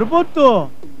 ಶರ್ಬತ್ತು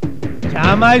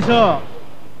ಚಾಮಾಯಿಸೋ.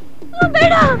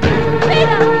 ಬೇಡ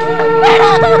ಬೇಡ ಬೇಡ.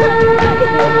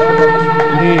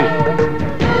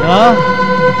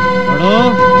 ನೋಡು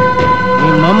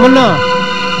ನಿಮ್ಮಮ್ಮನ್ನ.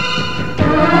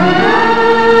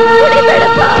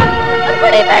 ಕುಡಿಬೇಡಪ್ಪ,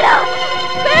 ಕುಡಿಬೇಡ,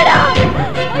 ಬೇಡ.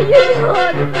 ಅಯ್ಯೋ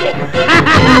ಬೇಡಪ್ಪ,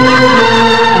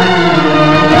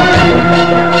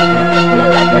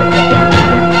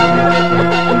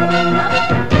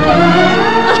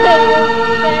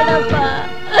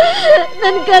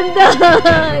 ನನ್ ಕಂದ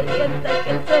ಎಂತ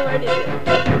ಕೆಲಸ ಮಾಡಿದೆ.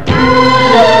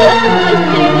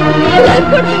 ಎಲ್ಲ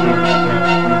ಕೊಟ್ಟು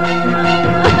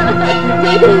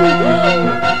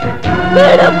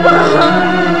ಬೇಡಪ್ಪ,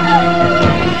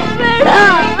 ಬೇಡ.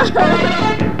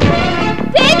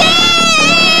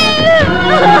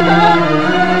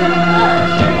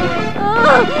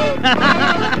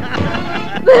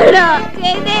 ಬೇಡ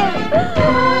ಜಯದೇವ್,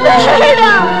 ಬೇಡ.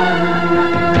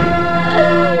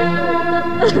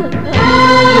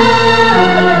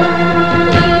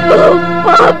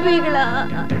 ಪಾಪಿಗಳ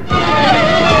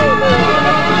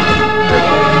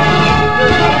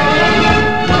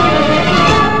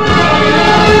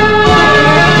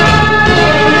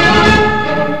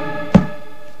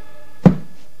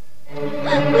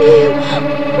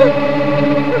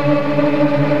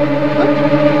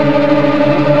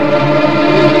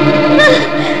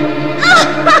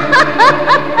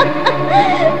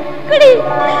ಕುಡಿ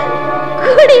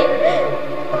ಕುಡಿ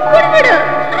ಕುಡಿಬಿಡು,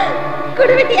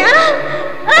 ಕುಡಿಬಿಟ್ಯಾ?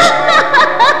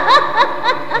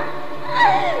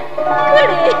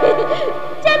 ಕುಡಿ,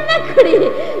 ಚೆನ್ನಾಗಿ ಕುಡಿ,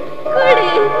 ಕುಡಿ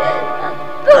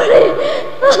ಕುಡಿ.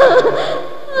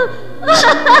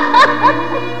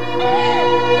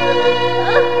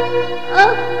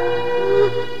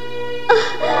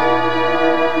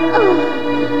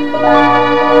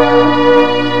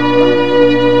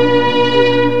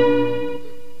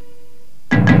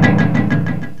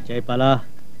 ಜಯಪಾಲ,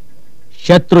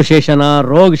 ಶತ್ರು ಶೇಷನ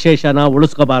ರೋಗ ಶೇಷನ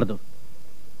ಉಳಿಸ್ಕೋಬಾರ್ದು.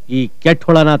 ಈ ಕೆಟ್ಟ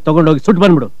ಹುಳನ ತಗೊಂಡೋಗಿ ಸುಟ್ಟು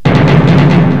ಬಂದ್ಬಿಡು.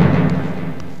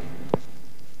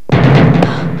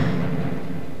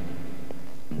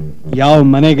 ಯಾವ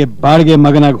ಮನೆಗೆ ಬಾಡಿಗೆ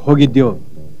ಮಗನಾಗಿ ಹೋಗಿದ್ಯೋ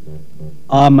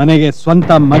ಆ ಮನೆಗೆ ಸ್ವಂತ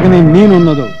ಮಗನೇ ನೀನು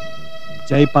ಅನ್ನೋದು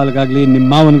ಜೈಪಾಲ್ಗಾಗ್ಲಿ ನಿಮ್ಮ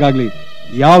ಮಾವನ್ಗಾಗ್ಲಿ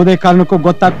ಯಾವುದೇ ಕಾರಣಕ್ಕೂ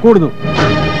ಗೊತ್ತಾಗಕೂಡ್ದು.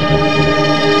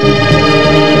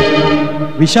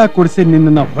 ವಿಷ ಕುಡಿಸಿ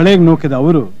ನಿನ್ನನ್ನ ಹೊಳೆಗೆ ನೂಕಿದ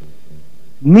ಅವರು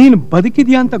ನೀನು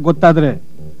ಬದುಕಿದ್ಯಾ ಅಂತ ಗೊತ್ತಾದ್ರೆ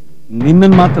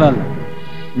ನಿನ್ನನ್ ಮಾತ್ರ ಅಲ್ಲ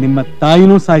ನಿಮ್ಮ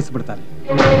ತಾಯಿನೂ ಸಾಯಿಸ್ಬಿಡ್ತಾರೆ.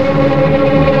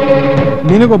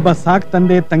 ನಿನಗೊಬ್ಬ ಸಾಕ್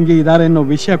ತಂದೆ ತಂಗಿ ಇದಾರೆ ಅನ್ನೋ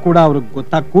ವಿಷಯ ಕೂಡ ಅವ್ರಿಗೆ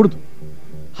ಗೊತ್ತಾಗಕೂಡ್ದು.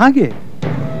 ಹಾಗೆ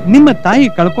ನಿಮ್ಮ ತಾಯಿ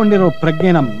ಕಳ್ಕೊಂಡಿರೋ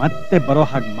ಪ್ರಜ್ಞೆನ ಮತ್ತೆ ಬರೋ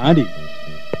ಹಾಗೆ ಮಾಡಿ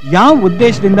ಯಾವ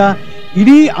ಉದ್ದೇಶದಿಂದ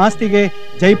ಇಡೀ ಆಸ್ತಿಗೆ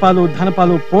ಜೈಪಾಲು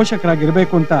ಧನಪಾಲು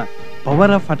ಪೋಷಕರಾಗಿರ್ಬೇಕು ಅಂತ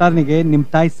ಪವರ್ ಆಫ್ ಅಟಾರ್ನಿಗೆ ನಿಮ್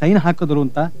ತಾಯಿ ಸೈನ್ ಹಾಕಿದ್ರು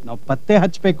ಅಂತ ನಾವು ಪತ್ತೆ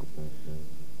ಹಚ್ಚಬೇಕು.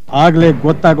 ಆಗ್ಲೇ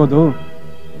ಗೊತ್ತಾಗೋದು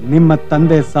ನಿಮ್ಮ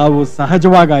ತಂದೆ ಸಾವು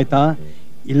ಸಹಜವಾಗಾಯ್ತಾ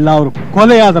ಇಲ್ಲ ಅವ್ರು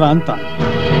ಕೊಲೆಯಾದ್ರ ಅಂತ.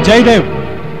 ಜಯದೇವ್,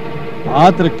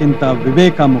 ಆದ್ರಕ್ಕಿಂತ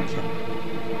ವಿವೇಕ ಮುಖ್ಯ.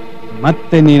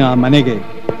 ಮತ್ತೆ ನೀನು ಆ ಮನೆಗೆ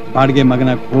ಬಾಡಿಗೆ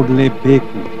ಮಗನಾಗಿ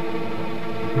ಹೋಗ್ಲೇಬೇಕು.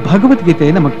 ಭಗವದ್ಗೀತೆ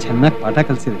ನಮಗ್ ಚೆನ್ನಾಗಿ ಪಾಠ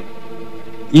ಕಲಿಸಿದೆ.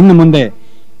 ಇನ್ನು ಮುಂದೆ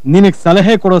ನಿನಗ್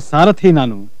ಸಲಹೆ ಕೊಡೋ ಸಾರಥಿ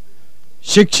ನಾನು,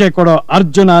 ಶಿಕ್ಷೆ ಕೊಡೋ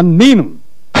ಅರ್ಜುನ ನೀನು.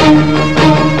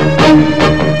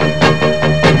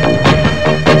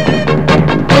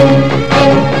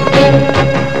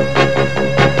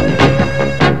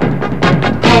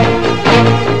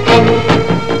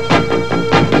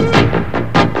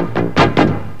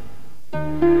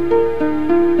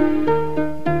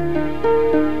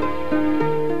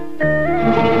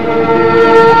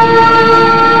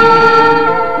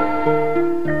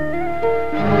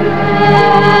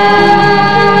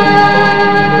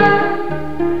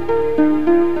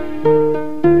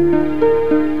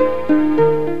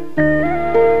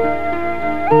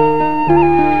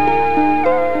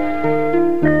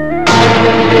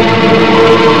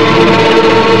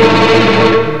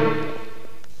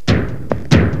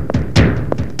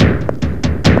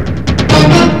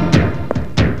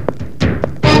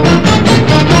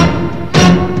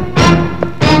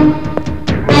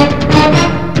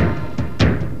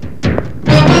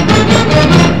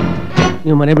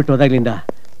 ನೀವು ಮನೆ ಬಿಟ್ಟು ಹೋದಾಗ್ಲಿಂದ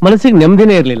ಮನಸ್ಸಿಗೆ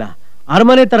ನೆಮ್ಮದಿನೇ ಇರ್ಲಿಲ್ಲ.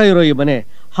 ಅರಮನೆ ತರ ಇರೋ ಈ ಮನೆ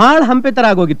ಹಾಳ್ ಹಂಪೆ ತರ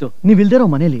ಆಗೋಗಿತ್ತು. ನೀವ್ ಇಲ್ದಿರೋ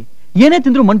ಮನೇಲಿ ಏನೇ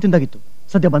ತಿಂದ್ರು ಮಣ್ಣು ತಿಂದಾಗಿತ್ತು.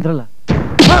 ಸದ್ಯ ಬಂದ್ರಲ್ಲ.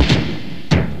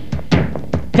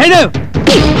 ಜಯದೇವ್,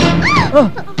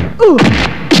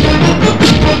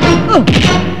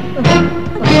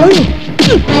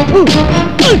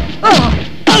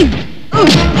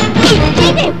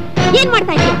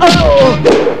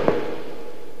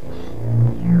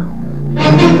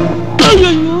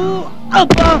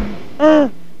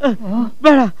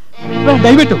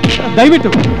 ದಯವಿಟ್ಟು ದಯವಿಟ್ಟು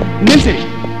ನಿಲ್ಸಿ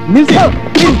ನಿಲ್ಸಿ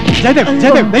ಜಯದೇವ್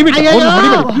ಜಯದೇವ್ ದಯವಿಟ್ಟು ಅವ್ರನ್ನ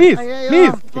ಹೊಡಿಬೇಡಿ ಪ್ಲೀಸ್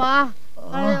ಪ್ಲೀಸ್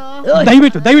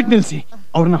ದಯವಿಟ್ಟು ದಯವಿಟ್ಟು ನಿಲ್ಸಿ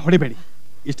ಅವ್ರನ್ನ ಹೊಡಿಬೇಡಿ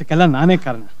ಇಷ್ಟಕ್ಕೆಲ್ಲ ನಾನೇ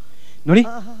ಕಾರಣ ನೋಡಿ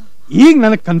ಈಗ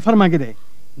ನನಗೆ ಕನ್ಫರ್ಮ್ ಆಗಿದೆ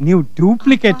ನೀವು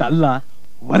ಡೂಪ್ಲಿಕೇಟ್ ಅಲ್ಲ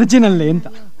ಒರಿಜಿನಲ್ಲೇ ಅಂತ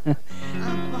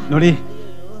ನೋಡಿ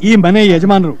ಈ ಮನೆ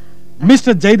ಯಜಮಾನರು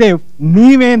ಮಿಸ್ಟರ್ ಜಯದೇವ್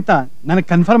ನೀವೇ ಅಂತ ನನಗೆ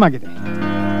ಕನ್ಫರ್ಮ್ ಆಗಿದೆ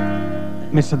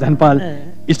ಮಿಸ್ಟರ್ ಧನ್ಪಾಲ್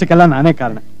ಇಷ್ಟಕ್ಕೆಲ್ಲ ನಾನೇ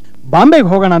ಕಾರಣ ಬಾಂಬೆಗೆ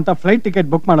ಹೋಗೋಣ ಅಂತ ಫ್ಲೈಟ್ ಟಿಕೆಟ್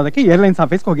ಬುಕ್ ಮಾಡೋದಕ್ಕೆ ಏರ್ಲೈನ್ಸ್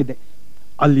ಆಫೀಸ್ಗೆ ಹೋಗಿದ್ದೆ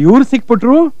ಅಲ್ಲಿ ಇವ್ರು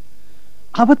ಸಿಕ್ಬಿಟ್ರು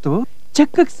ಅವತ್ತು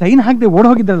ಚೆಕ್ ಸೈನ್ ಹಾಕದೆ ಓಡ್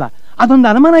ಹೋಗಿದ್ರಲ್ಲ ಅದೊಂದು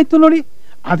ಅನುಮಾನ ಇತ್ತು ನೋಡಿ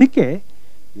ಅದಕ್ಕೆ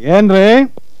ಏನ್ರೇ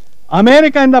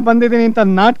ಅಮೇರಿಕಾದಿಂದ ಬಂದಿದ್ದೀನಿ ಅಂತ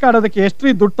ನಾಟಕ ಆಡೋದಕ್ಕೆ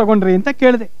ಎಷ್ಟ್ರಿ ದುಡ್ಡು ತಗೊಂಡ್ರಿ ಅಂತ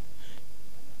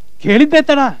ಕೇಳಿದ್ದೆ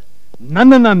ತಡ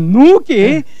ನನ್ನನ್ನ ನೂಕಿ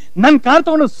ನನ್ನ ಕಾರ್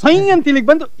ತಗೊಂಡು ಸೈ ಅಂತ ಇಲ್ಲಿಗೆ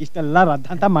ಬಂದು ಇಷ್ಟೆಲ್ಲ ರದ್ದ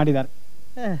ಅಂತ ಮಾಡಿದ್ದಾರೆ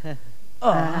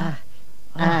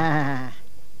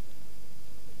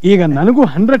ಈಗ ನನಗೂ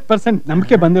 100%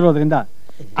 ನಂಬಿಕೆ ಬಂದಿರೋದ್ರಿಂದ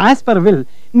ಆಸ್ ಪರ್ ವಿಲ್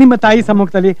ನಿಮ್ಮ ತಾಯಿ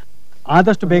ಸಮ್ಮುಖದಲ್ಲಿ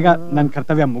ಆದಷ್ಟು ಬೇಗ ನನ್ನ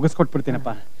ಕರ್ತವ್ಯ ಮುಗಿಸ್ಕೊಟ್ಬಿಡ್ತೀನಪ್ಪ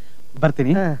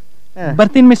ಬರ್ತೀನಿ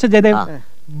ಬರ್ತೀನಿ ಮಿಸ್ಟರ್ ಜಯದೇವ್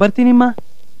ಬರ್ತೀನಿಮ್ಮ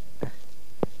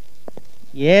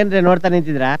ಏನ್ರಿ ನೋಡ್ತಾ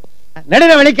ನಿಂತಿದ್ರ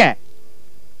ನಡೀರ ಒಳಿಕೆ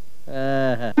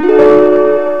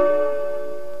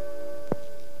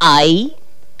ಐ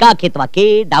ಕಾಕೆತ್ವಾಕೆ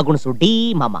ಡಾಗುಣ ಸುಡ್ಡಿ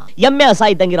ಮಾಮ ಎಮ್ಮೆ ಹಸ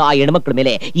ಇದ್ದಂಗಿರೋ ಆ ಹೆಣ್ಮಕ್ಳ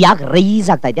ಮೇಲೆ ಯಾಕೆ ರೈಸ್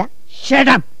ಆಗ್ತಾ ಇದ್ಯಾ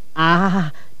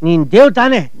ನೀನ್ ದೇವ್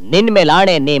ತಾನೆ ನಿನ್ ಮೇಲೆ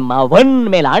ಆಣೆ ನಿಮ್ಮ ಒನ್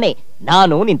ಮೇಲೆ ಆಣೆ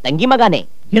ನಾನು ನಿನ್ ತಂಗಿ ಮಗಾನೆ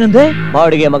ಏನಂದೆ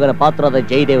ಬಾಡಿಗೆ ಮಗನ ಪಾತ್ರದ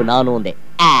ಜಯದೇವ್ ನಾನು ಅಂದೆ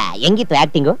ಹೆಂಗಿತ್ತು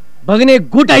ಆಕ್ಟಿಂಗ್ ಮಗನೇ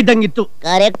ಗೂಟ ಇದ್ದಂಗಿತ್ತು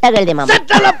ಕರೆಕ್ಟ್ ಆಗಿ ಮಾಮ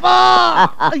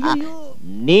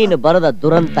ನೀನು ಬರದ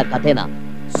ದುರಂತ ಕಥೆನ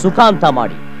ಸುಖಾಂತ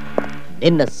ಮಾಡಿ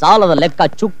ನಿನ್ನ ಸಾಲದ ಲೆಕ್ಕ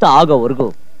ಚುಕ್ತ ಆಗೋವರೆಗೂ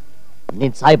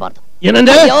ನೀನ್ ಸಾಯ್ಬಾರ್ದು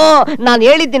ಅಯ್ಯೋ ನಾನ್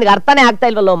ಹೇಳಿದ್ ನಿನ್ಗೆ ಅರ್ಥನೇ ಆಗ್ತಾ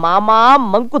ಇಲ್ವಲ್ಲೋ ಮಾಮ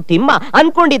ಮಂಕು ತಿಮ್ಮ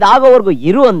ಅನ್ಕೊಂಡಿದ್ ಆಗೋವರೆಗೂ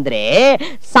ಇರು ಅಂದ್ರೆ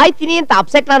ಸಾಯ್ತೀನಿ ಅಂತ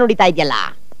ಅಪ್ಸೆಟ್ ನುಡಿತಾ ಇದೆಯಲ್ಲ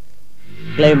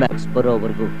ಕ್ಲೈಮ್ಯಾಕ್ಸ್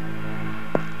ಬರೋವರೆಗೂ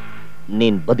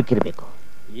ನೀನ್ ಬದುಕಿರ್ಬೇಕು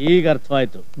ಈಗ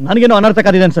ಅರ್ಥವಾಯ್ತು ನನಗೇನೋ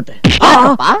ಅನರ್ಥಕಾದಿದೆ ಅನ್ಸುತ್ತೆ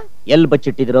ಎಲ್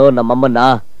ಬಚ್ಚಿಟ್ಟಿದ್ರು ನಮ್ಮಮ್ಮನ್ನ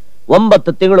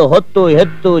 9 ತಿಂಗಳು ಹೊತ್ತು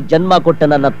ಹೆತ್ತು ಜನ್ಮ ಕೊಟ್ಟ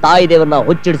ನನ್ನ ತಾಯಿ ದೇವರನ್ನ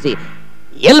ಹುಚ್ಚಿಡಿಸಿ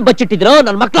ಎಲ್ ಬಚ್ಚಿಟ್ಟಿದ್ರು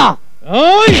ನನ್ ಮಕ್ಳ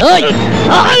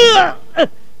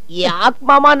ಯಾಕ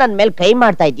ಮಾಮ ನನ್ ಮೇಲೆ ಕೈ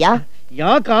ಮಾಡ್ತಾ ಇದ್ಯಾ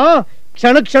ಯಾಕ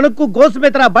ಕ್ಷಣ ಕ್ಷಣಕ್ಕೂ ಗೋಸ್ಮೆ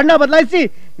ತರ ಬಣ್ಣ ಬದಲಾಯಿಸಿ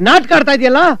ನಾಟಕ ಆಡ್ತಾ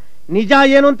ಇದೆಯಲ್ಲ ನಿಜ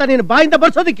ಏನು ಅಂತ ನೀನು ಬಾಯಿಂದ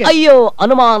ಬರ್ಸೋದಿಕ್ಕೆ ಅಯ್ಯೋ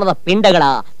ಅನುಮಾನದ ಪಿಂಡಗಳ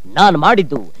ನಾನ್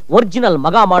ಮಾಡಿದ್ದು ಒರಿಜಿನಲ್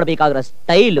ಮಗ ಮಾಡ್ಬೇಕಾಗಿರೋ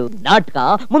ಸ್ಟೈಲು ನಾಟಕ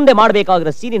ಮುಂದೆ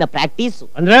ಮಾಡ್ಬೇಕಾಗಿರೋ ಸೀನಿನ ಪ್ರಾಕ್ಟೀಸ್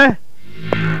ಅಂದ್ರೆ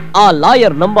ಆ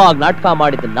ಲಾಯರ್ ನಂಬಾಗ ನಾಟಕ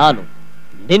ಮಾಡಿದ್ದು ನಾನು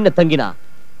ನಿನ್ನ ತಂಗಿನ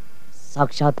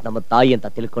ಸಾಕ್ಷಾತ್ ನಮ್ಮ ತಾಯಿ ಅಂತ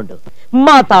ತಿಳ್ಕೊಂಡು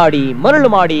ಮಾತಾಡಿ ಮರಳು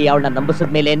ಮಾಡಿ ಅವಳನ್ನ ನಂಬಿಸಿದ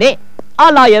ಮೇಲೇನೆ ಆ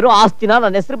ಲಾಯರು ಆಸ್ತಿನ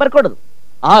ನನ್ನ ಹೆಸರು ಬರ್ಕೊಡೋದು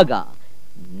ಆಗ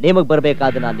ನಿಮಗ್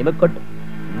ಬರ್ಬೇಕಾದ ನಾನ್ ನಿಮಗ್ ಕೊಟ್ಟು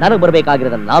ನನಗ್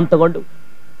ಬರ್ಬೇಕಾಗಿರೋದನ್ನ ನಾನ್ ತಗೊಂಡು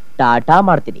ಟಾಟಾ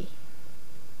ಮಾಡ್ತೀನಿ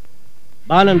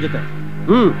ಬಾ ನನ್ ಜೊತೆ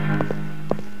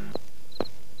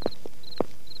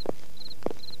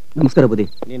ನಮಸ್ಕಾರ ಬುದ್ಧಿ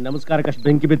ನೀನ್ ನಮಸ್ಕಾರಕ್ಕಷ್ಟು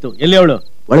ಬೆಂಕಿ ಬಿತ್ತು ಎಲ್ಲಿ ಅವಳು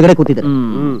ಒಳಗಡೆ ಕೂತಿದ್ದೆ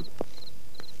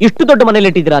ಇಷ್ಟು ದೊಡ್ಡ ಮನೇಲಿ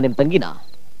ಇಟ್ಟಿದ್ದೀರಾ ನಿಮ್ ತಂಗಿನ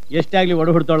ಎಷ್ಟೇ ಆಗ್ಲಿ ಒಡ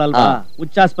ಹುಡ್ತಾಳಲ್ವಾ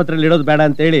ಹುಚ್ಚಾಸ್ಪತ್ರೆಯಲ್ಲಿ ಇಡೋದು ಬೇಡ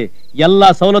ಅಂತ ಹೇಳಿ ಎಲ್ಲಾ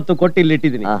ಸವಲತ್ತು ಕೊಟ್ಟು ಇಲ್ಲಿ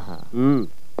ಇಟ್ಟಿದ್ದೀನಿ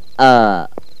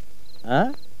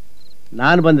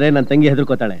ನಾನ್ ಬಂದ್ರೆ ನನ್ ತಂಗಿ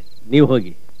ಹೆದರ್ಕೋತಾಳೆ ನೀವು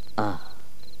ಹೋಗಿ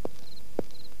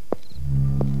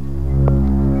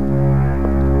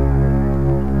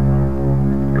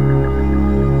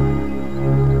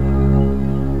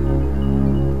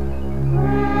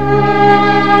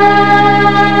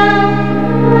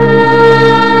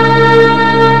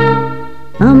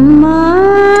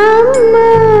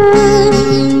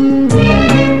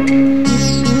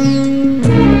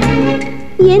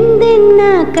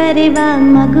ಕರೆವ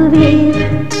ಮಗುವೆ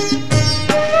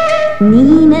ನೀ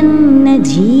ನನ್ನ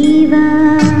ಜೀವ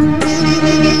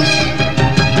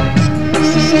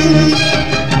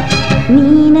ನೀ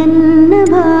ನನ್ನ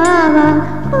ಭಾವ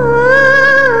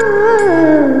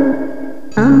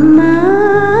ಅಮ್ಮ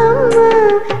ಅಮ್ಮ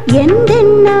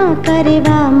ಎಂದೆನ್ನ ಕರೆವ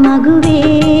ಮಗುವೆ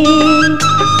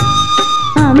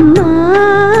ಅಮ್ಮ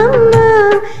ಅಮ್ಮ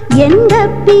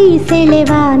ಎಂದಪ್ಪಿ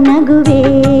ಸೆಳೆವ ನಗುವೆ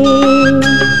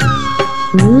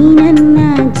ನೀ ನನ್ನ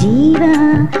ಜೀವ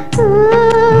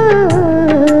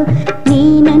ನೀ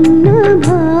ನನ್ನ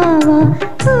ಭಾವ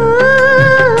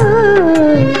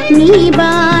ನೀ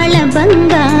ಬಾಳ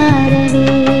ಬಂಗಾರವೇ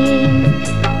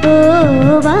ಓ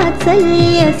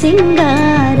ವಾತ್ಸಲ್ಯ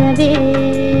ಸಿಂಗಾರವೇ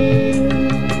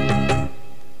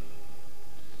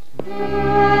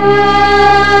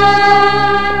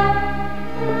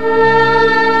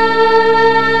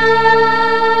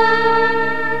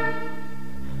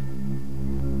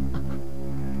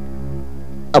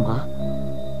ಅಮ್ಮ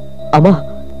ಅಮ್ಮ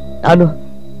ನಾನು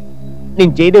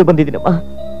ನಿನ್ ಜಯದೇವ್ ಬಂದಿದ್ದೀನಮ್ಮ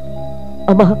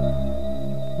ಅಮ್ಮ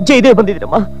ಜಯದೇವ್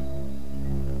ಬಂದಿದ್ದೀನಮ್ಮ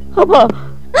ಅಮ್ಮ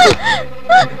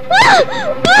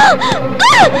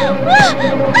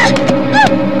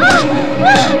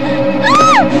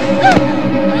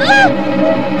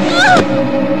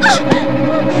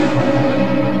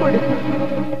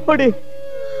ನೋಡಿ,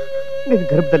 ನೀನ್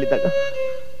ಗರ್ಭದಲ್ಲಿದ್ದಾಗ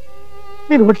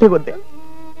ನೀನ್ ಹೊಟ್ಟೆಗೊದ್ದೆ,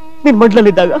 ನೀನ್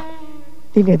ಮಡ್ಲಲ್ಲಿದ್ದಾಗ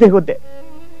ನೀನ್ ಎದೆಗೊದ್ದೆ.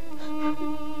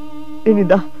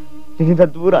 ನಿನ್ನಿಂದ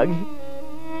ದೂರ ಆಗಿ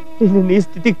ನಿನ್ನ ಈ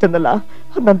ಸ್ಥಿತಿಗೆ ತಂದಲ್ಲ,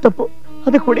 ಅದು ನನ್ನ ತಪ್ಪು.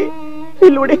 ಅದಕ್ಕೆ ಹೊಡಿ,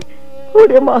 ಇಲ್ಲಿ ಹೊಡಿ,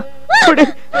 ಹೊಡಿ ಅಮ್ಮ, ಹೊಡಿ.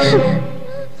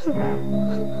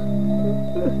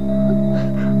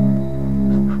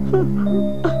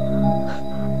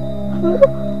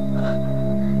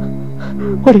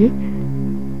 ಹೊಡಿ.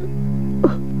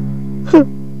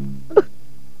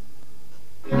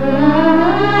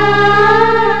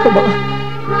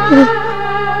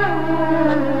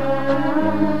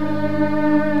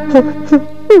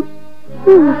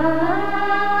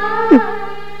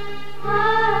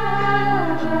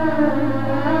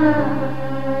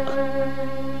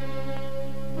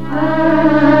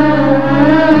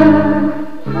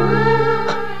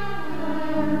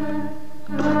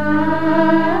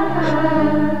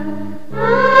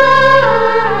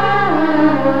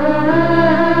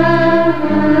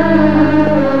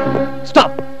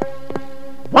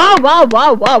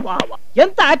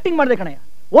 ಎಂತ ಆಕ್ಟಿಂಗ್ ಮಾಡಿದೆ ಕಣಯ್ಯ,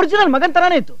 ಒರಿಜಿನಲ್ ಮಗನ್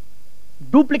ತರಾನೇ ಇತ್ತು.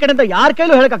 ಡೂಪ್ಲಿಕೇಟ್ ಅಂತ ಯಾರ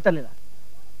ಕೈಲೂ ಹೇಳಕ್ ಆಗ್ತಾ ಇರ್ಲಿಲ್ಲ.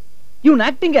 ಇವ್ನ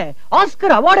ಆಕ್ಟಿಂಗ್ಗೆ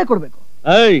ಆಸ್ಕರ್ ಅವಾರ್ಡೇ ಕೊಡ್ಬೇಕು.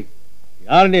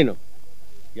 ಯಾರು ನೀನು?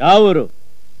 ಯಾವೂರು?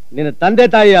 ನಿನ್ನ ತಂದೆ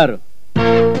ತಾಯಿ ಯಾರು?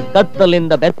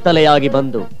 ಕತ್ತಲಿಂದ ಬೆತ್ತಲೆಯಾಗಿ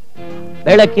ಬಂದು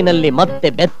ಬೆಳಕಿನಲ್ಲಿ ಮತ್ತೆ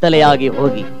ಬೆತ್ತಲೆಯಾಗಿ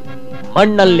ಹೋಗಿ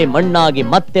ಮಣ್ಣಲ್ಲಿ ಮಣ್ಣಾಗಿ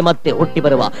ಮತ್ತೆ ಮತ್ತೆ ಹುಟ್ಟಿ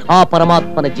ಬರುವ ಆ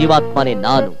ಪರಮಾತ್ಮನ ಜೀವಾತ್ಮನೇ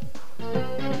ನಾನು.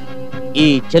 ಈ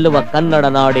ಚೆಲುವ ಕನ್ನಡ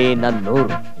ನಾಡೇ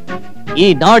ನನ್ನೂರು. ಈ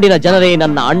ನಾಡಿನ ಜನರೇ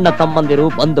ನನ್ನ ಅಣ್ಣ ತಮ್ಮಂದಿರು,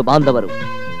 ಬಂಧು ಬಾಂಧವರು.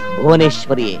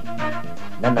 ಭುವನೇಶ್ವರಿಯೇ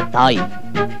ನನ್ನ ತಾಯಿ.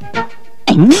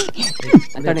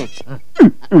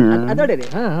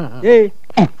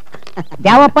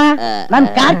 ದ್ಯಾವಪ್ಪ, ನನ್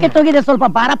ಕಾರ್ ಕೆಟ್ಟೋಗಿದೆ, ಸ್ವಲ್ಪ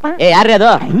ಬಾರಪ್ಪ. ಯಾರೇ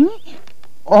ಅದು?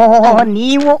 ಓಹೋ,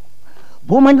 ನೀವು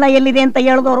ಭೂಮಂಡಲ ಎಲ್ಲಿದೆ ಅಂತ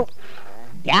ಹೇಳಿದವರು.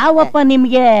 ದ್ಯಾವಪ್ಪ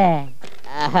ನಿಮ್ಗೆ?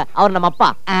 ಅವ್ರ ನಮ್ಮಪ್ಪ.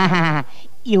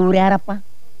 ಇವ್ರ ಯಾರಪ್ಪ?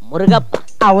 ಮುರುಗಪ್ಪ.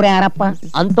 ಅವ್ರ ಯಾರಪ್ಪ?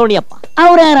 ಅಂತೋಣಿಯಪ್ಪ.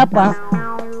 ಅವ್ರ ಯಾರಪ್ಪ?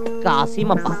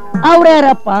 ಕಾಸಿಮಪ್ಪ. ಅವ್ರ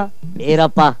ಯಾರಪ್ಪ?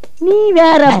 ಬೇರಪ್ಪ.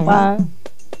 ನೀವ್ಯಾರಪ್ಪ?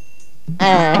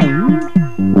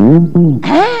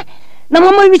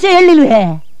 ನಮ್ಮಮ್ಮ ವಿಷಯ ಹೇಳಿಲ್ವೇ?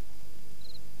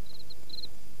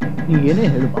 ನೀ ಏನೇ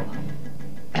ಹೇಳು ಬಾಬಾ,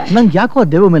 ನಂಗೆ ಯಾಕೋ ಆ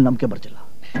ದೇವ ಮೇಲೆ ನಂಬಿಕೆ ಬರ್ತಿಲ್ಲ.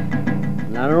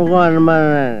 ನನಗೂ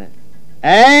ಅನುಮಾನ.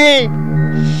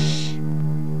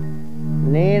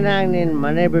 ನೀನಾಗಿ ನಿನ್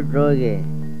ಮನೆ ಬಿಟ್ಟು ಹೋಗಿ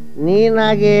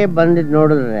ನೀನಾಗೆ ಬಂದಿದ್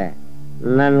ನೋಡಿದ್ರೆ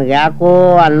ನನ್ಗೆ ಯಾಕೋ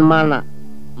ಅನುಮಾನ.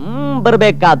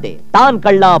 ಬರ್ಬೇಕಾದೆ ತಾನ್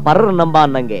ಕಳ್ಳ ಪರರ ನಂಬ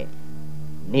ಅನ್ನಂಗೆ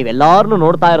ನೀವೆಲ್ಲಾರನು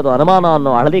ನೋಡ್ತಾ ಇರೋದು ಅನುಮಾನ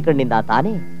ಅನ್ನೋ ಹಳದಿ ಕಣ್ಣಿಂದ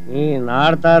ತಾನೇ? ನೀನ್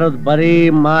ಆಡ್ತಾ ಇರೋದು ಬರೀ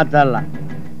ಮಾತಲ್ಲ,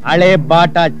 ಹಳೆ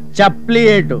ಬಾಟ ಚಪ್ಲಿ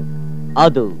ಏಟು.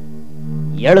 ಅದು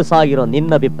ಎಳುಸಾಗಿರೋ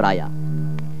ನಿನ್ನ ಅಭಿಪ್ರಾಯ.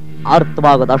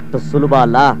 ಅರ್ಥವಾಗೋದಷ್ಟು ಸುಲಭ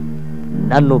ಅಲ್ಲ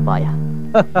ನನ್ನ ಉಪಾಯ.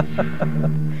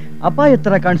 ಅಪಾಯ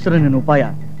ತರ ಕಾಣಿಸಿರೋ ನಿನ್ನ ಉಪಾಯ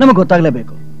ನಮಗ್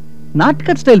ಗೊತ್ತಾಗ್ಲೇಬೇಕು.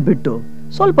 ನಾಟಕದ ಸ್ಟೈಲ್ ಬಿಟ್ಟು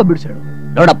ಸ್ವಲ್ಪ ಬಿಡಿಸೇಳು.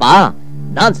 ನೋಡಪ್ಪ,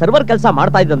 ನಾನ್ ಸರ್ವರ್ ಕೆಲಸ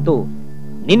ಮಾಡ್ತಾ ಇದ್ದಂತೂ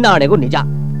ನಿನ್ನ ಆಣೆಗೂ ನಿಜ.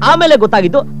 ಆಮೇಲೆ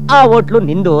ಗೊತ್ತಾಗಿದ್ದು ಆ ಹೋಟ್ಲು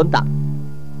ನಿಂದು ಅಂತ.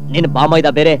 ನಿನ್ನ ಬಾಮೈದ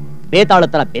ಬೇರೆ ಬೇತಾಳ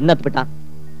ತರ ಬೆನ್ನತ್ ಬಿಟ್ಟ.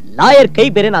 ಲಾಯರ್ ಕೈ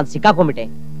ಬೇರೆ ನಾನ್ ಸಿಕ್ಕಾಕೊಂಡ್ಬಿಟ್ಟೆ.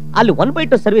 ಅಲ್ಲಿ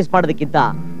 1/2 ಸರ್ವಿಸ್ ಮಾಡೋದಕ್ಕಿಂತ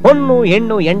ಹೊಣ್ಣು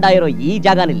ಹೆಣ್ಣು ಎಂಡ ಇರೋ ಈ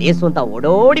ಜಾಗನ ಲೇಸು ಅಂತ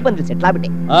ಓಡೋಡಿ ಬಂದ್ರೆ ಸೆಟ್ಲ್ ಆಗ್ಬಿಟ್ಟೆ.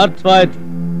 ಅರ್ಥವಾಯ್ತು.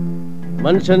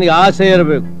 ಮನುಷ್ಯನಿಗೆ ಆಸೆ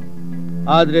ಇರಬೇಕು,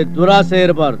 ಆದ್ರೆ ದುರಾಸೆ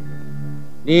ಇರಬಾರ್ದು.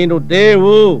 ನೀನು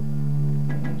ದೇವು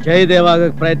ಜಯದೇವ್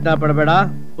ಆಗಕ್ ಪ್ರಯತ್ನ ಪಡಬೇಡ,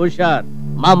 ಹುಷಾರ್.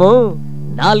 ಮಾಮು,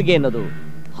 ನಾಲ್ಗೆ ಅನ್ನೋದು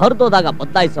ಹೊರದೋದಾಗ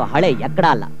ಬದಲಾಯಿಸೋ ಹಳೆ ಎಕ್ಕಡ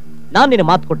ಅಲ್ಲ. ನಾನ್ ನಿನ್ನ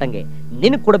ಮಾತು ಕೊಟ್ಟಂಗೆ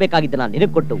ನಿನಗ್ ಕೊಡ್ಬೇಕಾಗಿದ್ದನ್ನ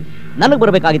ನಿನಗ್ ಕೊಟ್ಟು ನನಗ್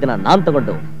ಬರ್ಬೇಕಾಗಿದ್ದನ್ನ ನಾನ್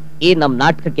ತಗೊಂಡು ಈ ನಮ್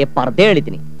ನಾಟಕಕ್ಕೆ ಪರ್ದೆ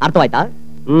ಎಳಿತೀನಿ. ಅರ್ಥವಾಯ್ತಾ?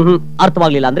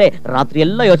 ಅರ್ಥವಾಗ್ಲಿಲ್ಲ ಅಂದ್ರೆ ರಾತ್ರಿ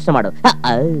ಎಲ್ಲ ಯೋಚನೆ ಮಾಡು.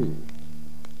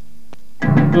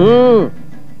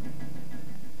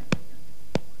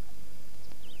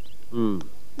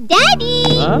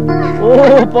 ಓ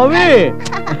ಪವಿ,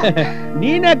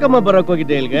 ನೀನ್ಯಾಕಮ್ಮ ಬರಕ್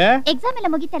ಹೋಗಿದ್ದೆ ಇಲ್ಗೆ? ಎಕ್ಸಾಮ್ ಎಲ್ಲ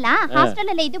ಮುಗಿತಲ್ಲ, ಹಾಸ್ಟೆಲ್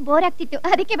ಅಲ್ಲೇ ಇದು ಬೋರ್ ಆಗ್ತಿತ್ತು,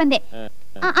 ಅದಕ್ಕೆ ಬಂದೆ.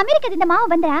 ಅಮೆರಿಕದಿಂದ ಮಾವ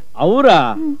ಬಂದ್ರ? ಅವ್ರ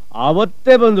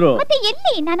ಅವತ್ತೇ ಬಂದ್ರು. ಮತ್ತೆ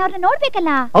ಎಲ್ಲಿ? ನಾನು ಅವ್ರನ್ನ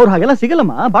ನೋಡ್ಬೇಕಲ್ಲ. ಅವ್ರು ಹಾಗೆಲ್ಲ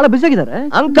ಸಿಗಲ್ಲಮ್ಮ, ಬಹಳ ಬಿಸಿ ಆಗಿದ್ದಾರೆ.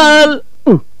 ಅಂಕಲ್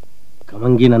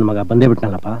ಕಮಂಗಿ ನನ್ ಮಗ ಬಂದೇ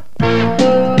ಬಿಟ್ನಲ್ಲಪ್ಪ.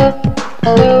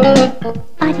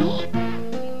 ಅರೆ,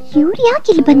 ಇವ್ರು ಯಾಕೆ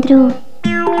ಇಲ್ಲಿ ಬಂದ್ರು?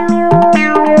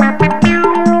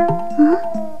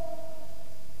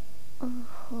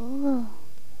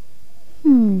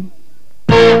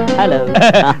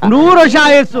 ನೂರು ವರ್ಷ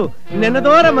ಆಯಸ್ಸು.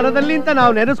 ನೆನೆದೋರ ಮನದಲ್ಲಿ ಅಂತ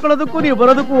ನಾವು ನೆನೆಸ್ಕೊಳ್ಳೋದಕ್ಕೂ ನೀವು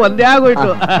ಬರೋದಕ್ಕೂ ಒಂದೇ ಆಗೋಯ್ತು.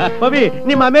 ಪವಿ,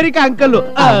 ನಿಮ್ಮ ಅಮೆರಿಕ ಅಂಕಲ್,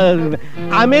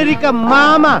 ಅಮೆರಿಕ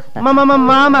ಮಾಮ.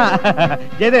 ಮಾಮ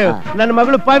ಜಯದೇವ್, ನನ್ನ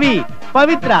ಮಗಳು ಪವಿ,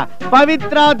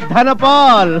 ಪವಿತ್ರ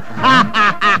ಧನಪಾಲ್.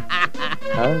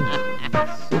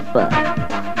 ಸೂಪರ್.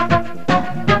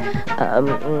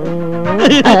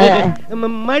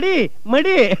 ಮಡಿ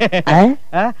ಮಡಿ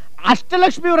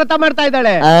ಅಷ್ಟಲಕ್ಷ್ಮಿ ವ್ರತ ಮಾಡ್ತಾ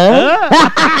ಇದ್ದಾಳೆ.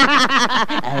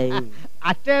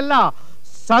 ಅಷ್ಟೇ ಅಲ್ಲ,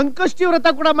 ಸಂಕಷ್ಟಿ ವ್ರತ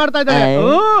ಕೂಡ ಮಾಡ್ತಾ ಇದ್ದಾಳೆ.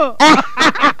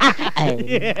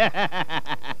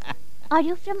 Are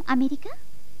you from America?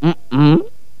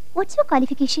 What's your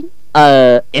qualification?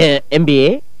 MBA.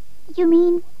 You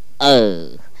mean?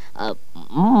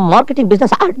 Marketing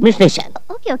business administration.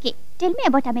 Okay. Tell me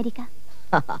about America.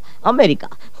 America?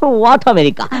 What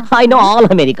America? I know all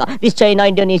America. This China,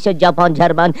 Indonesia, Japan,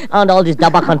 German, and all these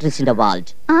Daba countries in the world.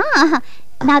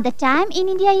 Now the time in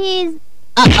India is...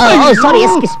 sorry,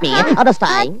 excuse me. Other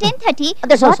time? 10:30.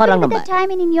 That's also wrong What will be number. the time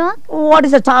in New York? What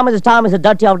is the time? The time is the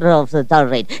dirty order of the third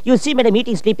rate. You see, madam,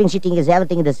 eating, sleeping, sitting is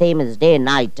everything the same as day and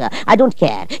night. I don't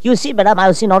care. You see, madam, I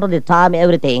have seen not only the time,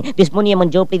 everything. This Muniam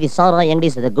and Jopli, this Sara, young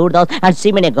is the Gurudatt, and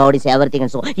Simone God is everything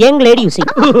and so. Young lady, you see.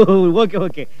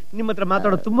 Okay ನಿಮ್ಮ ಹತ್ರ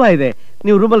ಮಾತಾಡೋದು ತುಂಬಾ ಇದೆ.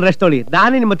 ನೀವು ರೂಮಲ್ಲಿ rest ತೊಗೊಳ್ಳಿ,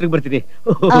 ನಾನೇ ನಿಮ್ಮ ಹತ್ರಕ್ಕೆ ಬರ್ತೀನಿ.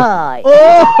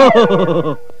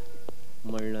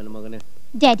 ನನ್ನ ಮಗನೇ.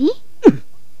 ಡ್ಯಾಡಿ,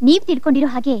 ನೀವ್ ತಿಳ್ಕೊಂಡಿರೋ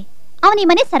ಹಾಗೆ ಅವನ ಈ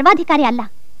ಮನೆ ಸರ್ವಾಧಿಕಾರಿ ಅಲ್ಲ.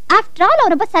 ಆಫ್ಟರ್ ಆಲ್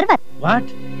ಅವನೊಬ್ಬ ಸರ್ವರ್. ವಾಟ್?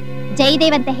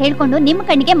 ಜಯದೇವ್ ಅಂತ ಹೇಳ್ಕೊಂಡು ನಿಮ್ಮ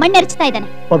ಕಣ್ಣಿಗೆ ಮಣ್ಣೆರಚ್ತಾ ಇದ್ದಾನೆ.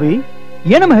 ಪವಿ,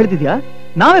 ಏನಮ್ಮ ಹೇಳ್ತಿದ್ಯಾ?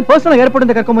 ನಾವೇ ಪರ್ಸನಲ್ ಏರ್ಪೋರ್ಟ್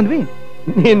ಅಂತ ಕರ್ಕೊಂಡ್ ಬಂದ್ವಿ.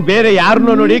 ನೀನ್ ಬೇರೆ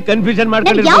ಯಾರನ್ನೋ ನೋಡಿ ಕನ್ಫ್ಯೂಷನ್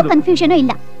ಮಾಡ್ಕೊಂಡಿರ್ಬೋದು. ಯಾವ ಕನ್ಫ್ಯೂಷನ್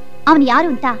ಇಲ್ಲ. ಅವನು ಯಾರು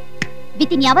ಅಂತ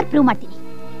ವಿತಿನ್ ಅವರ್ ಪ್ರೂವ್ ಮಾಡ್ತೀನಿ.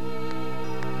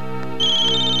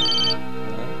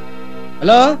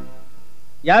 ಹಲೋ,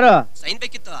 ಯಾರು? ಸೈನ್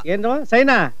ಬೇಕಿತ್ತು. ಏನು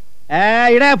ಸೈನಾ?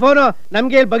 ಇಡ ಫೋನು.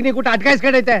 ನಮ್ಗೆ ಇಲ್ಲಿ ಬಗ್ನಿ ಕೂಟ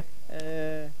ಅಟ್ಕಾಯಿಸ್ಕೊಂಡೈತೆ.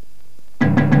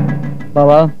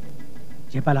 ಬಾವಾ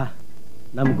ಜಯಪಾಲ,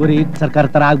 ನಮ್ ಗುರಿ ಸರ್ಕಾರ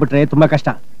ತರ ಆಗ್ಬಿಟ್ರೆ ತುಂಬಾ ಕಷ್ಟ.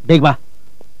 ಬೇಗ ಬಾ.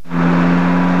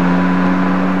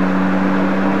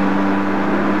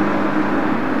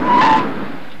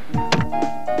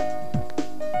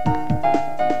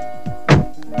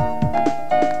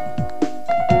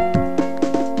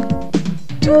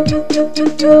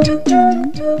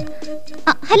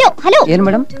 Hello hello. ಏನ್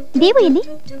ಮೇಡಮ್? ದೇವು ಎಲ್ಲಿ?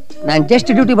 ನಾನ್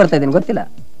ಜಸ್ಟ್ ಡ್ಯೂಟಿ ಬರ್ತಾ ಇದ್ದೀನಿ, ಗೊತ್ತಿಲ್ಲ.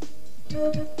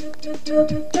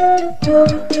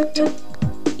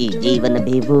 ಈ ಜೀವನ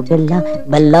ಬೇವು ಬೆಲ್ಲ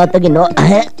ಬೆಲ್ಲ ತೆಗೆನೋ.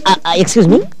 Excuse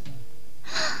me.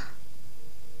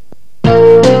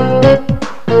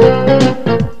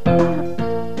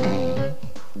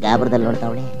 ಗಾಬರದಲ್ಲಿ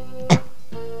ನೋಡ್ತಾವಳೆ.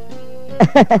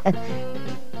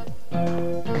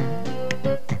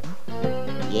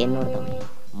 ಏನ್ ನೋಡ್ತಾವಳೆ?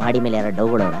 ಮಾಡಿ ಮೇಲೆ ಯಾರ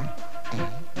ಡೌಗಳವ್ರ?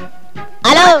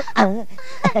 ಹಲೋ,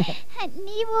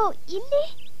 ನೀವು ಇಲ್ಲಿ?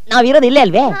 ನಾವಿರೋದು ಇಲ್ಲೇ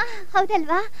ಅಲ್ವೇ?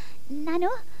 ಹೌದಲ್ವಾ? ನಾನು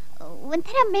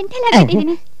ಒಂಥರ ಮೆಂಟಲ್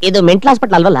ಆಗಿದ್ದೀನಿ. ಇದು ಮೆಂಟಲ್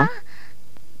ಹಾಸ್ಪಿಟಲ್ ಅಲ್ವಲ್ಲ?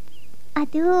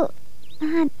 ಅದು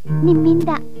ನಿಮ್ಮಿಂದ.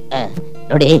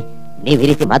 ನೋಡಿ, ನೀವ್ ಈ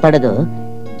ರೀತಿ ಮಾತಾಡೋದು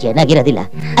ಚೆನ್ನಾಗಿರೋದಿಲ್ಲ.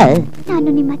 ನಾನು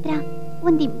ನಿಮ್ಮ ಹತ್ರ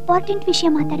ಒಂದು ಇಂಪಾರ್ಟೆಂಟ್ ವಿಷಯ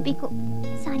ಮಾತಾಡ್ಬೇಕು.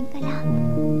 ಸಾಯಂಕಾಲ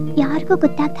ಯಾರಿಗೂ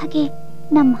ಗೊತ್ತಾಗ್ದ ಹಾಗೆ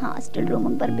ನಮ್ಮ ಹಾಸ್ಟೆಲ್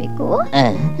ರೂಮಿಗೆ ಬರ್ಬೇಕು.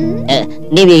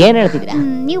 ನೀವ್ ಏನ್ ಹೇಳ್ತಿದ್ದೀರಾ?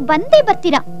 ನೀವು ಬಂದೇ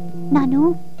ಬರ್ತೀರಾ. ನಾನು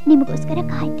ನಿಮಗೋಸ್ಕರ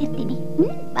ಕಾಯ್ತಿರ್ತೀನಿ.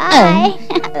 ಬಾಯ್.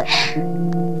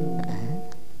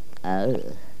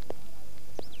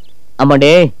 ಅಮ್ಮಂಡಿ,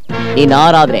 ನೀನ್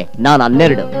 6 ಆದ್ರೆ ನಾನು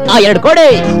 12. 2 ಕೊಡಿ.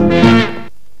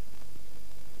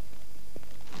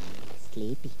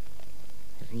 Sleepy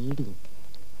reading.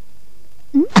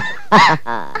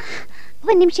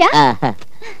 ಒಂದ್ ನಿಮಿಷ.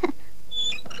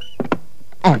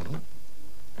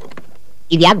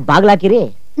 ಇದ್ಯಾಕೆ ಬಾಗ್ಲಾಕಿರಿ?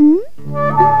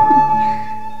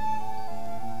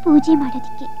 ಪೂಜೆ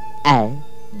ಮಾಡೋದಿಕ್ಕೆ.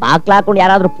 ಬಾಗ್ಲ ಹಾಕೊಂಡು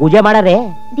ಯಾರಾದ್ರೂ ಪೂಜೆ ಮಾಡಾರೆ?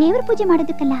 ದೇವ್ರ ಪೂಜೆ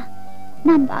ಮಾಡೋದಕ್ಕಲ್ಲ,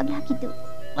 ನಾನ್ ಬಾಗ್ಲ ಹಾಕಿದ್ದು.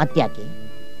 ಮತ್ತ್ಯಾಕೆ?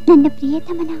 ನನ್ನ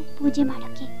ಪ್ರಿಯತಮನ ಪೂಜೆ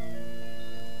ಮಾಡೋಕೆ.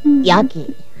 ಯಾಕೆ?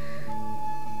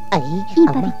 ಈ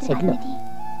ಪವಿತ್ರ ನದಿ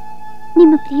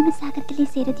ನಿಮ್ಮ ಪ್ರೇಮ ಸಾಗರದಲ್ಲಿ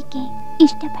ಸೇರೋದಿಕ್ಕೆ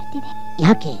ಇಷ್ಟಪಡ್ತಿದೆ.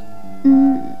 ಯಾಕೆ?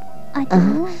 ಅದು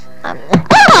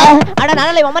ಅಣ್ಣ,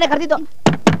 ನಾನಲ್ಲ ಒಮ್ಮನೆ ಕರೆದಿದ್ದು.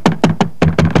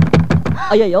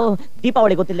 ಅಯ್ಯೋ,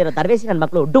 ದೀಪಾವಳಿ ಗೊತ್ತಿಲ್ಲರೋ ದರ್ವೇಸಿ ನನ್ನ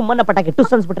ಮಕ್ಕಳು ಡುಮ್ಮನ್ನ ಪಟಾಕಿ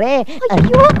ಟುಸ್ ಅನ್ಸ್ಬಿಟ್ರೆ.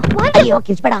 ಅಯ್ಯೋ,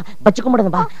 ಕಿಸ್ಬೇಡ, ಬಚ್ಚಿಕೊಂಡ್ಬಿಡೋಣ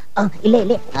ಬಾ.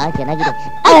 ಇಲ್ಲೇ ಚೆನ್ನಾಗಿದೆ.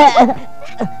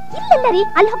 ಇಲ್ಲ ರೀ,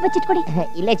 ಅಲ್ಲಿ ಹೋಗಿ ಬಚ್ಚಿಟ್ಕೊಡಿ.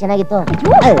 ಇಲ್ಲೇ ಚೆನ್ನಾಗಿತ್ತು.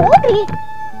 ಹೋಗ್ರಿ.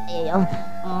 ಅಯ್ಯೋ,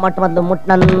 ಮೊದಲು ಮುಟ್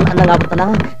ಅನ್ನಂಗಾಗ್ಬಿಡ್ತಲ್ಲ.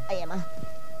 ಅಯ್ಯಮ್ಮ.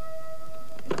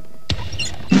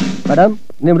 ಮೇಡಮ್,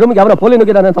 ನಿಮ್ ರೂಮ್ಗೆ ಯಾವ ಪೋಲಿ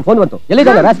ನುಗ್ಗಿದಾನೆ ಅಂತ ಫೋನ್ ಬಂತು.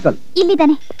 ಎಲ್ಲಿದ್ದಾನೆ ರಾಸ್ಕಲ್?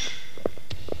 ಇಲ್ಲಿದ್ದಾನೆ.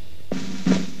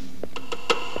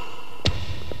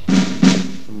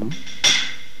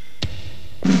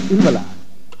 ಇಲ್ವಲ್ಲ?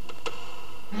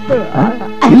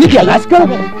 ಇಲ್ಲಿದ್ಯಾ ರಾಸ್ಕಲ್?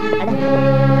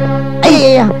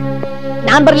 ಅಯ್ಯಯ್ಯ,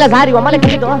 ನಾನ್ ಬರಲಿಲ್ಲ ಸಾರಿ, ಒಮ್ಮಲೆ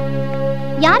ಕರೆದಿದ್ದು.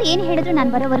 ಯಾರು ಏನ್ ಹೇಳಿದ್ರು ನಾನ್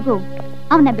ಬರೋವರೆಗೂ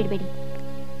ಅವನ ಬಿಡ್ಬೇಡಿ.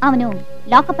 ಅವನು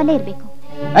ಲಾಕಪ್ ಅಲ್ಲೇ ಇರ್ಬೇಕು.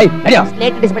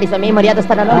 ಸ್ಲೇಟ್ ಇಡಿಸ್ಬೇಡಿ ಸ್ವಾಮಿ,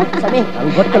 ಮರ್ಯಾದಸ್ತಾನ ಸ್ವಾಮಿ.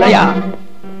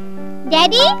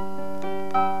 Daddy,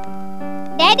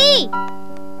 daddy.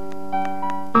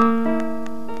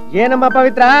 ಏನಮ್ಮ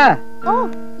ಪವಿತ್ರ? ಓ,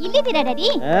 ಇಲ್ಲಿದ್ದೀರಾ ಡ್ಯಾಡಿ?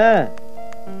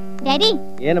 ಡ್ಯಾಡಿ,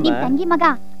 ಏನಮ್ಮ? ನಿಮ್ ತಂಗಿ ಮಗ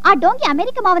ಆ ಡೋಂಗಿ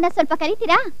ಅಮೆರಿಕ ಮಾವನ ಸ್ವಲ್ಪ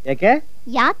ಕರೀತೀರಾ? ಯಾಕೆ?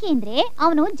 ಯಾಕೆ ಅಂದ್ರೆ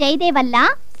ಅವನು ಜಯದೇವ್ ಅಲ್ಲ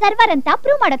ಸರ್ವರ್ ಅಂತ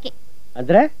ಪ್ರೂವ್ ಮಾಡೋಕೆ.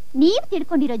 ಅಂದ್ರೆ ನೀವ್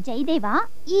ತಿಳ್ಕೊಂಡಿರೋ ಜಯದೇವ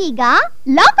ಈಗ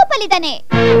ಲಾಕಪ್ ಅಲ್ಲಿದ್ದಾನೆ.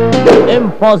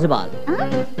 ಇಂಪಾಸಿಬಲ್.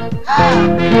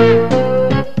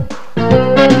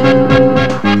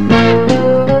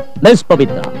 ಮಿಸ್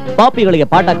ಪವಿತ್ರ, ಪಾಪಿಗಳಿಗೆ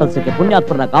ಪಾಠ ಕಲಿಸಕ್ಕೆ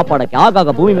ಪುಣ್ಯಾತ್ಮರನ್ನ ಕಾಪಾಡಕ್ಕೆ ಆಗಾಗ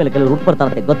ಭೂಮಿ ಮೇಲೆ ಕೆಲವರು ಹುಟ್ಟು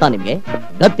ಬರ್ತಾರಂತೆ, ಗೊತ್ತಾ ನಿಮ್ಗೆ?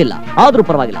 ಗೊತ್ತಿಲ್ಲ, ಆದ್ರೂ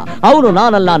ಪರವಾಗಿಲ್ಲ. ಅವನು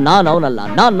ನಾನಲ್ಲ, ನಾನ್ ಅವನಲ್ಲ,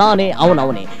 ನಾನೇ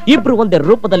ಅವನವನೇ. ಇಬ್ರು ಒಂದೇ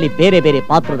ರೂಪದಲ್ಲಿ, ಬೇರೆ ಬೇರೆ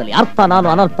ಪಾತ್ರದಲ್ಲಿ. ಅರ್ಥ ನಾನು,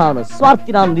 ಅನರ್ಥ ಅವನು,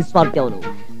 ಸ್ವಾರ್ಥಿ ನಾನು, ನಿಸ್ವಾರ್ಥಿ ಅವನು,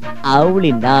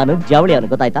 ಅವಳಿ ನಾನು, ಜವಳಿ ಅವನು.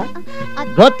 ಗೊತ್ತಾಯ್ತಾ?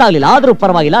 ಗೊತ್ತಾಗ್ಲಿಲ್ಲ, ಆದ್ರೂ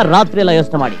ಪರವಾಗಿಲ್ಲ. ರಾತ್ರಿ ಎಲ್ಲ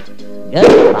ಯೋಚನೆ ಮಾಡಿ.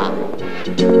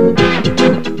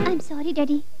 ಸಾರಿ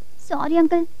ಡ್ಯಾಡಿ, ಸಾರಿ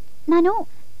ಅಂಕಲ್, ನಾನು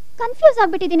ಕನ್ಫ್ಯೂಸ್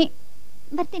ಆಗ್ಬಿಟ್ಟಿದ್ದೀನಿ.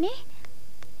 ಬರ್ತೀನಿ.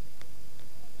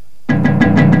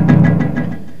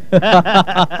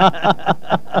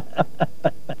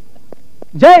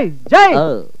 ಜೈ ಜೈ,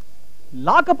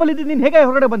 ಲಾಕಪ್ ಅಲ್ಲಿ ನೀನ್ ಹೇಗೆ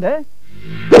ಹೊರಗಡೆ ಬಂದೆ?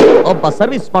 ಒಬ್ಬ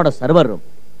ಸರ್ವಿಸ್ ಮಾಡೋ ಸರ್ವರ್,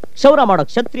 ಕ್ಷೌರ ಮಾಡೋ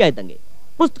ಕ್ಷತ್ರಿಯ ಇದ್ದಂಗೆ.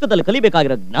 ಪುಸ್ತಕದಲ್ಲಿ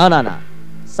ಕಲಿಬೇಕಾಗಿರೋ ಜ್ಞಾನನ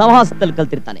ಸಹವಾಸದಲ್ಲಿ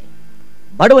ಕಲ್ತಿರ್ತಾನೆ.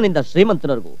 ಬಡವನಿಂದ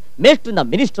ಶ್ರೀಮಂತನವರೆಗೂ, ಮೇಷ್ಟ್ರಿಂದ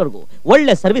ಮಿನಿಸ್ಟರ್ವರೆಗೂ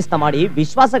ಒಳ್ಳೆ ಸರ್ವಿಸ್ ನ ಮಾಡಿ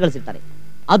ವಿಶ್ವಾಸ ಗಳಿಸಿರ್ತಾನೆ.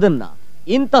 ಅದನ್ನ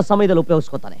ಇಂಥ ಸಮಯದಲ್ಲಿ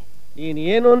ಉಪಯೋಗಿಸ್ಕೊತಾನೆ. ನೀನ್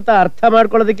ಏನು ಅಂತ ಅರ್ಥ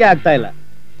ಮಾಡ್ಕೊಳ್ಳೋದಕ್ಕೆ ಆಗ್ತಾ ಇಲ್ಲ.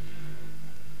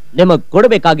 ನಿಮಗ್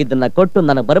ಕೊಡಬೇಕಾಗಿದ್ದನ್ನ ಕೊಟ್ಟು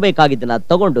ನನಗೆ ಬರಬೇಕಾಗಿದ್ದನ್ನ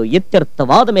ತಗೊಂಡು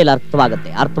ಇತ್ಯರ್ಥವಾದ ಮೇಲೆ ಅರ್ಥವಾಗುತ್ತೆ.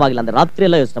 ಅರ್ಥವಾಗಿಲ್ಲ ಅಂದ್ರೆ ರಾತ್ರಿ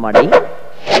ಎಲ್ಲ ಯೋಚನೆ ಮಾಡಿ.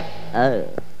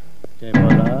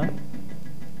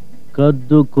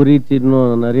 ಕದ್ದು ಕುರಿ ತಿನ್ನೋ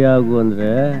ನರಿಯಾಗು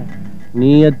ಅಂದ್ರೆ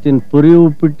ನೀಯತ್ತಿನ ಪುರಿ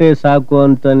ಉಪ್ಪಿಟ್ಟೆ ಸಾಕು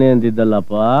ಅಂತಾನೆ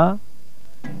ಅಂದಿದ್ದಲ್ಲಪ್ಪ.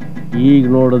 ಈಗ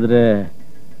ನೋಡಿದ್ರೆ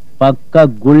ಪಕ್ಕ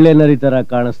ಗುಳ್ಳೆ ನರಿ ತರ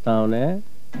ಕಾಣಿಸ್ತಾವನೆ.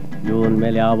 ಇವನ್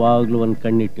ಮೇಲೆ ಯಾವಾಗ್ಲೂ ಒಂದ್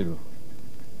ಕಣ್ಣಿಟ್ಟಿರು.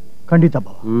 ಖಂಡಿತ.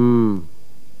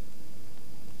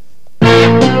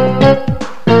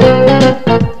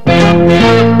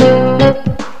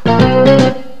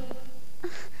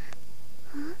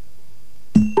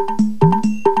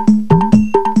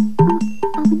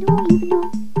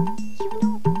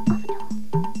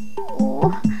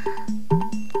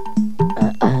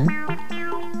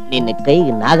 ನಿನ್ನ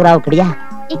ಕೈಗೆ ನಾಗರಾವ್ ಕಡಿಯಾ?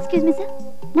 ಎಕ್ಸ್ಕ್ಯೂಸ್ ಮಿ ಸರ್,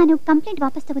 ನಾನು ಕಂಪ್ಲೇಂಟ್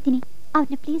ವಾಪಸ್ ತಗೋತೀನಿ.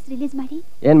 ಅವ್ರನ್ನ ಪ್ಲೀಸ್ ರಿಲೀಸ್ ಮಾಡಿ.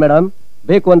 ಏನ್ ಮೇಡಮ್,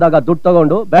 ಬೇಕು ಅಂದಾಗ ದುಡ್ಡು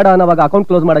ತಗೊಂಡು ಬೇಡ ಅನ್ನೋವಾಗ ಅಕೌಂಟ್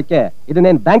ಕ್ಲೋಸ್ ಮಾಡಕ್ಕೆ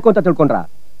ಇದನ್ನೇನ್ ಬ್ಯಾಂಕ್ ಅಂತ ತಿಳ್ಕೊಂಡ್ರ?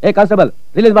 ಏ ಕಾನ್ಸ್ಟೇಬಲ್,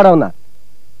 ರಿಲೀಸ್ ಮಾಡ ಅವನ್ನ.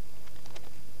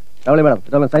 ತಗೊಳ್ಳಿ ಮೇಡಮ್,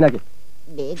 ಇದನ್ನ ಸೈನ್ ಹಾಕಿ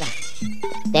ಬೇಗ.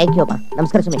 ಥ್ಯಾಂಕ್ ಯು ಅಪ್ಪ.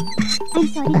 ನಮಸ್ಕಾರ ಸುಮಿ.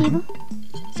 ಸಾರಿ ದೇವು.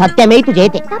 ಸತ್ಯ ಮೇಯ್ತು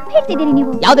ಜಯತೆ. ತಪ್ಪು ಹೇಳ್ತಿದ್ದೀರಿ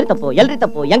ನೀವು. ಯಾವ್ದ್ರಿ ತಪ್ಪು? ಎಲ್ರಿ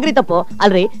ತಪ್ಪು? ಹೆಂಗ್ರಿ ತಪ್ಪು?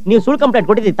 ಅಲ್ರಿ, ನೀವು ಸುಳ್ಳು ಕಂಪ್ಲೇಂಟ್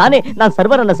ಕೊಟ್ಟಿದ್ದಿ ತಾನೇ? ನಾನ್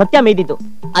ಸರ್ವರ್ ಅನ್ನ ಸತ್ಯ ಮೇಯ್ದಿತ್ತು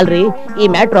ಅಲ್ರಿ. ಈ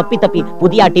ಮ್ಯಾಟ್ರ್ ಅಪ್ಪಿ ತಪ್ಪಿ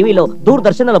ಉದಯ ಟಿವಿಲೋ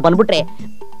ದೂರದರ್ಶನಲ್ಲೋ ಬಂದ್ಬಿಟ್ರೆ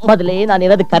ಮೊದಲೇ ನಾನು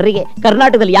ಇರೋದು ಕರ್ರಿಗೆ.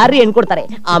 ಕರ್ನಾಟಕದಲ್ಲಿ ಯಾರು ಹೆಣ್ ಕೊಡ್ತಾರೆ,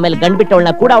 ಆಮೇಲೆ ಗಂಡ್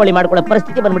ಬಿಟ್ಟವಳನ್ನ ಕೂಡ ಅವಳಿ ಮಾಡ್ಕೊಳ್ಳೋ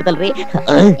ಪರಿಸ್ಥಿತಿ ಬಂದ್ಬಿಡ್ತಲ್ರಿ.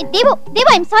 Devu, Devu,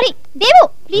 I am sorry. Devu,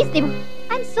 please Devu,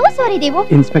 I am so sorry Devu.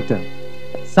 Inspector,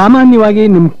 ಸಾಮಾನ್ಯವಾಗಿ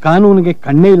ನಿಮ್ ಕಾನೂನಿಗೆ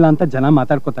ಕಣ್ಣೇ ಇಲ್ಲ ಅಂತ ಜನ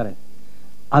ಮಾತಾಡ್ಕೋತಾರೆ.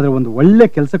 ಆದ್ರೆ ಒಂದು ಒಳ್ಳೆ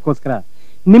ಕೆಲಸಕ್ಕೋಸ್ಕರ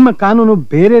ನಿಮ್ಮ ಕಾನೂನು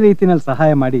ಬೇರೆ ರೀತಿನಲ್ಲಿ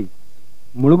ಸಹಾಯ ಮಾಡಿ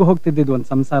ಮುಳುಗು ಹೋಗ್ತಿದ್ದಿದ್ದು ಒಂದು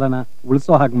ಸಂಸಾರನ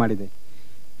ಉಳಿಸೋ ಹಾಗೆ ಮಾಡಿದೆ.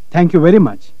 Thank you very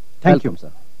much. Thank you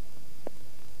sir.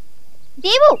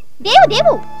 Devu, Devu,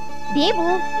 Devu, Devu,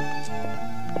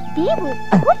 Devu,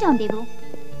 cool down Devu.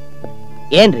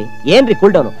 ಏನ್ರಿ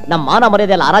ಕೂಲ್ ಡೌನ್? ನಮ್ಮ ಮಾನ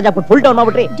ಮರ್ಯಾದೆ ಎಲ್ಲ ಹರಾಜ್ ಹಾಕ್ಬಿಟ್ಟು full down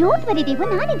ಮಾಡ್ಬಿಟ್ರಿ. Don't worry Devu,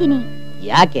 ನಾನಿದ್ದೀನಿ.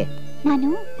 ಯಾಕೆ? ನಾನು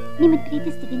ನಿಮ್ಮನ್ನ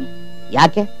ಪ್ರೀತಿಸ್ತಿದ್ದೀನಿ.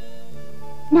 ಯಾಕೆ?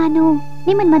 ನಾನು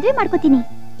ನಿಮ್ಮನ್ನ ಮದುವೆ ಮಾಡ್ಕೋತೀನಿ.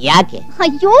 ಯಾಕೆ?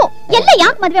 ಅಯ್ಯೋ, ಎಲ್ಲ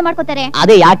ಯಾಕೆ ಮದುವೆ ಮಾಡ್ಕೋತಾರೆ?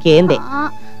 ಅದೇ ಯಾಕೆ ಎಂದೆ.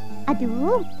 ಅದು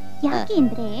ಯಾಕೆ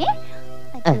ಅಂದ್ರೆ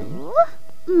ಅದು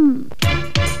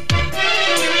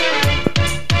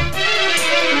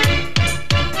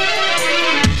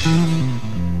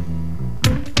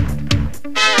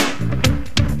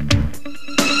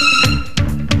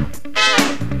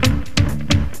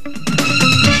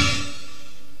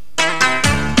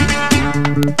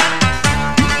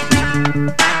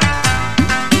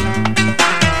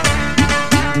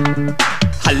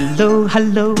ಹಲ್ಲೋ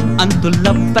ಹಲ್ಲೋ ಅಂತು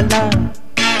ಲಬ್ಬಲ,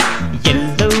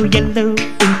 ಎಲ್ಲೋ ಎಲ್ಲೋ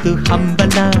ಇಂತು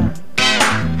ಹಂಬಲ.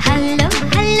 ಹಲ್ಲೋ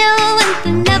ಹಲ್ಲೋ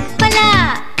ಅಂತು ಲಬ್ಬಲ,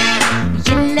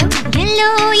 ಎಲ್ಲೋ ಎಲ್ಲೋ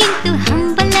ಇಂತು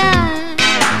ಹಂಬಲ.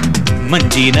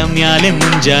 ಮಂಜಿನ ಮ್ಯಾಲೆ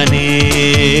ಮುಂಜಾನೆ,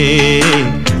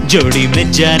 ಜೋಡಿ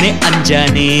ಮೆಜ್ಜಾನೆ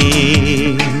ಅಂಜಾನೆ.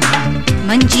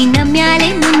 ಮಂಜಿನ ಮ್ಯಾಲೆ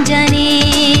ಮುಂಜಾನೆ,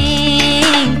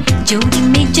 ಜೋಡಿ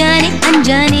ಮೆಜ್ಜಾನೆ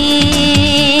ಅಂಜಾನೆ.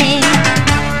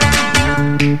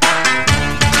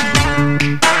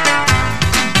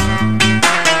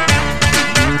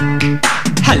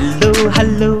 ಹಲ್ಲೋ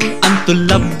ಹಲ್ಲೋ ಅಂತು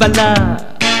ಲಬ್ಬಲ,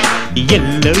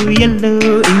 ಎಲ್ಲೋ ಎಲ್ಲೋ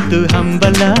ಇಂತು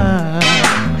ಹಂಬಲ.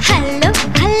 ಹಲ್ಲೋ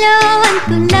ಹಲ್ಲೋ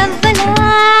ಅಂತು ಲಬ್ಬಲ.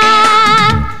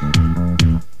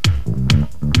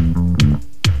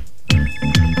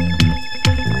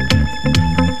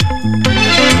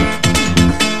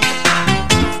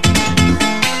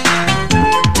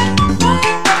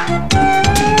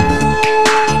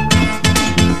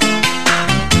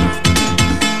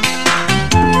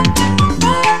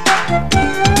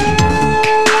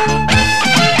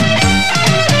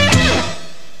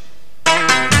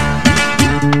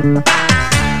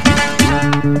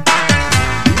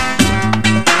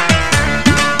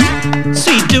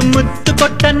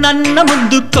 ನನ್ನ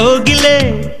ಮುದ್ದು ಕೋಗಿಲೆ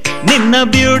ನಿನ್ನ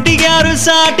ಬ್ಯೂಟಿಗೆ ಯಾರು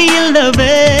ಸಾಟಿ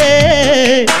ಇಲ್ಲವೇ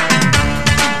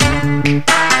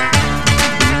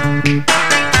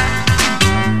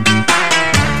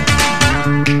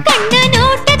ಕಣ್ಣ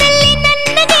ನೋಟದಲ್ಲಿ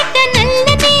ನನ್ನ ಗೆದ್ದ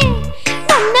ನಲ್ಲನೆ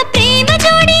ನನ್ನ ಪ್ರೇಮ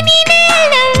ಜೋಡಿ ನೀನೇ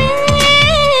ಅಲ್ಲವೇ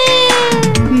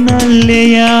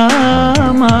ನಲ್ಲೆಯ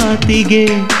ಮಾತಿಗೆ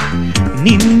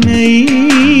ನಿನ್ನ ಈ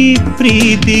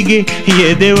ಪ್ರೀತಿಗೆ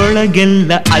ಎದೆ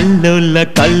ಒಳಗೆಲ್ಲ ಅಲ್ಲೋಲ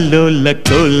ಕಲ್ಲೋಲ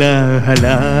ಕೋಲಾಹಲ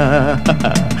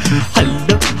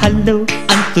ಹಲ್ಲೋ ಹಲ್ಲೋ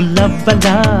ಅಂತೂ ಲವ್ವಲ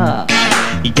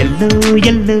ಎಲ್ಲೋ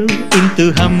ಎಲ್ಲೋ ಇಂತು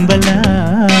ಹಂಬಲ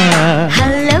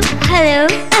ಹಲೋ ಹಲೋ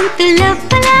ಅಂತೂ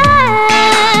ಲವ್ವಲ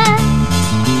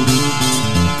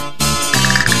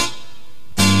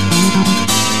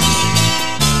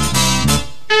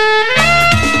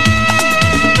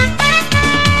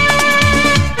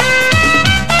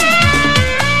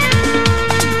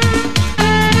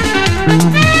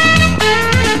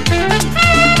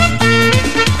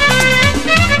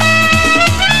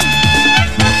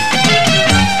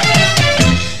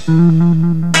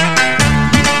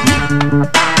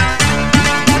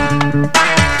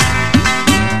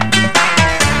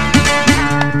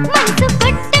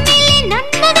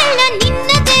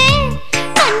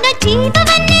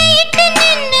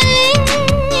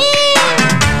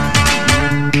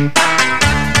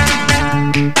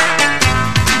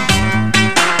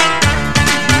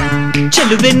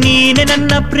ಚೆಲುವೆ ನೀನೆ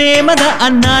ನನ್ನ ಪ್ರೇಮದ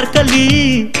ಅನಾರ್ಕಲಿ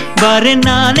ಬಾರೆ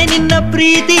ನಾನೇ ನಿನ್ನ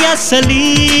ಪ್ರೀತಿಯ ಸಲಿ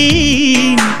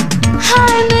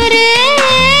ಹಾಮರೆ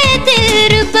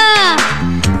ತಿರುಬಾ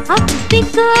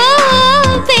ಅಪ್ಪಿಕೋ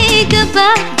ಬೇಗ ಬಾ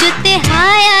ಜೊತೆ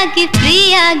ಹಾಯಾಗಿ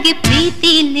ಫ್ರೀಯಾಗಿ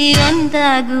ಪ್ರೀತಿಲಿ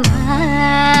ಒಂದಾಗುವ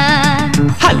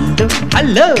ಹಲ್ಲೋ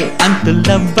ಹಲ್ಲೋ ಅಂತೂ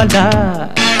ಲವ್ವಲ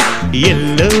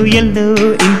ಎಲ್ಲೋ ಎಲ್ಲೋ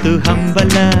ಇಂತು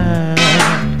ಹಂಬಲ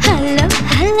ಹಲೋ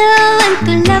ಹಲೋ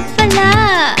ಅಂತೂ ಲವ್ವಲ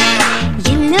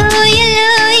ಎಲ್ಲೋ ಎಲ್ಲೋ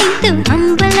ಇಂತು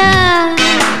ಹಂಬಲ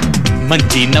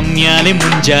ಮಂಜಿನ ಮ್ಯಾಲೆ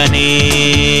ಮುಂಜಾನೆ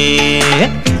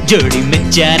ಜೋಡಿ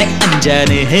ಮೆಚ್ಚಾನೆ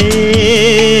ಅಂಜಾನೆ ಹೇ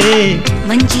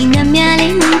ಮಂಜಿನ ಮ್ಯಾಲೆ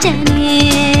ಮುಂಜಾನೆ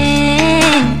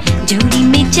ಜೋಡಿ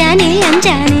ಮೆಚ್ಚಾನೆ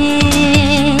ಅಂಜಾನೆ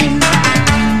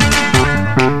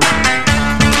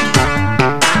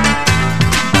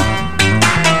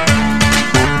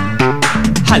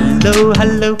ಹಲ್ಲೋ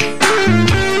ಹಲ್ಲೋ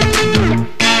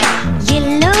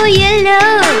ಎಲ್ಲೋ ಎಲ್ಲೋ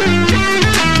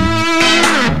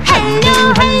ಹಲೋ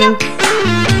ಹಲೋ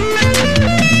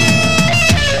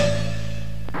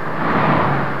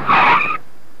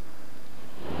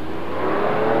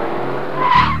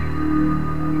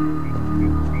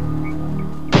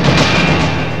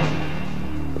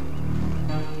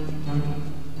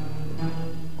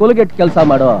ಕೋಲ್ಗೇಟ್ ಕೆಲಸ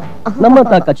ಮಾಡೋ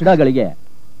ನಮ್ಮಂತ ಕಚಡಗಳಿಗೆ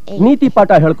ನೀತಿ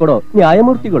ಪಾಠ ಹೇಳ್ಕೊಡೋ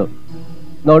ನ್ಯಾಯಮೂರ್ತಿಗಳು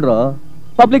ನೋಡ್ರು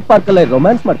ಪಬ್ಲಿಕ್ ಪಾರ್ಕ್ ಅಲ್ಲಿ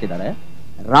ರೊಮ್ಯಾನ್ಸ್ ಮಾಡ್ತಿದ್ದಾರೆ.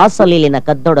 ರಾಸಲೀಲಿನ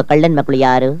ಕದ್ದೋಡ ಕಳ್ಳನ್ ಮಕ್ಕಳು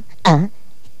ಯಾರು?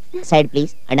 Side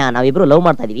please. ಅಣ್ಣ ನಾವಿಬ್ರು ಲವ್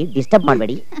ಮಾಡ್ತಾ ಇದೀವಿ, ಡಿಸ್ಟರ್ಬ್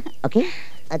ಮಾಡಬೇಡಿ. ಓಕೆ?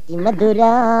 ಅತಿ ಮಧುರ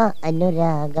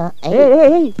ಅನುರಾಗ.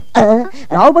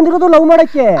 ನಾವು ಬಂದಿರೋದು ಲವ್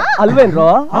ಮಾಡಕ್ಕೆ ಅಲ್ವೇನ್ರೋ?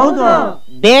 ಹೌದು.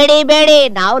 ಬೇಡಿ ಬೇಡಿ,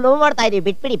 ನಾವು ಲವ್ ಮಾಡ್ತಾ ಇದೀವಿ,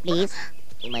 ಬಿಟ್ಬಿಡಿ ಪ್ಲೀಸ್.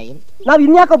 ನಾವ್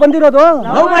ಇನ್ಯಾಕೋ ಬಂದಿರೋದು?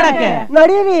 ಲವ್ ಮಾಡಕ್ಕೆ.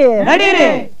 ನಡೀರಿ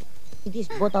ನಡೀರಿ. It is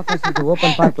both of us into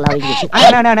open park loving you.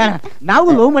 ನಾವು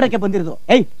ಲವ್ ಮಾಡಕ್ಕೆ ಬಂದಿರೋದು.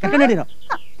 ಏಯ್ ಕರ್ಕೊಂಡು ನಡೀರೋ.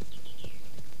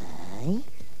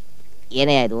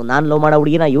 ಏನೇ ಇದು? ನಾನ್ ಲವ್ ಮಾಡೋ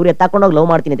ಹುಡುಗಿನ ಇವ್ರು ಎತ್ತಾಕೊಂಡೋಗಿ ಲವ್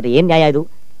ಮಾಡ್ತೀನಿ ಅಂದ್ರೆ ಏನ್ ನ್ಯಾಯ ಇದು?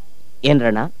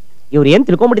 ಏನ್ರಣ್ಣ ಇವ್ರು ಏನ್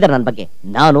ತಿಳ್ಕೊಂಡ್ಬಿಟ್ಟಿದಾರೆ ನನ್ನ ಬಗ್ಗೆ?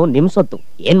 ನಾನು ನಿಮ್ ಸೊತ್ತು,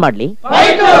 ಏನ್ ಮಾಡ್ಲಿ?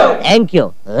 Thank you.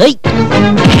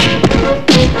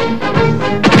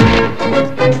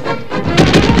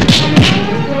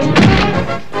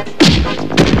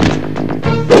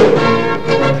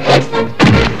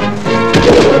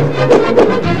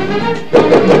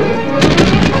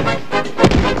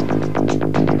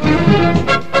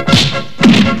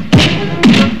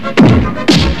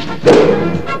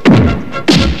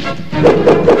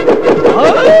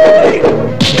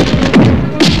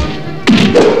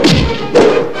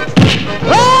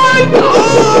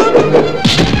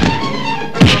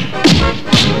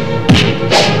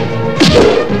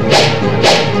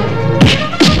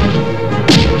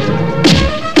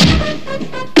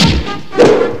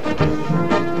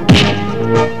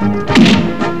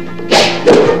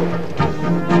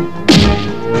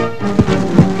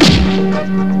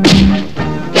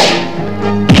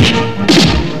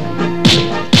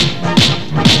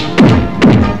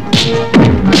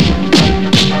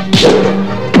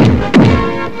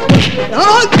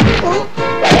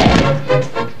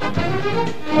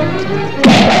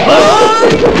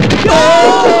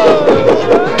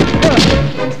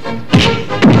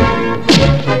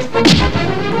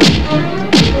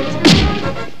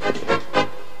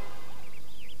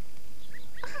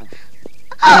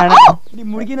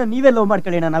 ಹುಡುಗಿನ ನೀವೇ ಲವ್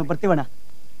ಮಾಡ್ಕೊಳ್ಳೋಣ, ನಾವು ಬರ್ತೀವಣ್ಣ,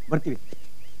 ಬರ್ತೀವಿ.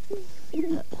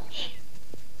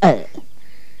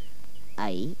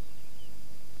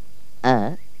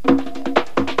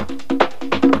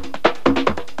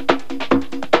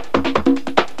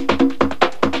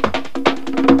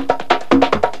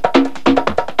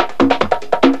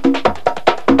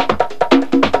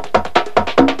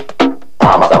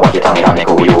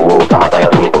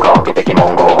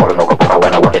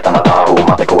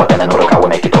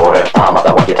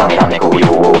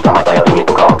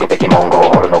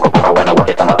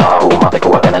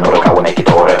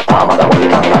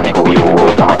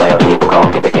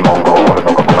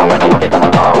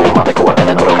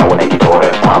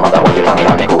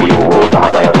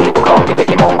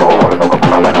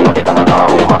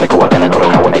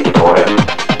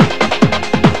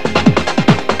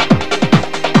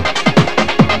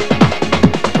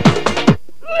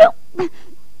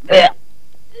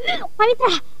 ಪವಿತ್ರ,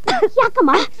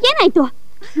 ಯಾಕಮ್ಮ ಏನಾಯ್ತು?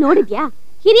 ನೋಡಿದ್ಯಾ,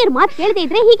 ಹಿರಿಯರ ಮಾತು ಕೇಳದೆ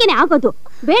ಇದ್ರೆ ಹೀಗೇನೆ ಆಗೋದು.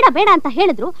 ಬೇಡ ಬೇಡ ಅಂತ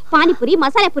ಹೇಳಿದ್ರು ಪಾನಿಪುರಿ,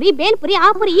 ಮಸಾಲೆ ಪುರಿ, ಬೇಲ್ಪುರಿ, ಆ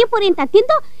ಪುರಿ ಈ ಪುರಿ ಅಂತ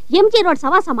ತಿಂದು MG ರೋಡ್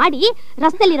ಸವಾಸ ಮಾಡಿ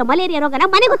ರಸ್ತೆಲಿರೋ ಮಲೇರಿಯಾ ರೋಗನ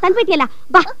ಮನೆಗೂ ತಂದ್ಬಿಟ್ಟಿಯಲ್ಲ.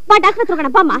 ಬಾ ಬಾ ಡಾಕ್ಟರ್ ಹತ್ರ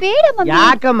ಹೋಗೋಣ ಬಾಮ್ಮ. ಬೇಡ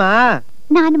ಯಾಕಮ್ಮ?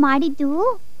 ನಾನು ಮಾಡಿದ್ದು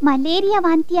ಮಲೇರಿಯಾ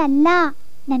ವಾಂತಿ ಅಲ್ಲ,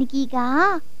 ನನಗೀಗ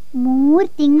 3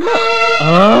 ತಿಂಗಳು.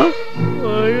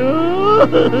 ಅಯ್ಯೋ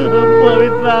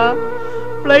ಪವಿತ್ರ,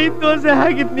 ಪ್ಲೈನ್ ದೋಸೆ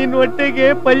ಹಾಕಿದ್ ನಿನ್ ಹೊಟ್ಟೆಗೆ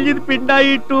ಪಲ್ಯದ ಪಿಂಡ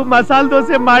ಇಟ್ಟು ಮಸಾಲ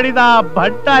ದೋಸೆ ಮಾಡಿದ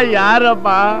ಭಟ್ಟ ಯಾರಮ್ಮ?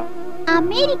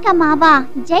 ಅಮೇರಿಕ ಮಾವ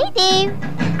ಜೈದೇವ್.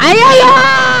 ಅಯ್ಯಯ್ಯೋ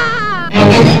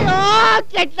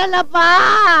ಕೆಟ್ಟಲ್ಲಪ್ಪ.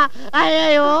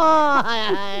 ಅಯ್ಯಯ್ಯೋ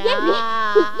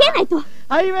ಏನಾಯ್ತು?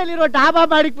 ಹೈವೇಲಿರೋ ಡಾಬಾ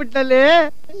ಮಾಡಿಕ್ಬಿಟ್ಟಲ್ಲಿ.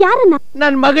 ಯಾರನ್ನ?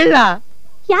 ನನ್ ಮಗಳನ್ನ.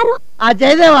 ಯಾರು? ಆ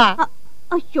ಜಯದೇವ.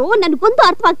 ಅಯ್ಯೋ ನನ್ಗೊಂದು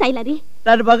ಅರ್ಥವಾಗ್ತಾ ಇಲ್ಲ ರೀ.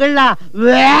 ನನ್ ಮಗಳನ್ನ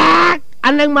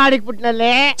ಅನ್ನಂಗ್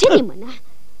ಮಾಡಿಕ್ಬಿಟ್ನಲ್ಲೇ. ನಿಮ್ಮನ್ನ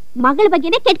ಮಗಳ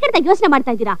ಬಗ್ಗೆನೆ ಕೆಟ್ಟ ಕೆಟ್ಟದಾಗ ಯೋಚನೆ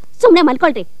ಮಾಡ್ತಾ ಇದ್ದೀರಾ, ಸುಮ್ನೆ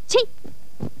ಮಲ್ಕೊಳ್ರಿ. ಛೀ,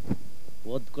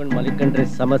 ಓದ್ಕೊಂಡ್ ಮಲಿಕೊಂಡ್ರೆ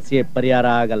ಸಮಸ್ಯೆ ಪರಿಹಾರ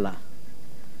ಆಗಲ್ಲ.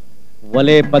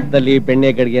 ಒಲೆ ಪಕ್ಕದಲ್ಲಿ ಬೆಣ್ಣೆ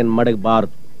ಗಡಿಗೆ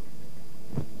ಮಡಗಬಾರದು.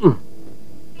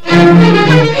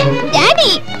 ಡ್ಯಾಡಿ,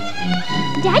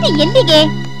 ಡ್ಯಾಡಿ ಎಲ್ಲಿಗೆ?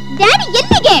 ಡ್ಯಾಡಿ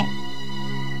ಎಲ್ಲಿಗೆ?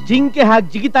 ಜಿಂಕೆ ಹಾಕಿ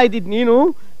ಜಿಗಿತಾ ಇದ್ದಿದ್ ನೀನು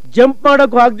ಜಂಪ್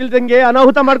ಮಾಡಕ್ ಆಗ್ದಿಲ್ದಂಗೆ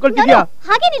ಅನಾಹುತ ಮಾಡ್ಕೊಳ್ತಿದ್ಯಾ.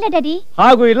 ಹಾಗೇನಿಲ್ಲ ಡ್ಯಾಡಿ.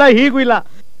 ಹಾಗೂ ಇಲ್ಲ ಹೀಗೂ ಇಲ್ಲ,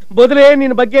 ಬದಲೇ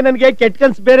ನಿನ್ ಬಗ್ಗೆ ನನ್ಗೆ ಕೆಟ್ಟ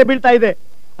ಕನ್ಸ್ ಬೇರೆ ಬೀಳ್ತಾ ಇದೆ.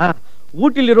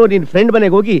 ಊಟಿಲಿರೋ ನಿನ್ ಫ್ರೆಂಡ್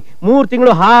ಮನೆಗೆ ಹೋಗಿ 3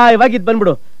 ತಿಂಗಳು ಹಾಯವಾಗಿದ್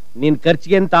ಬಂದ್ಬಿಡು. ನಿನ್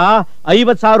ಖರ್ಚಿಗೆ ಅಂತ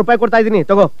 50,000 ರೂಪಾಯಿ ಕೊಡ್ತಾ ಇದೀನಿ,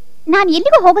 ತಗೋ. ನಾನ್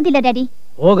ಎಲ್ಲಿಗೂ ಹೋಗೋದಿಲ್ಲ ಡ್ಯಾಡಿ.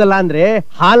 ಹೋಗಲ್ಲ ಅಂದ್ರೆ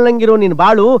ಹಾಲ್ನಂಗಿರೋ ನಿನ್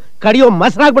ಬಾಳು ಕಡಿಯೋ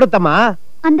ಮಸರಾಗ್ಬಿಡುತ್ತಮ್ಮ.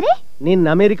 ಅಂದ್ರೆ ನಿನ್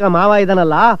ಅಮೆರಿಕ ಮಾವ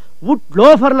ಇದನಲ್ಲ, ವುಡ್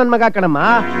ಲೋಫರ್ ನನ್ ಮಗ ಕಣಮ್ಮ.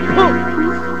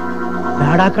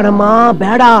 ಬೇಡ ಕಣಮ್ಮ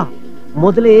ಬೇಡ,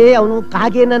 ಮೊದಲೇ ಅವನು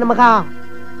ಕಾಗೆ ನನ್ನ ಮಗ.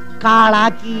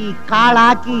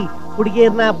 ಕಾಳಾಕಿ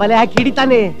ಹುಡುಗಿಯರ್ನ ಬಲೆ ಹಾಕಿ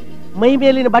ಹಿಡಿತಾನೆ, ಮೈ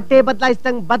ಮೇಲಿನ ಬಟ್ಟೆ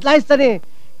ಬದಲಾಯಿಸ್ತಾನೆ.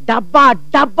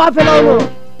 ಡಬ್ಬಾ ಫೆಲೋ ಅವನು.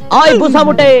 ಆಯ್ ಬುಸಾ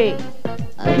ಮುಟೆ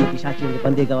ಪಿಶಾಚಿ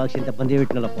ಬಂದೇ ಗವಾಕ್ಷಿ ಅಂತ ಬಂದೇ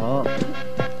ಬಿಟ್ನಲ್ಲಪ್ಪ.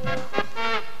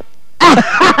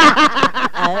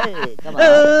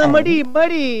 ಮಡಿ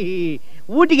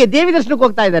ಊಟಿಗೆ ದೇವಿ ದರ್ಶನಕ್ಕೆ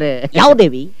ಹೋಗ್ತಾ ಇದಾರೆ. ಯಾವ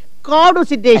ದೇವಿ? ಕಾಡು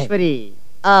ಸಿದ್ದೇಶ್ವರಿ.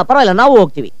 ಪರವಾಗಿಲ್ಲ, ನಾವು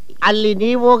ಹೋಗ್ತೀವಿ. ಅಲ್ಲಿ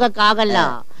ನೀವು ಹೋಗಕ್ ಆಗಲ್ಲ,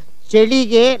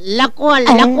 ಚಳಿಗೆ ಲಕ್ಕೋ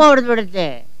ಹೊಡೆದ್ಬಿಡುತ್ತೆ.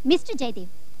 ಮಿಸ್ಟರ್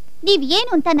ಜಯದೇವ್, ನೀವ್ ಏನು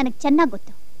ಅಂತ ನನಗ್ ಚೆನ್ನಾಗ್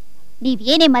ಗೊತ್ತು. ನೀವ್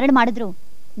ಏನೇ ಮರಳು ಮಾಡಿದ್ರು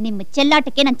ನಿಮ್ಮ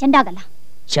ಚೆಲ್ಲಾಟಕ್ಕೆ ನಾನು ಚೆಂದಾಗಲ್ಲ.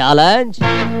 ಚಾಲೆಂಜ್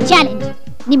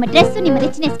ನಿಮ್ಮ ಡ್ರೆಸ್, ನಿಮ್ಮ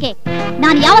ರಿಚ್ನೆಸ್ಗೆ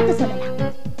ನಾನು ಯಾವತ್ತೂ ಸೋಲಲ್ಲ.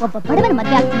 ಒಬ್ಬ ಬಡವನ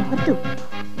ಮದುವೆ ಆಗ್ತೀನಿ ಹೊತ್ತು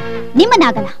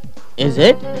ನಿಮ್ಮನ್ನಾಗಲ್ಲ. Is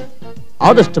it?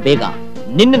 ಆದಷ್ಟು ಬೇಗ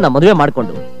ನಿನ್ನ ಮದುವೆ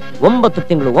ಮಾಡ್ಕೊಂಡು 9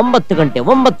 ತಿಂಗಳು 9 ಗಂಟೆ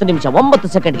 9 ನಿಮಿಷ 9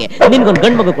 ಸೆಕೆಂಡ್ಗೆ ನಿನ್ಗೊಂದು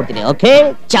ಗಂಡು ಮಗು ಕೊಡ್ತೀನಿ. ಓಕೆ?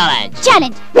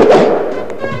 ಚಾಲೆಂಜ್.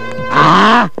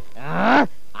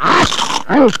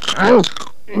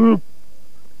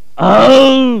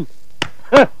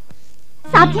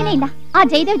 ಸಾಧ್ಯನೇ ಇಲ್ಲ. ಆ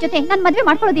ಜಯದೇವ್ ಜೊತೆ ನಾನು ಮದುವೆ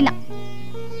ಮಾಡ್ಕೊಳ್ಳೋದಿಲ್ಲ.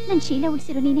 ನನ್ ಶೀಲ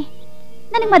ಉಳಿಸಿರೋ ನೀನೆ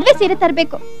ನನಗ್ ಮದ್ವೆ ಸೀರೆ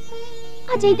ತರಬೇಕು.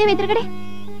 ಆ ಜಯದೇವ್ ಎದುರುಗಡೆ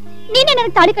ನೀನೇ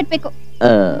ನನಗ್ ತಾಳಿ ಕಟ್ಬೇಕು.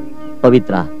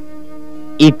 ಪವಿತ್ರ,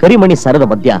 ಈ ಕರಿಮಣಿ ಸರದ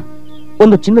ಮಧ್ಯ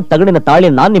ಒಂದು ಚಿನ್ನದ ತಗಡಿನ ತಾಳಿ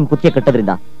ನಾನ್ ನಿಮ್ ಕುತ್ತಿಗೆ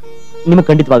ಕಟ್ಟೋದ್ರಿಂದ ನಿಮ್ಗೆ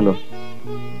ಖಂಡಿತವಾಗ್ಲು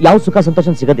ಯಾವ ಸುಖ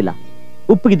ಸಂತೋಷ ಸಿಗೋದಿಲ್ಲ.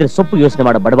 ಉಪ್ಪಿಗಿದ್ರೆ ಸೊಪ್ಪು ಯೋಚನೆ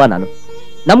ಮಾಡೋ ಬಡವ ನಾನು.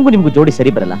 ನಮಗೂ ನಿಮ್ಗೂ ಜೋಡಿ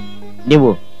ಸರಿ ಬರಲ್ಲ. ನೀವು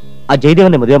ಆ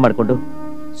ಜಯದೇವನ್ನೇ ಮದುವೆ ಮಾಡ್ಕೊಂಡು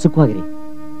ಸುಖವಾಗಿರಿ.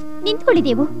 ನಿಂತ್ಕೊಳ್ಳಿ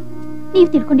ದೇವು, ನೀವು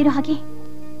ತಿಳ್ಕೊಂಡಿರೋ ಹಾಗೆ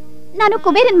ನಾನು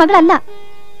ಕುಬೇರನ್ ಮಗಳಲ್ಲ.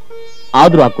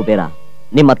 ಆದ್ರೂ ಆ ಕುಬೇರ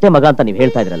ನಿಮ್ ಅತ್ತೆ ಮಗ ಅಂತ ನೀವ್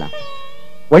ಹೇಳ್ತಾ ಇದ್ರಲ್ಲ,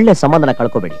 ಒಳ್ಳೆ ಸಮಾಧಾನ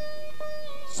ಕಳ್ಕೋಬೇಡಿ,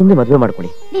 ಸುಮ್ನೆ ಮದುವೆ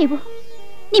ಮಾಡ್ಕೊಳ್ಳಿ. ದೇವು,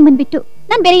 ನಿಮ್ಮನ್ ಬಿಟ್ಟು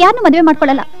ನಾನ್ ಬೇರೆ ಯಾರನ್ನೂ ಮದುವೆ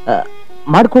ಮಾಡ್ಕೊಳ್ಳಲ್ಲ.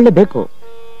 ಮಾಡ್ಕೊಳ್ಳೇಬೇಕು.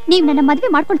 ನೀವ್ ನನ್ನ ಮದುವೆ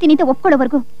ಮಾಡ್ಕೊಳ್ತೀನಿ ಅಂತ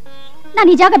ಒಪ್ಕೊಳ್ಳೋವರೆಗೂ ನಾನು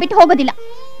ಈ ಜಾಗ ಬಿಟ್ಟು ಹೋಗೋದಿಲ್ಲ.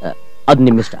 ಅದು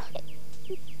ನಿಮ್ಮಿಷ್ಟ.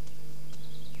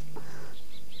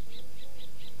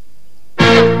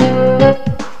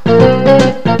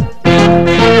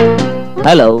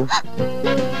 ಹಲೋ,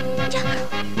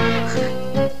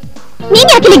 ನೀನ್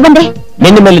ಯಾಕೆ ಇಲ್ಲಿಗೆ ಬಂದೆ?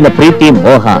 ನಿನ್ನ ಮೇಲಿನ ಪ್ರೀತಿ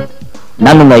ಮೋಹ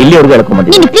ನನ್ನನ್ನ ಇಲ್ಲಿವರೆಗೂ ಹೇಳ್ಕೊಂಡ್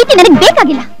ಬಂದಿದೆ. ನಿನ್ನ ಪ್ರೀತಿ ನನಗೆ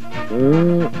ಬೇಕಾಗಿಲ್ಲ.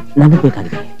 ನನಗೆ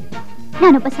ಬೇಕಾಗಿದೆ.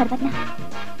 ನಾನೊಬ್ಬ ಸರ್ವರ್ನ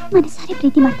ಮನಸಾರೆ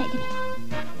ಪ್ರೀತಿ ಮಾಡ್ತಾ ಇದ್ದೀನಿ.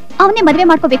 ಅವನೇ ಮದುವೆ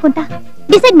ಮಾಡ್ಕೋಬೇಕು ಅಂತ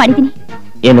ಡಿಸೈಡ್ ಮಾಡಿದ್ದೀನಿ.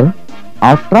 ಏನು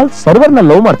ಆಫ್ಟರ್ ಆಲ್ ಸರ್ವರ್ನ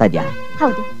ಲವ್ ಮಾಡ್ತಾ ಇದ್ಯಾ?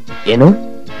 ಹೌದು. ಏನು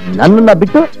ನನ್ನನ್ನ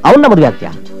ಬಿಟ್ಟು ಅವನ್ನ ಮದುವೆ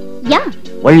ಆಗ್ತೀಯಾ? ಯಾ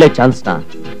ಒಳ್ಳೆ ಚಾನ್ಸ್ ನ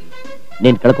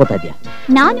ನೀನ್ ಕಳ್ಕೊತಾ ಇದ್ಯಾ?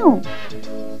 ನಾನು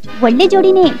ಒಳ್ಳೆ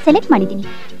ಜೋಡಿನೇ ಸೆಲೆಕ್ಟ್ ಮಾಡಿದ್ದೀನಿ.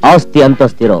 ಆಸ್ತಿ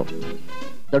ಅಂತಸ್ತಿರೋ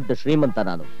ದೊಡ್ಡ ಶ್ರೀಮಂತ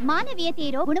ನಾನು. ಮಾನವೀಯತೆ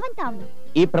ಇರೋ ಗುಣವಂತ ಅವನು.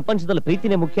 ಈ ಪ್ರಪಂಚದಲ್ಲಿ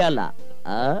ಪ್ರೀತಿನೇ ಮುಖ್ಯ ಅಲ್ಲ.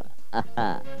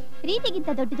 ಪ್ರೀತಿಗಿಂತ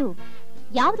ದೊಡ್ಡದು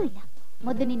ಯಾವುದೂ ಇಲ್ಲ.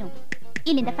 ಮೊದಲು ನೀನು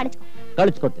ಇಲ್ಲಿಂದ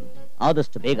ಕಳಿಸ್ಕೊತೀನಿ.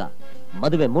 ಆದಷ್ಟು ಬೇಗ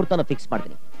ಮದುವೆ ಮುಹೂರ್ತನ ಫಿಕ್ಸ್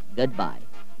ಮಾಡ್ತೀನಿ. ಗುಡ್ ಬಾಯ್.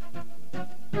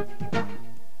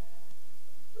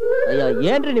 ಅಯ್ಯ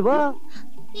ಏನ್ರಿ ನೀವು?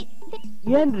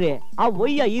 ಏನ್ರಿ ಆ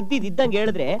ಒಯ್ಯ ಇದ್ದಂಗೆ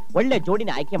ಹೇಳಿದ್ರೆ ಒಳ್ಳೆ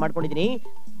ಜೋಡಿನ ಆಯ್ಕೆ ಮಾಡ್ಕೊಂಡಿದೀನಿ.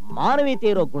 ಮಾನವೀಯತೆ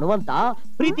ಇರೋ ಗುಣವಂತ,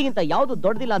 ಪ್ರೀತಿಗಿಂತ ಯಾವ್ದು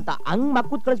ದೊಡ್ಡದಿಲ್ಲ ಅಂತ ಹಂಗ್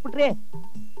ಮಕ್ಕೂತ್ ಕಳಿಸ್ಬಿಟ್ರಿ.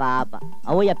 ಪಾಪ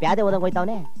ಅವಯ್ಯ ಪ್ಯಾದೆ ಓದಂಗ್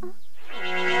ಹೋಯ್ತಾವನೆ.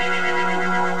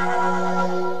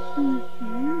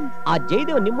 ಆ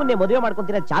ಜೈದೇವ್ ನಿಮ್ಮನ್ನೇ ಮದುವೆ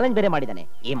ಮಾಡ್ಕೊಂತೀರ ಚಾಲೆಂಜ್ ಬೇರೆ ಮಾಡಿದಾನೆ.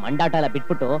 ಈ ಮಂಡಾಟ ಎಲ್ಲ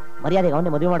ಬಿಟ್ಬಿಟ್ಟು ಮರ್ಯಾದೆಗೆ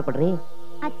ಅವನ್ನೇ ಮದುವೆ ಮಾಡ್ಕೊಡ್ರಿ.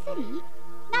 ಅದ್ ಸರಿ,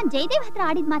 ನಾನ್ ಜಯದೇವ್ ಹತ್ರ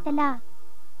ಆಡಿದ ಮಾತಲ್ಲ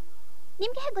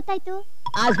ನಿಮ್ಗೆ ಹೇಗೆ ಗೊತ್ತಾಯ್ತು?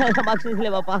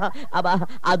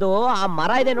 ಅದು ಆ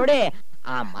ಮರ ಇದೆ ನೋಡಿ,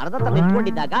 ಆ ಮರದ ಹತ್ರ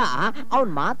ನಿಂತ್ಕೊಂಡಿದ್ದಾಗ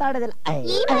ಅವ್ನ್ ಮಾತಾಡೋದಿಲ್ಲ.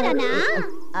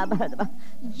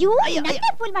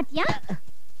 ಫುಲ್ ಮಾಡ್ತೀಯಾ?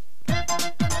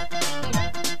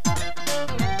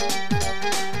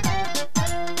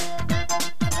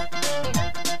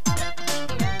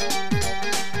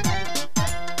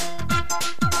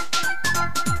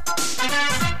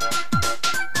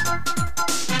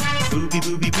 ಬೂಬಿ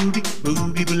ಬೂಬಿ ಬೂಬಿ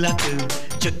ಬೂಬಿ ಬುಲ್ಲಾಕು,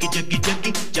 ಜಗ್ಗಿ ಜಗ್ಗಿ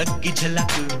ಜಗ್ಗಿ ಜಗ್ಗಿ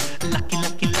ಝಲಾಕು, ಲಕ್ಕಿ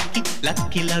ಲಕ್ಕಿ ಲಕ್ಕಿ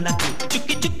ಲಕ್ಕಿ ಲವಲಕು,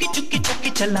 ಚುಕ್ಕಿ ಚುಕ್ಕಿ ಚುಕ್ಕಿ ಚುಕ್ಕಿ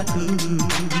ಚಲ್ಲಾಕು.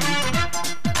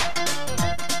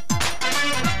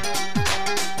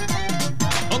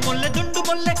 ಓ ಮೊಲ್ಲೆ ದುಂಡು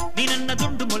ಮೊಲ್ಲೆ, ನೀ ನನ್ನ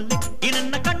ದುಂಡು ಮೊಲ್ಲೆ, ಈ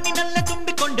ನನ್ನ ಕಣ್ಣಿನಲ್ಲೇ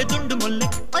ತುಂಬಿಕೊಂಡೆ ದುಂಡು ಮೊಲ್ಲೆ.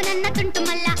 ಓ ನನ್ನ ತುಂಟು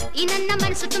ಮಲ್ಲ, ಈ ನನ್ನ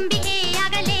ಮನಸ್ಸು ತುಂಬಿ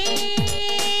ಹೇಯಾಗಲೇ,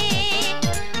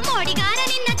 ಮೋಡಿಗಾರ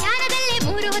ನಿನ್ನ ಧ್ಯಾನದಲ್ಲೇ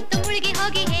ಮೂರು ಹೊತ್ತು ಮುಳುಗಿ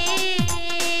ಹೋಗಿ ಹೇ.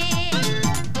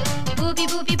 ಬೂಬಿ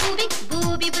ಬೂಬಿ ಬೂಬಿ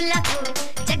ಬೂಬಿ ಬುಲ್ಲಾಕು,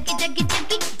 ಜಗ್ಗಿ ಜಗ್ಗಿ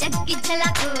ಜಗ್ಗಿ ಜಗ್ಗಿ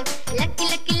ಝಲಾಕು, ಲಕ್ಕಿ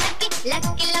ಲಕ್ಕಿ ಲಕ್ಕಿ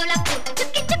ಲಕ್ಕಿ ಲವಲಕು,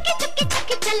 ಚುಕ್ಕಿ ಚುಕ್ಕಿ ಚುಕ್ಕಿ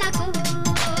ಚುಕ್ಕಿ ಚಲ್ಲಾಕು.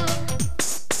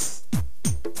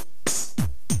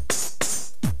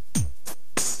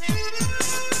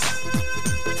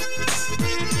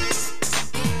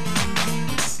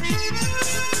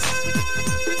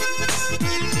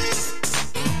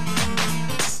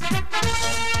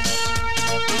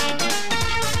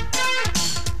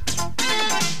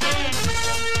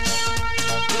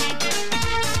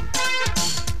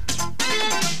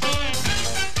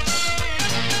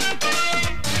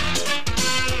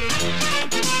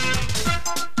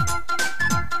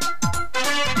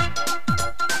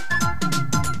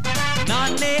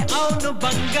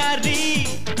 ಬಂಗಾರಿ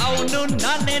ಅವನು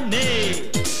ನಾನೇನೆ,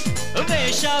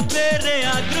 ವೇಷ ಬೇರೆ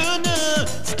ಆದ್ರೂನು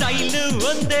ಸ್ಟೈಲು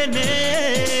ಒಂದೇನೆ.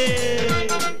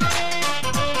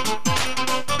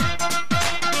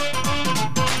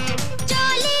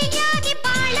 ಜೋಲಿಯಾಗಿ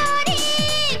ಬಾಳೋರಿ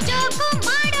ಜೋಕು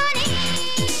ಮಾಡೋರಿ,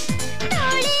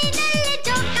 ತೋಳಿನಲ್ಲಿ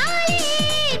ಜೋಕಾಲಿ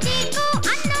ಜೀಕು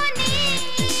ಅನ್ನೋನಿ.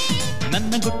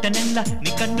 ನನ್ನ ಗುಟ್ಟನೆಲ್ಲ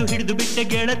ನೀ ಕಂಡು ಹಿಡಿದು ಬಿಟ್ಟೆ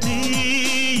ಗೆಳತಿ,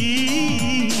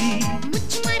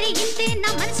 ಮುಚ್ಚುಮರೆಯಿಂತೆ ನಾ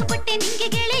ಮನಸ್ಸು ಕೊಟ್ಟೆ ನಿಂಗೆ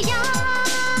ಗೆಳೆಯ.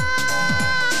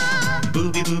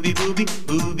 ಬೂಬಿ ಬೂಬಿ ಬೂಬಿ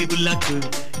ಬೂಬಿ ಬುಲ್ಲಾಕು,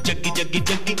 ಜಗ್ಗಿ ಜಗ್ಗಿ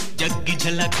ಜಗ್ಗಿ ಜಗ್ಗಿ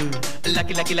ಝಲಾಕು,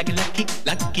 lucky lucky lucky lucky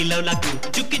lucky ಲವಲಕು,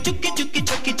 ಚುಕ್ಕಿ ಚುಕ್ಕಿ ಚುಕ್ಕಿ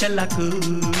ಚುಕ್ಕಿ ಚಲ್ಲಾಕು.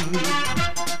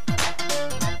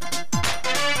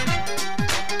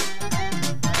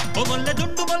 ಓ ಮೊಲ್ಲೆ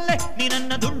ದುಂಡು ಮೊಲ್ಲೆ, ನೀ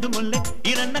ನನ್ನ ದುಂಡು ಮೊಲ್ಲೆ,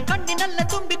 ಈ ನನ್ನ ಕಣ್ಣಿನಲ್ಲೇ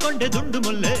ತುಂಬಿಕೊಂಡೆ ದುಂಡು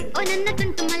ಮೊಲ್ಲೆ. ಓ ನನ್ನ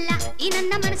ತುಂಟು ಮಲ್ಲ, ಈ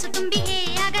ನನ್ನ ಮನಸ್ಸು ತುಂಬಿ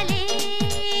ಹೇಯಾಗಲೇ,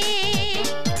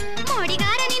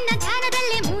 ಮೋಡಿಗಾರ ನಿನ್ನ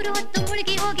ಧ್ಯಾನದಲ್ಲೇ ಮೂರು ಹೊತ್ತು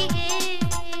ಮುಳುಗಿ ಹೋಗಿ ಹೇ.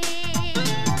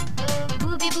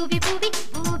 ಬೂಬಿ ಬೂಬಿ ಬೂಬಿ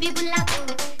ಬೂಬಿ ಬುಲ್ಲಾಕು,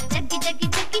 ಜಗ್ಗಿ ಜಗ್ಗಿ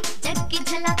ಜಗ್ಗಿ ಜಗ್ಗಿ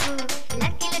ಝಲಾಕು,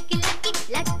 ಲಕ್ಕಿ ಲಕ್ಕಿ ಲಕ್ಕಿ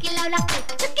ಲಕ್ಕಿ ಲವಲಕು,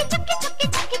 ಚುಕ್ಕಿ ಚುಕ್ಕಿ ಚುಕ್ಕಿ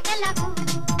ಚುಕ್ಕಿ ಚಲ್ಲಾಕು.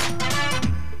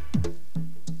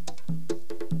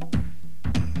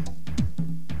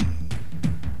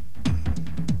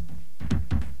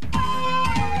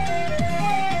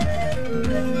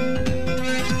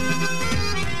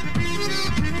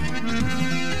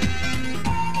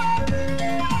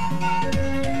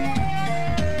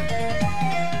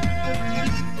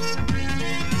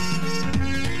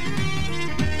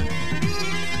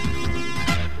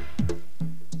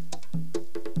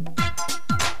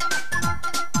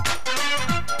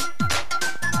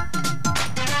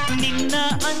 ನಿನ್ನ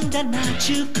ಅಂದ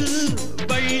ನಾಚುಕು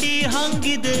ಬಳ್ಳಿ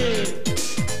ಹಂಗಿದೆ,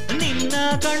 ನಿನ್ನ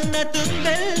ಕಣ್ಣ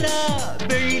ತುಂಬೆಲ್ಲ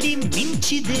ಬೆಳ್ಳಿ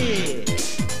ಮಿಂಚಿದೆ.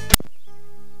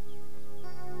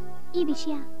 ಈ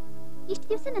ವಿಷಯ ಇಷ್ಟು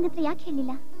ದಿವಸ ನನ್ನ ಹತ್ರ ಯಾಕೆ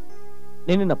ಹೇಳಿಲ್ಲ?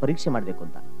 ನಿನ್ನ ಪರೀಕ್ಷೆ ಮಾಡ್ಬೇಕು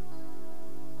ಅಂತ.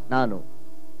 ನಾನು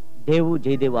ದೇವು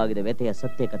ಜಯದೇವು ಆಗಿದ ವ್ಯಥೆಯ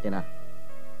ಸತ್ಯ ಕಥೆನ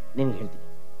ನಿನ್ಗೆ ಹೇಳ್ತೀನಿ,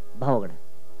 ಭಾವಗಣ.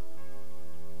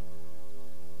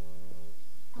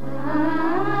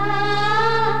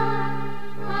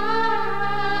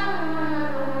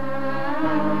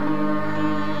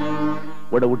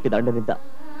 ಒಡ ಹುಟ್ಟಿದ ಅಣ್ಣನಿಂದ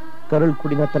ಕರಳು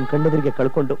ಕುಡಿನ ತನ್ನ ಕಣ್ಣೆದುರಿಗೆ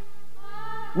ಕಳ್ಕೊಂಡು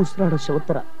ಉಸಿರಾಡೋ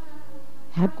ಶವತ್ತರ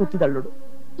ಹ್ಯಾಕ್ ಕೂತಿದ್ದಾಳು ನೋಡು.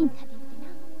 ಇಂಥ ದೇವತೆನ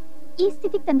ಈ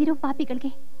ಸ್ಥಿತಿಗೆ ತಂದಿರೋ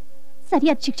ಪಾಪಿಗಳಿಗೆ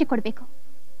ಸರಿಯಾದ ಶಿಕ್ಷೆ ಕೊಡ್ಬೇಕು.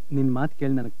 ನಿನ್ ಮಾತು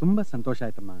ಕೇಳಿ ನನಗೆ ತುಂಬಾ ಸಂತೋಷ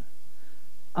ಆಯ್ತಮ್ಮ.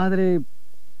 ಆದ್ರೆ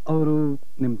ಅವರು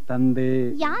ನಿಮ್ ತಂದೆ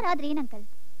ಯಾರಾದ್ರೆ ಏನ್ ಅಂಕಲ್,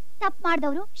 ತಪ್ಪು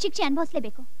ಮಾಡಿದವರು ಶಿಕ್ಷೆ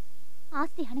ಅನುಭವಿಸ್ಲೇಬೇಕು.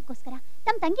 ಆಸ್ತಿ ಹಣಕ್ಕೋಸ್ಕರ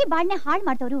ತಮ್ಮ ತಂಗಿ ಬಾಳ್ನೆ ಹಾಳು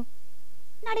ಮಾಡಿದವರು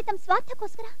ನಾಳೆ ತಮ್ಮ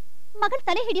ಸ್ವಾರ್ಥಕ್ಕೋಸ್ಕರ ಮಗಳ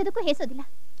ತಲೆ ಹಿಡಿಯೋದಕ್ಕೂ ಹೇಸೋದಿಲ್ಲ.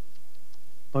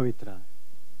 ಪವಿತ್ರ,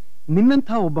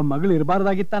 ನಿನ್ನಂಥ ಒಬ್ಬ ಮಗಳು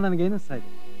ಇರಬಾರ್ದಾಗಿತ್ತ ನನಗೇನಿಸ್ತಾ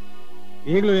ಇದೆ.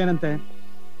 ಈಗಲೂ ಏನಂತೆ,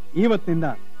 ಇವತ್ತಿನಿಂದ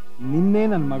ನಿನ್ನೆ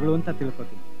ನನ್ನ ಮಗಳು ಅಂತ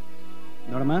ತಿಳ್ಕೊತೀನಿ.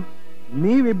 ನೋಡಮ್ಮ,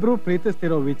 ನೀವಿಬ್ರು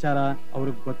ಪ್ರೀತಿಸ್ತಿರೋ ವಿಚಾರ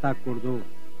ಅವ್ರಿಗೆ ಗೊತ್ತಾಗ್ಕೂಡ್ದು.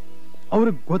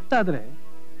 ಅವ್ರಿಗೆ ಗೊತ್ತಾದ್ರೆ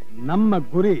ನಮ್ಮ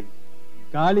ಗುರಿ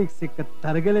ಗಾಳಿಗೆ ಸಿಕ್ಕ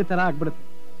ತರಗೆಲೆ ತರ ಆಗ್ಬಿಡುತ್ತೆ.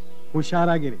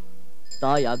 ಹುಷಾರಾಗಿರಿ.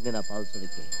 ತಾಯಿ ಆಜ್ಞೆನ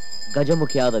ಪಾಲಿಸೋದಕ್ಕೆ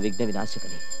ಗಜಮುಖಿಯಾದ ವಿಘ್ನ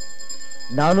ವಿನಾಶಕನೇ,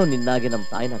 ನಾನು ನಿನ್ನಾಗೆ ನಮ್ಮ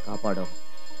ತಾಯಿನ ಕಾಪಾಡೋ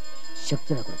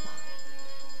ಶಕ್ತಿನ ಕೊಡಪ್ಪ.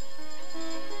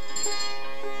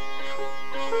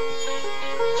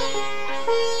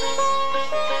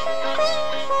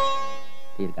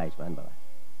 ದೀರ್ಘಾಯುಷ್ಮಾನ್ ಭವ.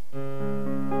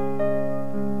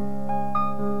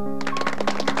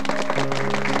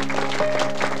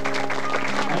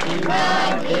 Happy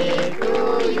birthday to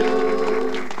you.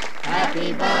 Happy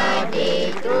birthday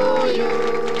to you.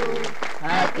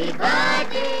 Happy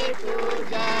birthday to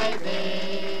Jaidev.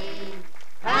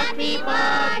 Happy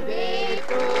birthday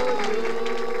to you.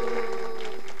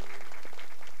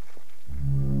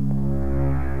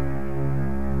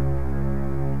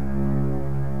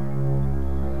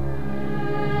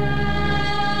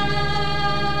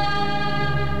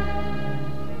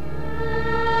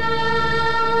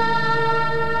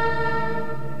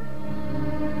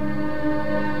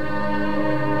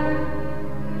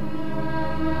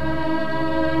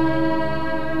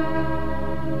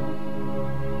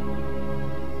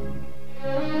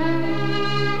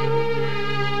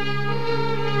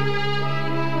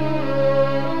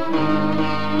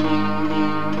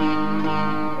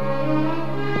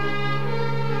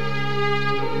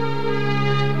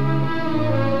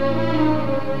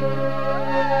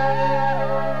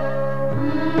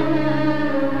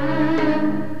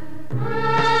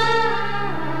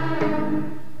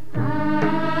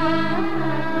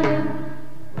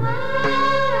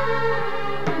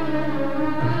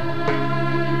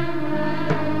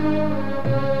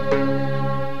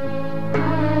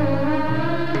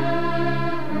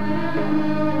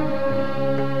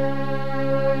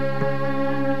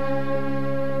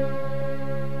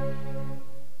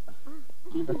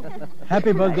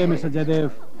 Happy birthday mister Jayadev.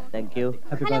 Thank you.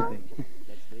 Happy birthday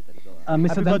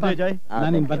mister ಧನ್ಪಾ.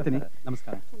 ನಾನು ಇನ್ನು ಬರ್ತೀನಿ.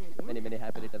 ನಮಸ್ಕಾರ.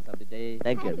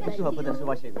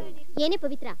 ಏನೇ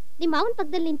ಪವಿತ್ರ, ನಿಮ್ಮ ಮಾವನ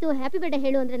ಪಕ್ಕದಲ್ಲಿ ನಿಂತು ಹ್ಯಾಪಿ ಬರ್ಡೇ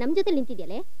ಹೇಳು ಅಂದ್ರೆ ನಮ್ ಜೊತೆ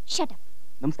ನಿಂತಿದ್ಯಲೆ. Shut up.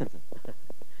 ನಮಸ್ಕಾರ ಸರ್.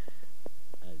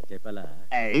 ಜಯಪಾಲ,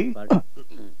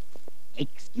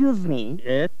 ಎಕ್ಸ್ಕ್ಯೂಸ್ ಮೀ,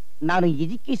 ನಾನು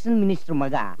ಎಜುಕೇಶನ್ ಮಿನಿಸ್ಟರ್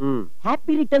ಮಗ.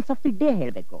 Happy returns of the day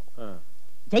ಹೇಳ್ಬೇಕು.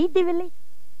 ಜಯದೇವ್ ಎಲ್ಲಿ?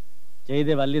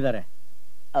 Jayadev ಅಲ್ಲಿದ್ದಾರೆ.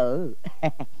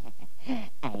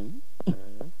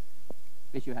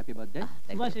 Wish you happy birthday.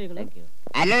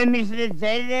 Hello mister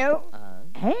Jayadev.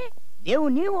 Dev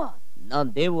ನೀವು? ನಾನ್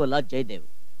ದೇವು ಅಲ್ಲ, ಜಯದೇವ್.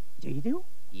 ಜಯದೇವ್?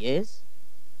 ಎಸ್.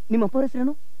 ನಿಮ್ಮ ಅಪ್ಪ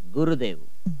ಹೆಸರೇನು? ಗುರುದೇವ್.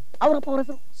 ಅವರಪ್ಪ ಅವ್ರ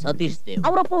ಹೆಸರು? ಸತೀಶ್ ದೇವ್.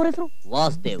 ಅವರಪ್ಪ ಅವ್ರ ಹೆಸರು?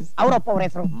 ವಾಸುದೇವ್. ಅವರಪ್ಪ ಅವ್ರ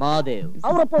ಹೆಸರು? ಮಾದೇವ್.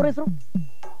 ಅವರಪ್ಪ ಅವ್ರ ಹೆಸರು?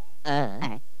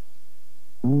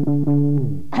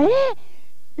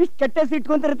 ಇಷ್ಟು ಕಟ್ಟೆಸಿ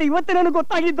ಇಟ್ಕೊಂತಿರತ್ತೆ, ಇವತ್ತೇ ನನಗೆ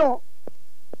ಗೊತ್ತಾಗಿದ್ದು.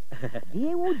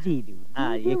 ದೇವು ಜಯದೇವ್.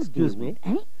 ಎಕ್ಸ್ಕ್ಯೂಸ್ ಮೀ,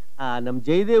 ನಮ್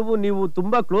ಜಯದೇವು ನೀವು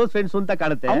ತುಂಬಾ ಕ್ಲೋಸ್ ಫ್ರೆಂಡ್ಸ್ ಅಂತ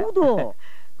ಕಾಣುತ್ತೆ. ಹೌದು,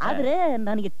 ಆದ್ರೆ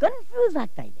ನನಗೆ ಕನ್ಫ್ಯೂಸ್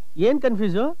ಆಗ್ತಾ ಇದೆ. ಏನ್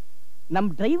ಕನ್ಫ್ಯೂಸು? ನಮ್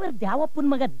ಡ್ರೈವರ್ ದ್ಯಾವಪ್ಪನ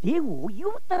ಮಗ ದೇವು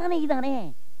ಇವ್ರ ತರಾನೇ ಇದ್ದಾನೆ.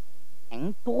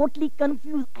 Totally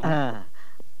confuse.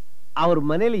 ಅವ್ರ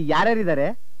ಮನೇಲಿ ಯಾರ್ಯಾರಿದ್ದಾರೆ?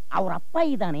 ಅವ್ರ ಅಪ್ಪ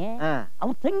ಇದ್ದಾನೆ,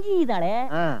 ಅವ್ರ ತಂಗಿ ಇದ್ದಾಳೆ.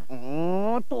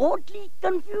 Totally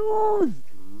confuse.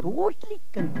 Totally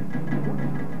confuse.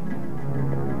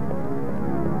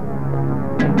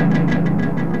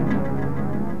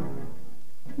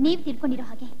 ನೀವ್ ತಿಳ್ಕೊಂಡಿರೋ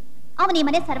ಹಾಗೆ ಅವನ ಈ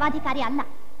ಮನೆ ಸರ್ವಾಧಿಕಾರಿ ಅಲ್ಲ.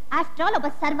 ಆಫ್ಟರ್ ಆಲ್ ಒಬ್ಬ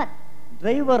ಸರ್ವರ್.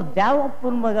 ಡ್ರೈವರ್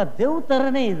ದ್ಯಾವಪ್ಪನ ಮಗ ದೇವ್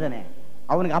ತರನೇ ಇದ್ದಾನೆ.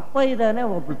 ಅವನಿಗೆ ಅಪ್ಪ ಇದ್ದಾನೆ,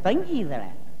 ಒಬ್ಳು ತಂಗಿ ಇದ್ದಾಳೆ.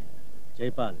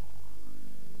 ಜೈಪಾಲ್,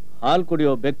 ಹಾಲು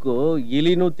ಕುಡಿಯೋ ಬೆಕ್ಕು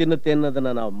ಇಲಿನೂ ತಿನ್ನುತ್ತೆ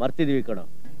ಅನ್ನೋದನ್ನ ನಾವು ಮರ್ತಿದೀವಿ ಕಣೋ.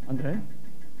 ಅಂದ್ರೆ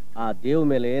ಆ ದೇವ್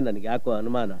ಮೇಲೆ ನನ್ಗೆ ಯಾಕೋ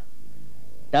ಅನುಮಾನ.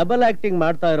 ಡಬಲ್ ಆಕ್ಟಿಂಗ್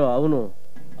ಮಾಡ್ತಾ ಇರೋ ಅವನು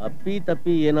ಅಪ್ಪಿ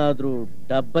ತಪ್ಪಿ ಏನಾದ್ರೂ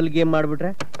ಡಬಲ್ ಗೇಮ್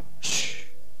ಮಾಡ್ಬಿಟ್ರೆ?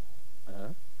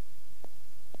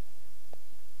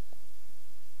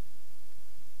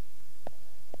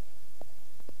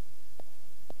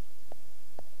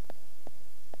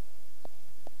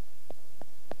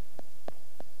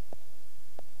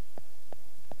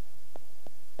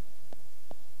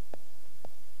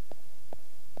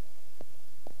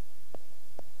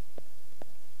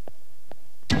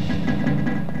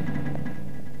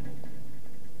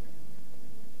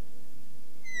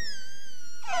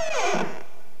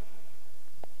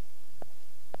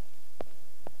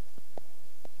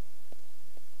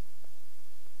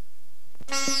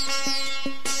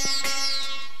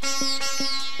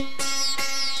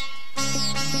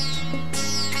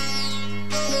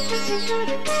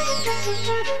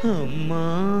 ಅಮ್ಮ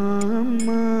ಅಮ್ಮ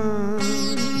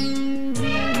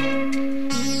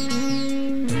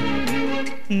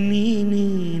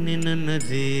ನೀನೇನೆ ನನ್ನ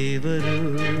ದೇವರು,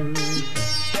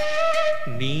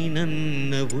 ನೀ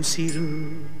ನನ್ನ ಉಸಿರು,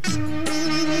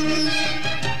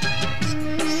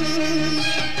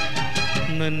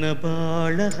 ನನ್ನ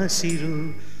ಬಾಳ ಹಸಿರು.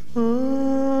 ಓ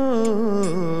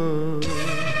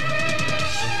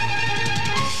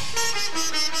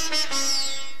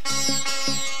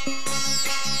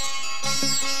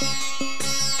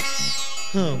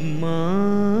ಅಮ್ಮ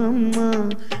ಅಮ್ಮ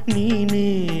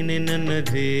ನೀನೇನೆ ನನ್ನ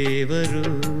ದೇವರು,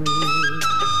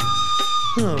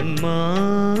 ಅಮ್ಮ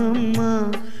ಅಮ್ಮ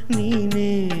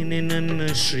ನೀನೇನೆ ನನ್ನ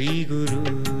ಶ್ರೀಗುರು,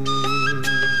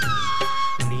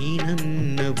 ನೀ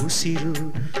ನನ್ನ ಉಸಿರು,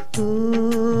 ಓ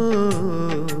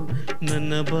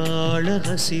ನನ್ನ ಬಾಳ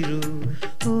ಹಸಿರು.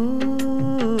 ಓ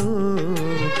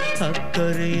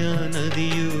ಅಕ್ಕರೆಯ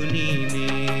ನದಿಯು ನೀನೇ,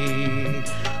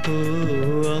 ಓ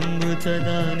ಅಮೃತದ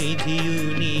ನಿಧಿಯು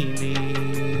ನೀನೇ.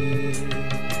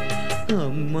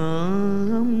 ಅಮ್ಮ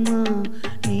ಅಮ್ಮ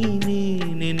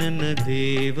ನೀನೇನೆ ನನ್ನ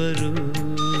ದೇವರು,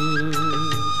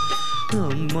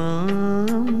 ಅಮ್ಮ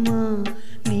ಅಮ್ಮ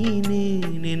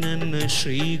ನೀನೇನೆ ನನ್ನ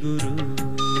ಶ್ರೀಗುರು.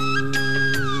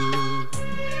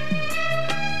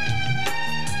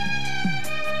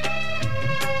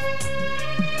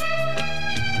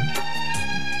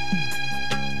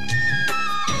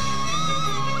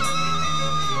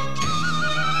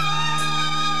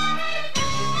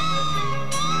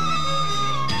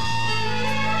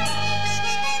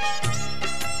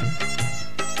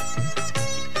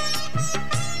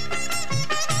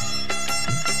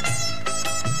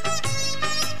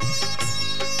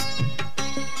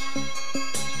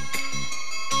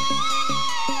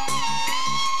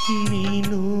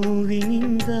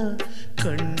 ನೀನೋವಿನಿಂದ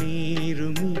ಕಣ್ಣೀರು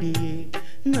ಮಿಡಿಯೇ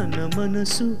ನನ್ನ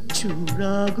ಮನಸ್ಸು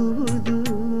ಚೂರಾಗುವುದು,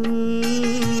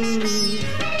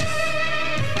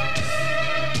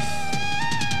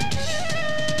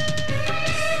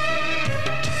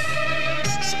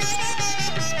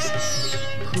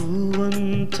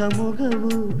 ಹೂವಂತ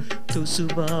ಮೊಗವು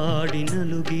ತುಸುಬಾಡಿ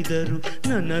ನಲುಗಿದರು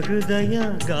ನನ್ನ ಹೃದಯ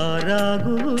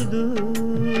ಗಾರಾಗುವುದು.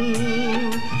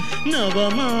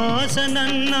 ನವಮಾಸ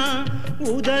ನನ್ನ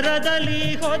ಉದರದಲ್ಲಿ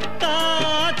ಹೊತ್ತ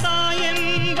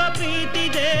ತಾಯೆಂಬ ಪ್ರೀತಿ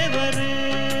ದೇವರೇ,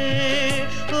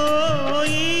 ಓ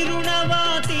ಈ ಋಣವ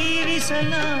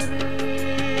ತೀರಿಸಲಾರೆ.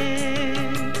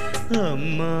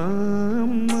 ಅಮ್ಮ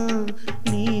ಅಮ್ಮ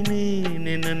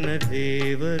ನೀನೇನೆ ನನ್ನ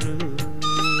ದೇವರು,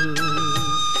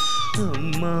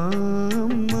 ಅಮ್ಮ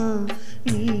ಅಮ್ಮ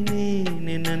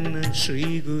ನೀನೇನೆ ನನ್ನ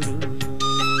ಶ್ರೀಗುರು.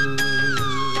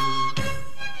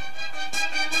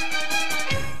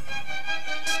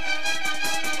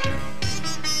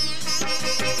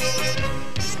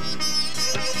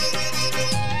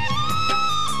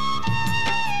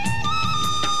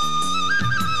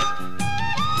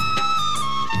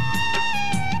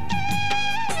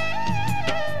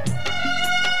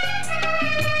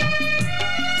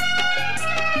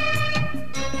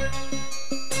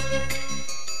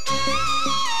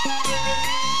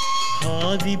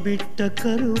 ಹಾದಿ ಬಿಟ್ಟ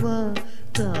ಕರುವ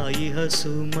ತಾಯಿ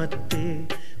ಹಸು ಮತ್ತೆ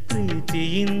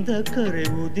ಪ್ರೀತಿಯಿಂದ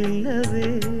ಕರೆಯುವುದಿಲ್ಲವೇ,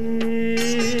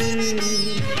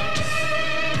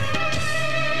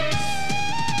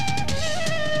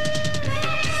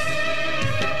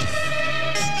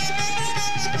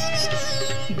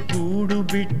 ಗೂಡು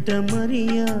ಬಿಟ್ಟ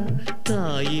ಮರಿಯ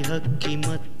ತಾಯಿ ಹಕ್ಕಿ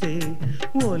ಮತ್ತೆ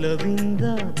ಒಲವಿಂದ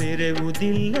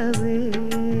ಬೆರೆಯುವುದಿಲ್ಲವೇ.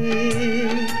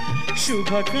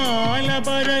 ಶುಭ ಕಾಲ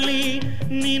ಬರಲಿ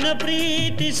ನಿನ್ನ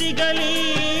ಪ್ರೀತಿ ಸಿಗಲಿ,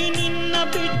 ನಿನ್ನ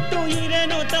ಬಿಟ್ಟು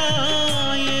ಇರೆನು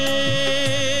ತಾಯೇ.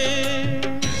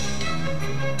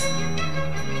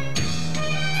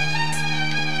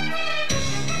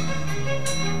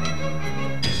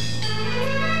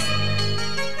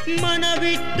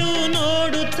 ಮನವಿಟ್ಟು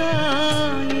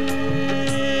ನೋಡುತ್ತಾಯೇ,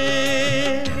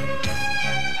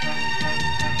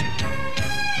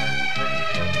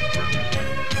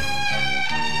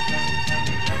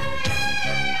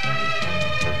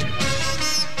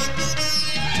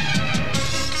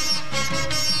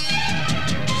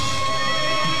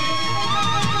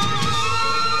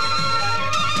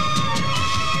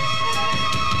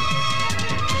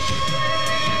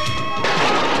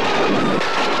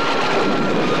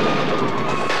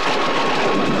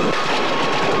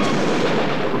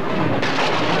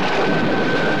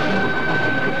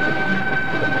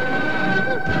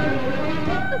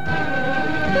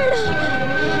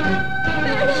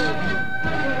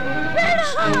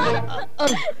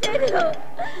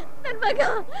 ನನ್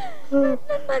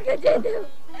ಮಗ ಜಯದೇವ್,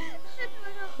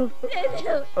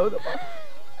 ಜಯದೇವ್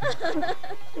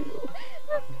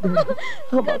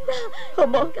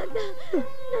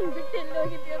ನನ್ ಬಿಟ್ಟು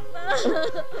ಎಲ್ಲೋಗಿದ್ಯಪ್ಪ?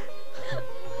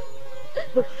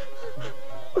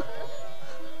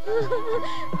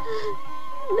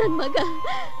 ನನ್ ಮಗ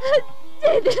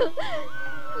ಜಯದೇವ್,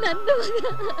 ನನ್ನ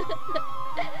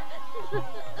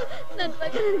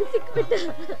ಮಗ ನನಗೆ ಸಿಕ್ಬಿಟ್ಟ.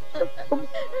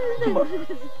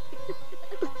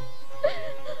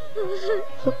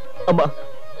 ಅಮ್ಮ,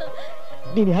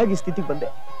 ನೀನ್ ಹೇಗೆ ಸ್ಥಿತಿಗೆ ಬಂದೆ?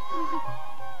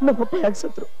 ನಮ್ಮಪ್ಪ ಹೇಗೆ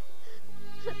ಸತ್ರು?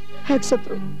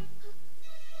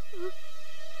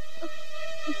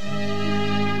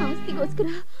 ಆಸ್ತಿಗೋಸ್ಕರ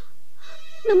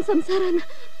ನಮ್ ಸಂಸಾರನ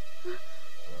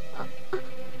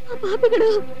ಪಾಪಿಗಳು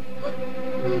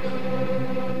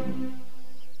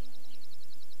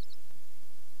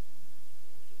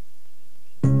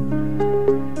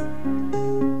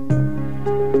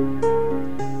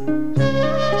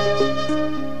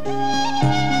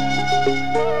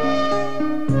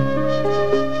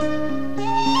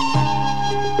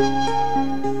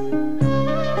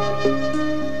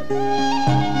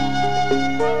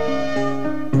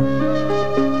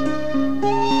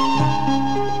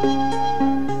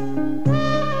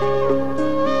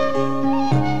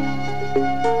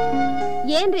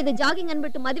ಇದು ಜಾಗಿಂಗ್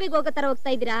ಅನ್ಬಿಟ್ಟು ಮದುವೆಗೆ ಹೋಗೋ ತರ ಹೋಗ್ತಾ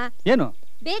ಇದ್ದೀರಾ? ಏನು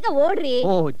ಬೇಗ ಓಡ್ರಿ.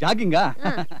 ಓ ಜಾಗಿಂಗ.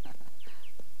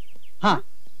 ಹಾ,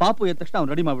 ಪಾಪು ಎದ್ದ ತಕ್ಷಣ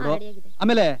ಅವ್ನು ರೆಡಿ ಮಾಡ್ಬಿಡು.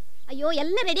 ಆಮೇಲೆ ಅಯ್ಯೋ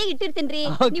ಎಲ್ಲ ರೆಡಿಯಾಗಿ ಇಟ್ಟಿರ್ತೀನಿ,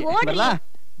 ನೀವು ಓಡ್ರಿ.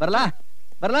 ಬರ್ಲಾ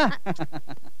ಬರ್ಲಾ.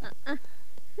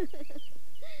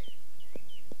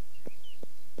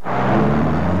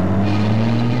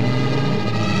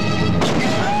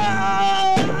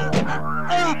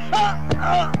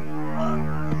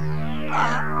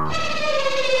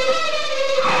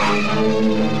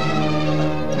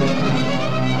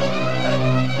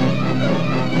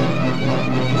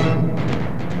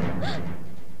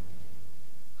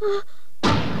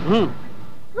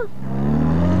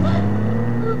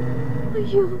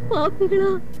 ಅಯ್ಯೋ ಪಾಪಿಗಳ,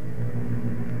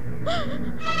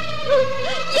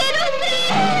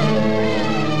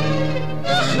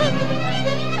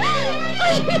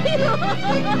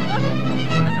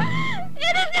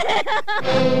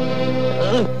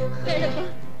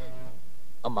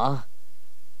 ಅಮ್ಮ,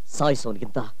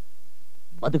 ಸಾಯಿಸೋನ್ಗಿಂತ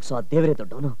ಬದುಕ್ಸೋ ಆ ದೇವರೇ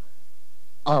ದೊಡ್ಡವನು.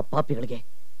 ಆ ಪಾಪಿಗಳಿಗೆ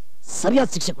ಸರಿಯಾದ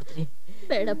ಶಿಕ್ಷೆ ಕೊಡ್ತೀನಿ.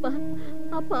 ಬೇಡಪ್ಪ,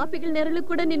 ಆ ಪಾಪಿಗಳ ನೆರಳು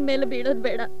ಕೂಡ ನಿನ್ ಮೇಲೆ ಬೀಳೋದ್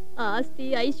ಬೇಡ. ಆಸ್ತಿ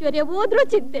ಐಶ್ವರ್ಯ ಹೋದ್ರೂ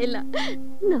ಚಿಂತೆ ಇಲ್ಲ,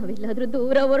 ನಾವೆಲ್ಲಾದ್ರೂ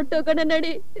ದೂರ ಹೊರಟೋಗೋಣ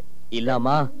ನಡಿ. ಇಲ್ಲಮ್ಮ,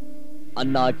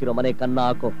 ಅನ್ನ ಹಾಕಿರೋ ಮನೆ ಕನ್ನ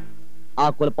ಹಾಕೋ. ಆ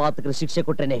ಕೊಲಪಾತಕರ ಶಿಕ್ಷೆ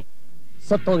ಕೊಟ್ರೇನೆ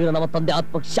ಸತ್ತೋಗಿರೋ ನಮ್ಮ ತಂದೆ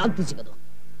ಆತ್ಮಕ್ಕೆ ಶಾಂತಿ ಸಿಗೋದು.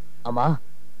 ಅಮ್ಮ,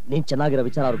 ನೀನ್ ಚೆನ್ನಾಗಿರೋ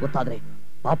ವಿಚಾರ ಅವ್ರಿಗೆ ಗೊತ್ತಾದ್ರೆ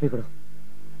ಪಾಪಿಗಳು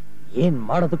ಏನ್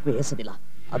ಮಾಡೋದಕ್ಕೂ ಹೆಸದಿಲ್ಲ.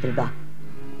 ಆದ್ರಿಂದ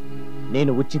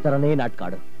ನೀನು ಉಚಿತರನೇ ನಾಟಕ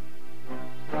ಆಡು.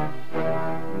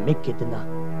 ಮಿಕ್ಕಿದ್ದನ್ನ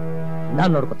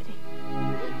ನಾನ್ ನೋಡ್ಕೋತೀನಿ.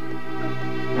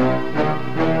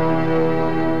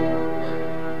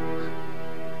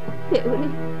 ದೇವರೇ,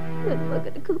 ನನ್ನ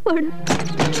ಮಗನ ಕಾಪಾಡು.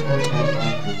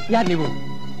 ಯಾರು ನೀವು?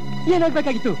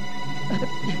 ಏನಾಗ್ಬೇಕಾಗಿತ್ತು?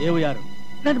 ದೇವು ಯಾರು?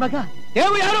 ನನ್ನ ಮಗ.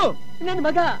 ದೇವು ಯಾರು? ನನ್ನ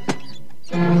ಮಗ.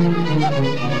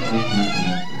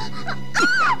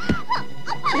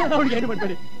 ಅವ್ನಿಗೇನು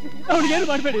ಮಾಡ್ಬೇಡಿ, ಅವ್ನಿಗೇನು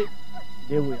ಮಾಡ್ಬೇಡಿ.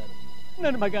 ದೇವು ಯಾರು?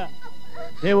 ನನ್ನ ಮಗ.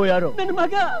 ದೇವು ಯಾರು? ನನ್ನ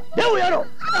ಮಗ. ದೇವು ಯಾರು?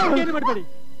 ಅವ್ನಿಗೇನು ಮಾಡ್ಬೇಡಿ.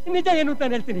 ನಿಜ ಏನು ಅಂತ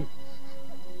ಹೇಳ್ತೀನಿ.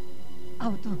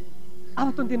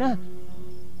 ಅವತ್ತೊಂದು ದಿನ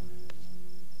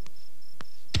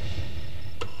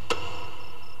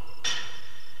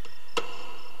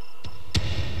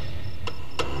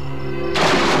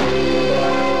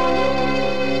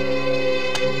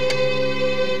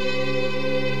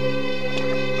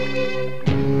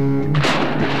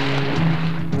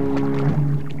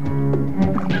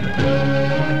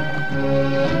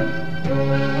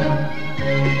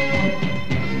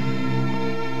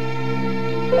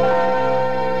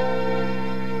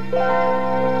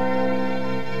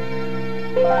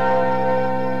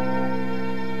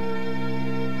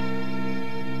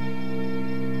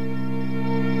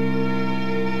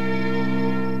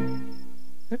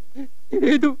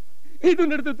ಇದು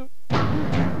ನಡೆದದ್ದು.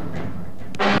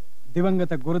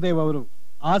 ದಿವಂಗತ ಗುರುದೇವ್ ಅವರು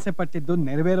ಆಸೆ ಪಟ್ಟಿದ್ದು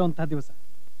ನೆರವೇರುವಂತಹ ದಿವಸ.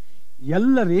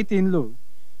 ಎಲ್ಲ ರೀತಿಯಿಂದಲೂ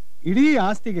ಇಡೀ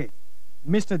ಆಸ್ತಿಗೆ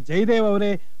ಮಿಸ್ಟರ್ ಜಯದೇವ್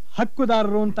ಅವರೇ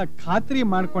ಹಕ್ಕುದಾರರು ಅಂತ ಖಾತ್ರಿ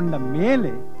ಮಾಡಿಕೊಂಡ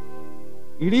ಮೇಲೆ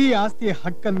ಇಡೀ ಆಸ್ತಿಯ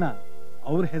ಹಕ್ಕನ್ನ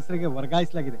ಅವ್ರ ಹೆಸರಿಗೆ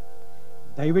ವರ್ಗಾಯಿಸಲಾಗಿದೆ.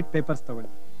 ದಯವಿಟ್ಟು ಪೇಪರ್ಸ್ ತಗೊಳ್ಳಿ.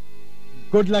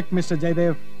 Good luck mister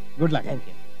Jayadev, good luck. Thank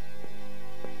you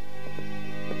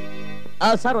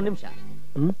sir. ಒಂದು ನಿಮಿಷ.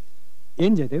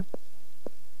 ಏನ್ ಜಯದೇವ್?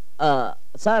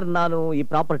 ಸರ್, ನಾನು ಈ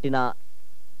ಪ್ರಾಪರ್ಟಿನ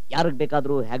ಯಾರಿಗೆ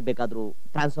ಬೇಕಾದ್ರೂ ಹೇಗ್ ಬೇಕಾದ್ರೂ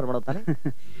ಟ್ರಾನ್ಸ್ಫರ್ ಮಾಡೋತಾರೆ.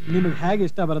 ನಿಮಗೆ ಹೇಗೆ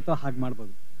ಇಷ್ಟ ಬರುತ್ತೋ ಹಾಗೆ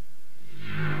ಮಾಡ್ಬೋದು.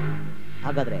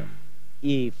 ಹಾಗಾದ್ರೆ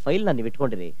ಈ ಫೈಲ್ ನೀವು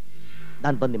ಇಟ್ಕೊಂಡಿರಿ,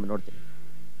 ನಾನು ಬಂದು ನಿಮ್ಮನ್ನ ನೋಡ್ತೀನಿ.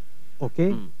 ಓಕೆ,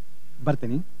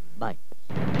 ಬರ್ತೀನಿ. ಬಾಯ್.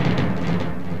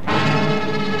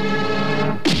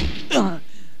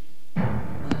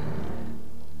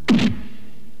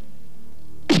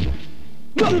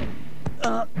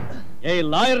 ಏ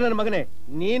ಲಾಯರ್ ನನ್ನ ಮಗನೇ,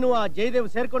 ನೀನು ಆ ಜಯದೇವ್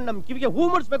ಸೇರ್ಕೊಂಡು ನಮ್ ಕಿವಿಗೆ ಹೂ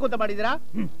ಮುಡಿಸ್ಬೇಕು ಅಂತ ಮಾಡಿದೀರಾ?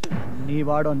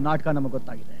 ನೀವಾಡೋ ನಾಟಕ ನಮಗೆ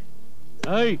ಗೊತ್ತಾಗಿದೆ.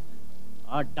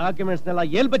 ಆ ಡಾಕ್ಯುಮೆಂಟ್ಸ್ ನೆಲ್ಲ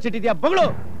ಎಲ್ ಬಚ್ಚಿಟ್ಟಿದ್ಯಾ ಬಗಳು?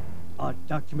 ಆ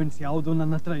ಡಾಕ್ಯುಮೆಂಟ್ಸ್ ಯಾವುದು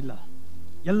ನನ್ನ ಹತ್ರ ಇಲ್ಲ,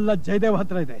 ಎಲ್ಲ ಜಯದೇವ್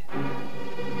ಹತ್ರ ಇದೆ.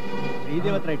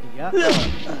 ಜಯದೇವ್ ಹತ್ರ ಇಟ್ಟಿದ್ಯಾ?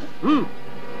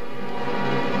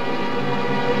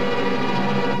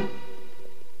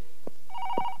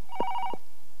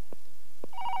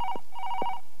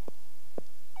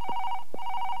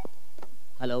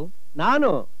 ಹಲೋ, ನಾನು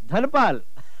ಧನ್ಪಾಲ್.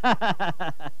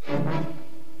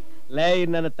 ಲೇ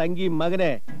ನನ್ನ ತಂಗಿ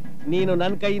ಮಗನೇ, ನೀನು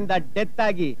ನನ್ನ ಕೈಯಿಂದ ಡೆತ್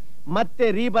ಆಗಿ ಮತ್ತೆ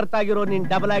ರೀಬರ್ತ್ ಆಗಿರೋ ನಿನ್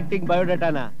ಡಬಲ್ ಆಕ್ಟಿಂಗ್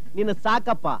ಬಯೋಡೇಟಾನ ನೀನು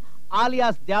ಸಾಕಪ್ಪ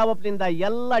ಆಲಿಯಾಸ್ ದ್ಯಾವಪ್ನಿಂದ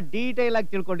ಎಲ್ಲ ಡೀಟೇಲ್ ಆಗಿ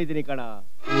ತಿಳ್ಕೊಂಡಿದ್ದೀನಿ ಕಣ.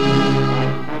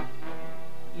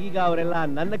 ಈಗ ಅವರೆಲ್ಲ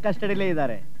ನನ್ನ ಕಸ್ಟಡಿಲೇ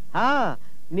ಇದ್ದಾರೆ. ಹಾ,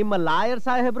 ನಿಮ್ಮ ಲಾಯರ್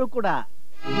ಸಾಹೇಬ್ರು ಕೂಡ.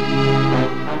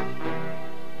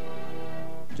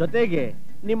 ಜೊತೆಗೆ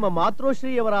ನಿಮ್ಮ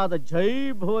ಮಾತೃಶ್ರೀಯವರಾದ ಜೈ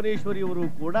ಭುವನೇಶ್ವರಿಯವರು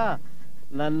ಕೂಡ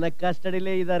ನನ್ನ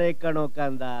ಕಸ್ಟಡಿಲೇ ಇದ್ದಾರೆ ಕಣೋ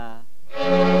ಕಂದ.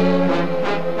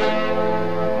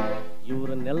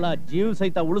 ಇವರನ್ನೆಲ್ಲ ಜೀವ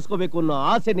ಸಹಿತ ಉಳಿಸ್ಕೋಬೇಕು ಅನ್ನೋ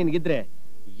ಆಸೆ ನಿನ್ಗಿದ್ರೆ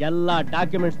ಎಲ್ಲಾ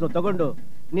ಡಾಕ್ಯುಮೆಂಟ್ಸ್ ತಗೊಂಡು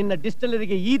ನಿನ್ನ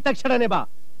ಡಿಸ್ಟಿಲರಿಗೆ ಈ ತಕ್ಷಣನೇ ಬಾ.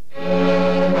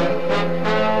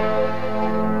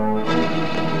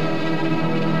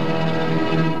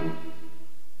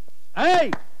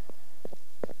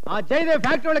 ಆ ಜಯದೇವ್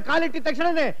ಫ್ಯಾಕ್ಟ್ರಿ ಒಳಗೆ ಕಾಲಿಟ್ಟಿದ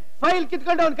ತಕ್ಷಣನೇ ಫೈಲ್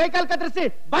ಕಿತ್ಕೊಂಡು ಅವ್ನ ಕೈಕಾಲು ಕತ್ತರಿಸಿ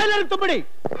ಬಾಯ್ಲರ್ ತುಂಬಿಡಿ.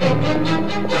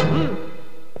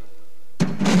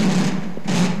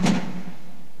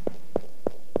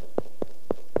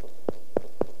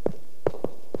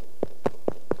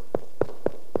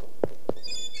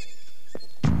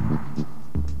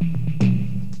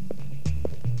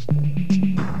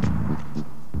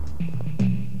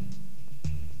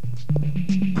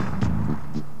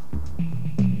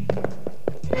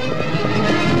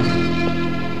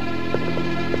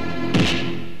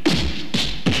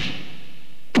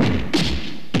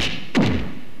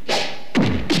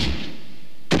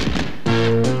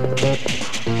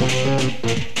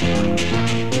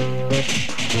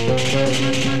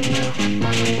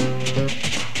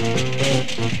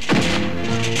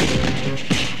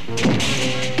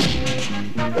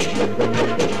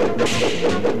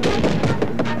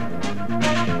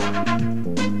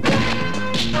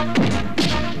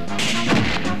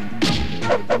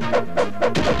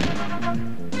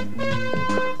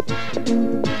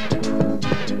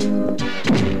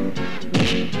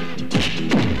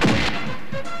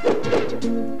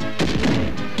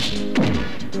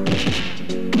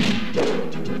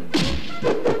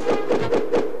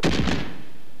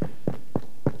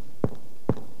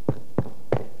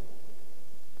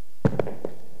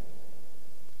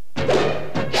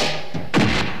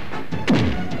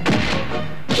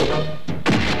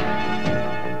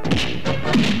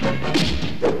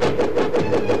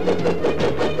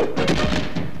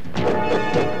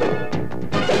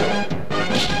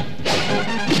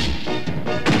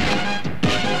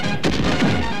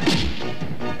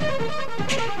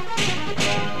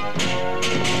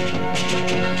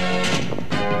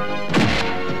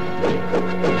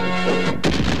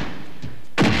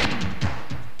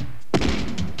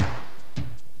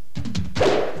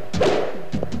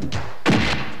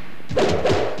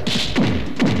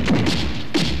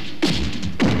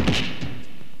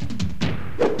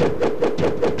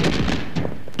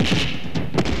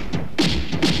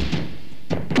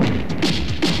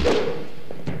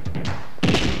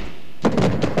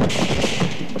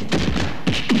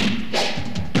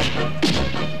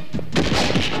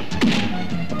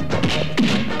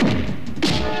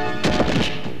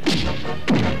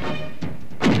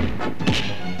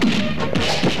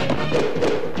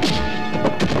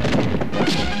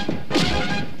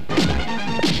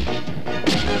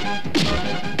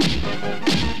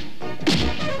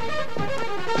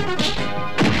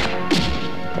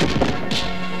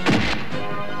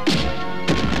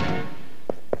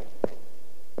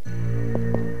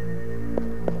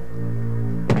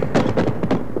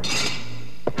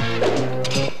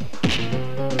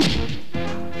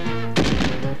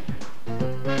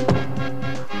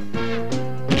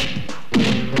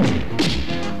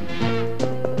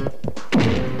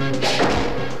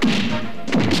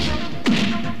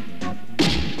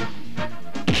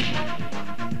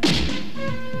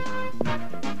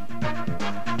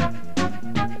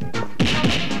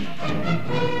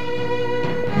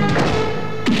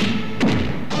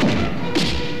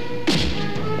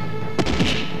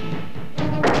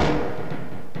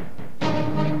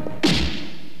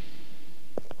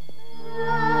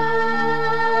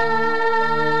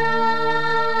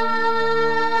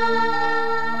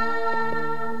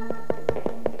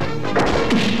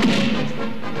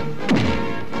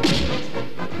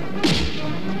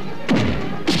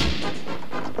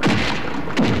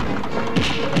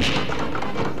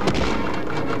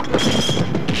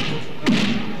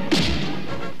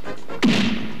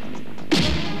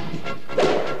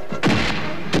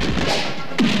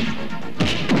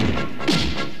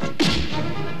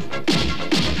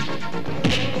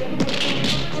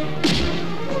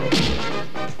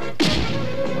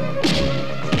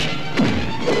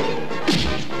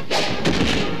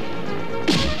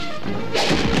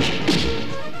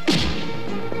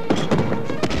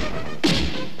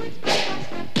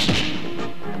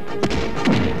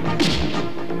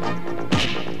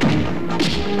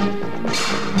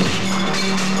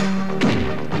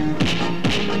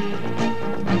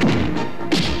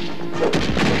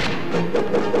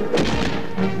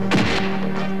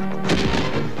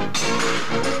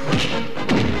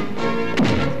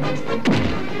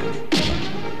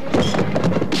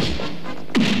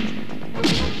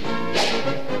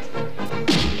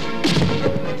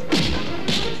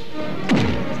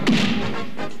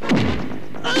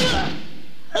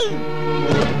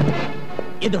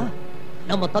 ಇದು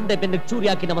ನಮ್ಮ ತಂದೆ ಬೆನ್ನಿಗೆ ಚೂರಿ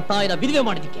ಹಾಕಿ ನಮ್ಮ ತಾಯಿನ ವಿಧವೆ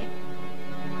ಮಾಡಿದಕ್ಕೆ,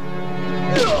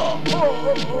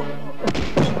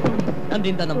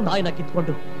 ನನ್ನಿಂದ ನಮ್ಮ ತಾಯಿನ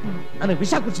ಕಿತ್ಕೊಂಡು ನನಗೆ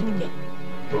ವಿಷ ಕುಡಿಸಿದಕ್ಕೆ,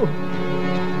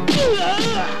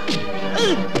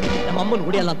 ನಮ್ಮ ಅಮ್ಮನ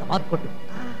ಉಡಿಯಲ್ಲ ಅಂತ ಮಾತು ಕೊಟ್ಟು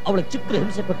ಅವಳಿಗೆ ಚಿಕ್ಕ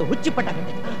ಹಿಂಸೆ ಕೊಟ್ಟು ಹುಚ್ಚಿಪಟ್ಟ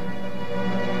ಕಟ್ಟಿದ್ದಕ್ಕೆ,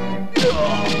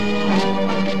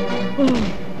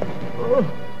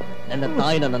 ನನ್ನ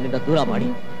ತಾಯಿನ ನನ್ನಿಂದ ದೂರ ಮಾಡಿ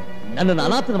ನನ್ನನ್ನು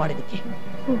ಅನಾಥನ ಮಾಡಿದ್ದಕ್ಕೆ,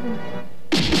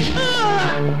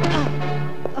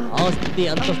 ಆಸ್ತಿ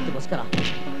ಅಂತಸ್ತಿಗೋಸ್ಕರ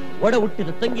ಒಡ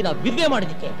ಹುಟ್ಟಿದ ತಂಗಿನ ವಿಧವೆ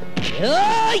ಮಾಡಿದಕ್ಕೆ,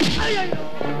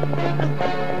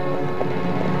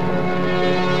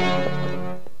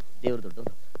 ದೇವ್ರ ದುಡ್ಡು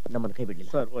ನಮ್ಮನ್ನು ಕೈ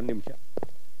ಬಿಡ್ಲಿಲ್ಲ. ಸರ್ ಒಂದ್ ನಿಮಿಷ,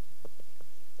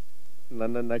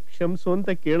 ನನ್ನನ್ನ ಕ್ಷಮಿಸು ಅಂತ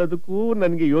ಕೇಳೋದಕ್ಕೂ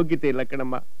ನನ್ಗೆ ಯೋಗ್ಯತೆ ಇಲ್ಲ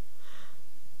ಕಣಮ್ಮ.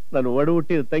 ನಾನು ಒಡ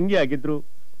ಹುಟ್ಟಿದ ತಂಗಿ ಆಗಿದ್ರು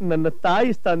ನನ್ನ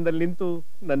ತಾಯಿ ಸ್ಥಾನದಲ್ಲಿ ನಿಂತು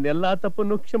ನನ್ನೆಲ್ಲಾ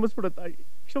ತಪ್ಪನ್ನು ಕ್ಷಮಿಸ್ಬಿಡು ತಾಯಿ,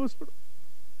 ಕ್ಷಮಿಸ್ಬಿಡು.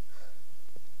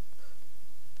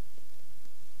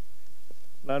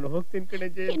 ನಾನು ಹೋಗ್ತೀನಿ ಕಣೆ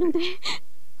ಜಯ.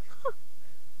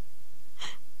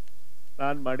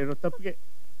 ನಾನ್ ಮಾಡಿರೋ ತಪ್ಪಿಗೆ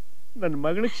ನನ್ನ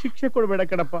ಮಗಳಿಗೆ ಶಿಕ್ಷೆ ಕೊಡ್ಬೇಡ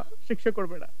ಕಣಪ್ಪ, ಶಿಕ್ಷೆ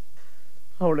ಕೊಡ್ಬೇಡ.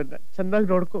 ಅವಳನ್ನ ಚೆನ್ನಾಗಿ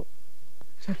ನೋಡ್ಕೋ,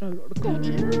 ಚೆನ್ನಾಗಿ ನೋಡ್ಕೋ.